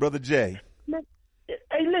man. It's Brother Jay.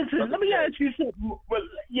 Hey, listen, let me ask you something. Well,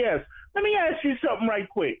 yes, let me ask you something right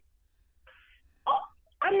quick.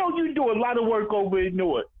 I know you do a lot of work over in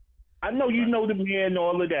Newark. I know you know the man and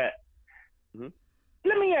all of that. Mm-hmm.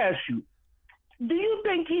 Let me ask you, do you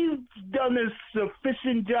think he's done a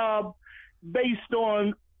sufficient job based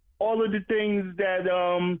on all of the things that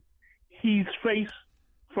he's faced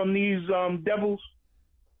from these devils?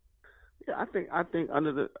 Yeah, I think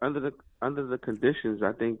under the conditions,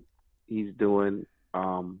 I think he's doing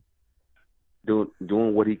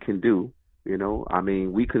what he can do. I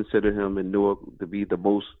mean, we consider him in Newark to be the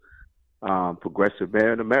most progressive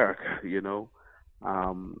mayor in America.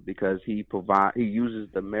 Because he uses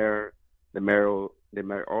the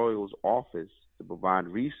mayoral's office to provide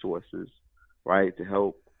resources, right, to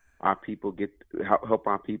help our people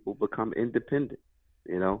become independent.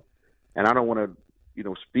 And I don't want to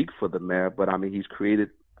speak for the mayor, but I mean, he's created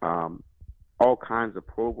all kinds of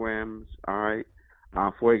programs. All right.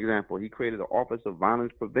 For example, he created an Office of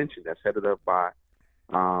Violence Prevention that's headed up by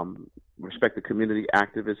respected community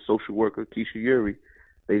activist, social worker Keisha Urey.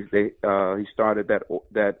 He started that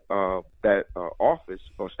office,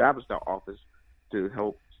 or established that office, to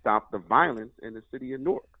help stop the violence in the city of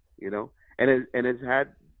Newark. And it's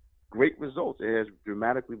had great results. It has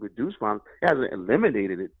dramatically reduced violence. It hasn't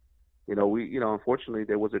eliminated it. Unfortunately,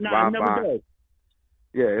 there was a drive-by.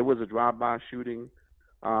 Yeah, it was a drive-by shooting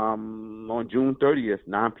on June 30th.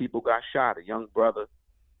 9 people got shot. A young brother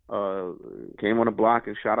came on the block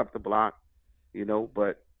and shot up the block.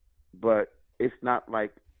 But it's not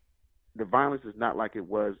like the violence is not like it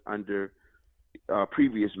was under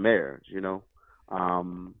previous mayors.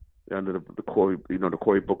 Under the Cory, the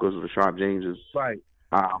Cory Bookers or the Sharp Jameses. Right.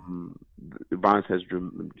 The violence has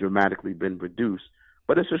dramatically been reduced.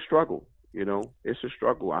 But it's a struggle, It's a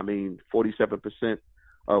struggle. I mean, 47%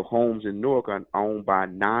 of homes in Newark are owned by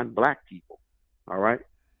non-black people. All right?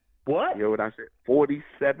 What? You know what I said?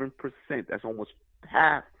 47%. That's almost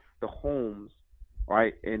half the homes,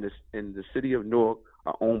 right, in the city of Newark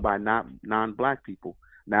are owned by non-black people.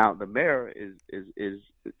 Now, the mayor is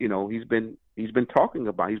he's been talking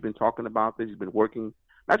about this. He's been working,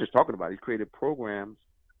 not just talking about it, he's created programs,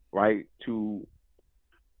 right, to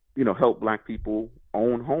help black people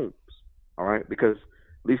own homes, all right? Because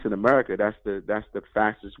at least in America, that's the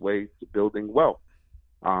fastest way to building wealth,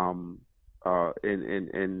 in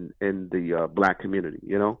the black community,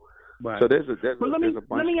 Right. So there's a bunch.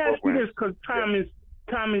 Let me ask you this, because time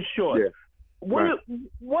is short. Yeah. What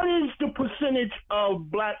is the percentage of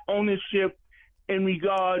black ownership in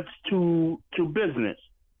regards to business?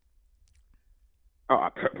 Oh,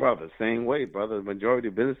 brother, same way, brother. The majority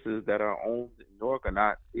of businesses that are owned in New York are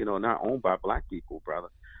not owned by black people, brother.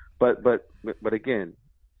 But again,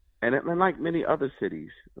 and like many other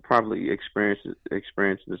cities, probably experience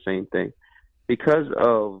the same thing because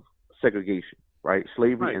of segregation, right?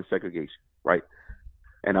 Slavery and segregation, right?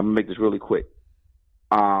 And I'm gonna make this really quick.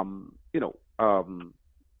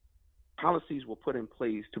 policies were put in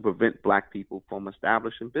place to prevent black people from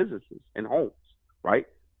establishing businesses and homes, right?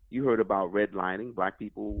 You heard about redlining. Black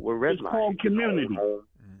people were redlining. It's called community.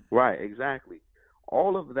 Right, exactly.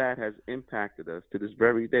 All of that has impacted us to this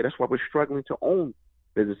very day. That's why we're struggling to own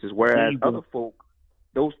businesses, whereas other folk,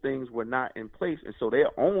 those things were not in place, and so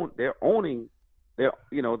they're owning, they're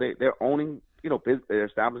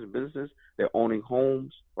establishing businesses, they're owning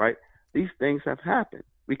homes, right? These things have happened.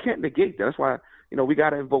 We can't negate that. That's why, we got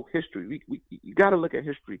to invoke history. You got to look at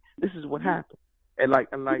history. This is what happened. And like,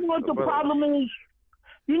 you know what the problem is?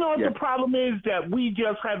 You know what the problem is that we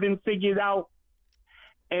just haven't figured out,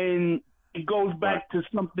 and it goes back to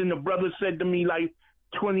something the brother said to me like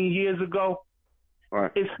 20 years ago.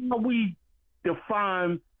 Right. It's how we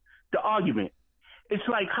define the argument. It's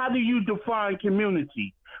like, how do you define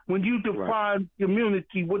community? When you define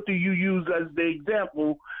community, what do you use as the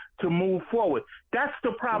example to move forward? That's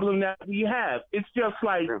the problem that we have. It's just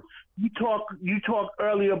like you talked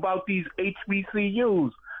earlier about these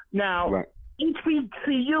HBCUs. Now,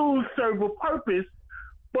 HBCUs serve a purpose,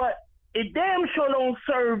 but it damn sure don't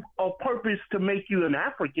serve a purpose to make you an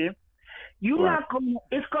African.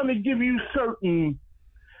 It's gonna give you certain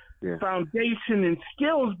foundation and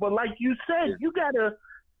skills, but like you said, you gotta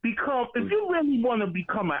become. If you really want to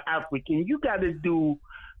become an African, you gotta do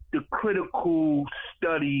the critical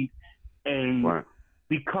study and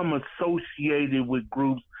become associated with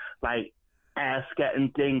groups like ASCAT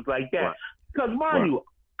and things like that. Because mind you,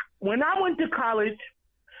 when I went to college,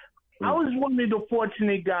 I was one of the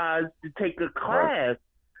fortunate guys to take a class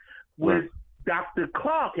with Dr.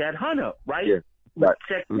 Clark at Hunter, right?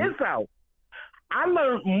 Check this out. I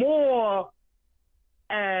learned more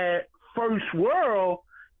at First World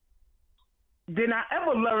than I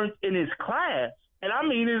ever learned in his class. And I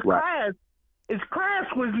mean, his class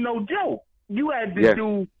was no joke. You had to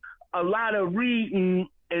do a lot of reading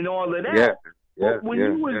and all of that. But when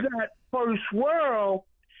you was at First World,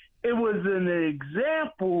 it was an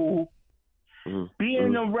example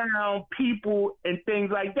being around people and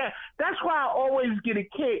things like that. That's why I always get a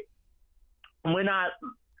kick when I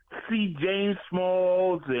see James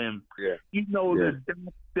Smalls and the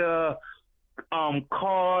Dr.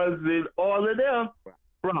 Cars and all of them.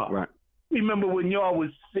 Bro, remember when y'all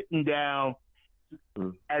was sitting down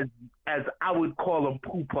as I would call them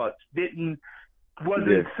poo-putts,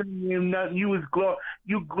 wasn't saying nothing.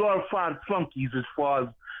 You glorified flunkies as far as,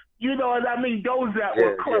 you know what I mean? Those that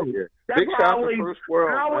were close. That's Big why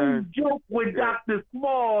I always joke with Dr.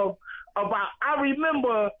 Small about, I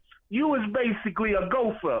remember you was basically a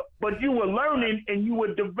gopher, but you were learning and you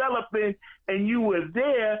were developing and you were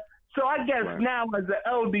there. So I guess now as an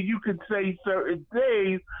elder, you could say certain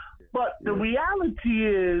things, but the reality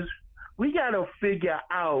is we got to figure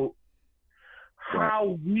out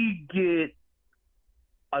how we get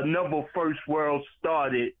another First World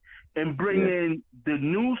started and bring in the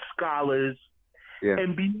new scholars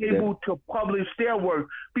and be able to publish their work.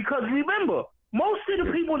 Because remember, most of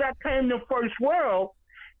the people that came to First World,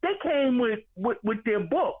 they came with their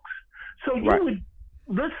books. So you would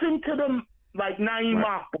listen to them like Naeem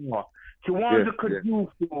Akbar, Jawanza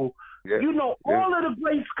Kajufu. You know, all of the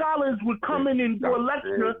great scholars would come in and do a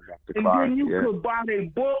lecture, and then you could buy their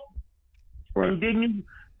book, and then you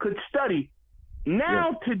could study.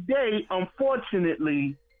 Now, today,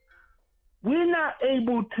 unfortunately, we're not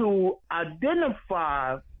able to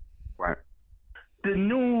identify the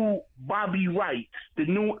new Bobby Wrights, the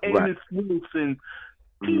new Amos Wilson,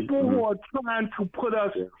 people who are trying to put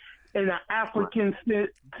us in an African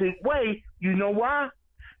way. You know why?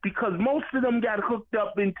 Because most of them got hooked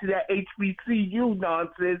up into that HBCU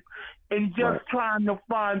nonsense and just trying to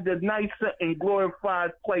find the nicer and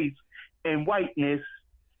glorified place in whiteness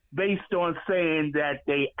based on saying that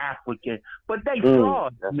they African. But they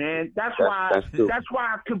fraud, man. That's why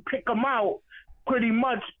I can pick them out pretty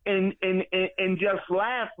much and just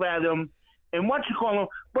laugh at them and what you call them.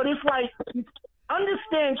 But it's like,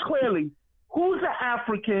 understand clearly who's an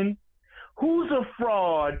African, who's a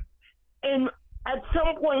fraud, and at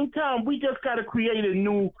some point in time, we just got to create a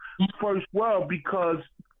new First World, because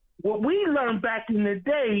what we learned back in the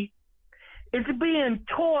day, it's being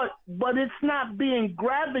taught, but it's not being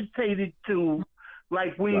gravitated to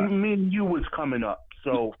like when me and you was coming up.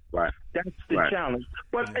 So that's the challenge.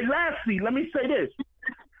 But lastly, let me say this.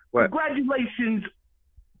 Congratulations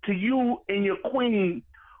to you and your queen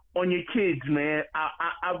on your kids, man.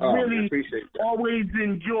 I really always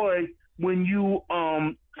enjoy when you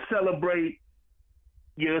celebrate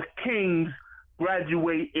your kings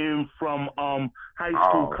graduating from high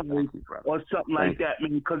school, college, or something like that,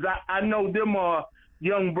 man. Because I know them are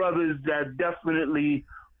young brothers that definitely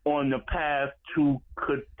on the path to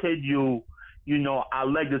continue, you know, our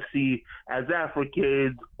legacy as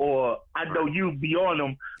Africans, or I know you be on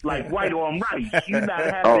them like white on rice. You're not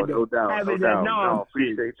having no doubt. that nonsense. No,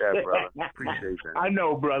 appreciate that, brother. Appreciate that. I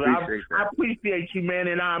know, brother. I appreciate you, man,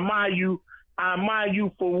 and I admire you. I admire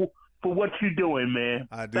you for what you're doing, man.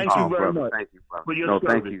 Thank you very much. Thank you, brother. For your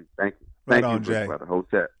service. Thank you. Right Thank on, you, Jay. brother.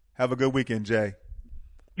 Hotep. Have a good weekend, Jay.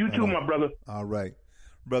 You too, my brother. All right.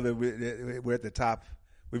 Brother, we're at the top.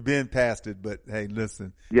 We've been past it, but hey,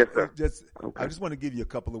 listen. Yes, sir. I just want to give you a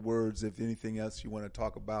couple of words, if anything else you want to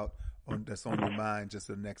talk about that's on your mind, just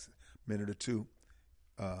the next minute or two,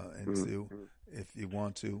 and see if you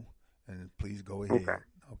want to, and please go ahead.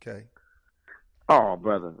 Okay. Oh,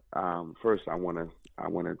 brother. First, I want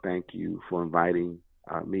to thank you for inviting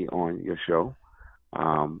me on your show.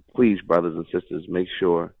 Please, brothers and sisters, make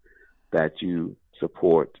sure that you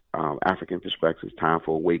support African Perspectives, Time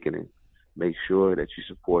for Awakening. Make sure that you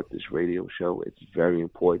support this radio show. It's very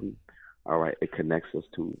important. All right. It connects us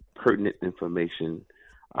to pertinent information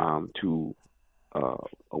to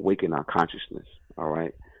awaken our consciousness. All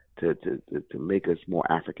right. To make us more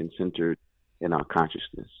African-centered in our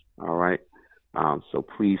consciousness. All right. So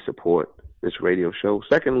please support this radio show.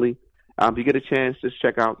 Secondly, if you get a chance, just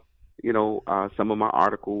check out, some of my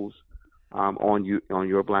articles on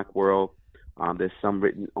Your Black World. There's some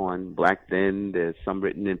written on Black Then. There's some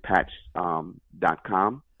written in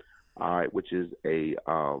patch.com, all right, which is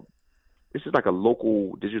this is like a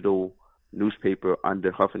local digital newspaper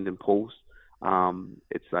under Huffington Post.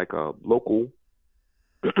 It's like a local,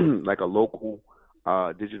 digital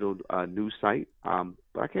news site.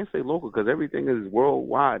 But I can't say local because everything is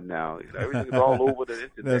worldwide now. Everything is all over the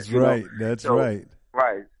internet. That's right. That's right.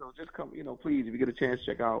 Right. So just come, please, if you get a chance,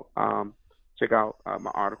 check out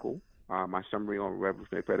my article. My summary on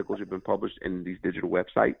revolutionary pedagogy has been published in these digital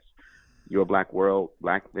websites, Your Black World,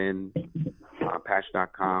 Black Then,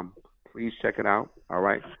 Patch.com. Please check it out. All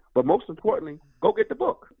right. But most importantly, go get the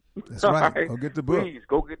book. That's right. Go get the book. Please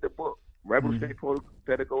go get the book. Revolutionary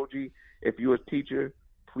Pedagogy. If you're a teacher,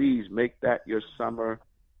 please make that your summer.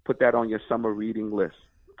 Put that on your summer reading list.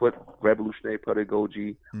 Put Revolutionary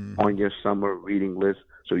Pedagogy on your summer reading list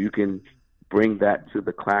so you can bring that to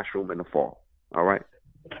the classroom in the fall. All right.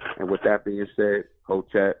 And with that being said,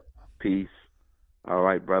 Hotep, peace. All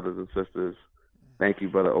right, brothers and sisters. Thank you,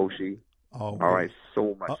 Brother Oshi. All right,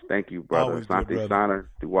 so much. Thank you, brother. Sante Sana,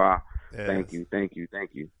 Dua. Yes. Thank you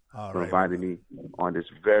for inviting me on this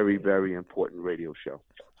very, very important radio show.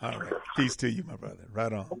 All right. Peace to you, my brother.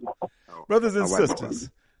 Right on. Brothers and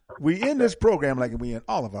sisters, we end this program like we end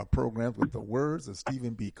all of our programs with the words of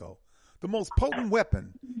Stephen Biko. The most potent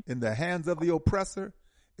weapon in the hands of the oppressor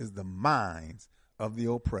is the minds of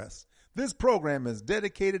the oppressed. This program is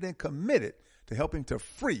dedicated and committed to helping to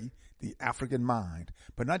free the African mind,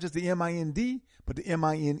 but not just the M-I-N-D, but the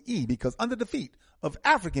M-I-N-E, because under the feet of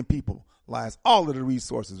African people lies all of the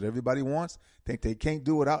resources that everybody wants, think they can't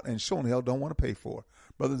do without, and sure in hell don't want to pay for.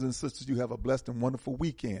 Brothers and sisters, you have a blessed and wonderful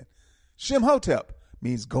weekend. Shem Hotep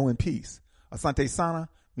means go in peace. Asante Sana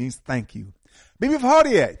means thank you. Bibi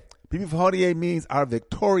Fahodiye. Bibi Fahodiye means our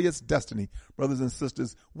victorious destiny. Brothers and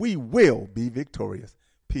sisters, we will be victorious.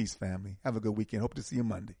 Peace, family. Have a good weekend. Hope to see you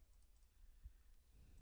Monday.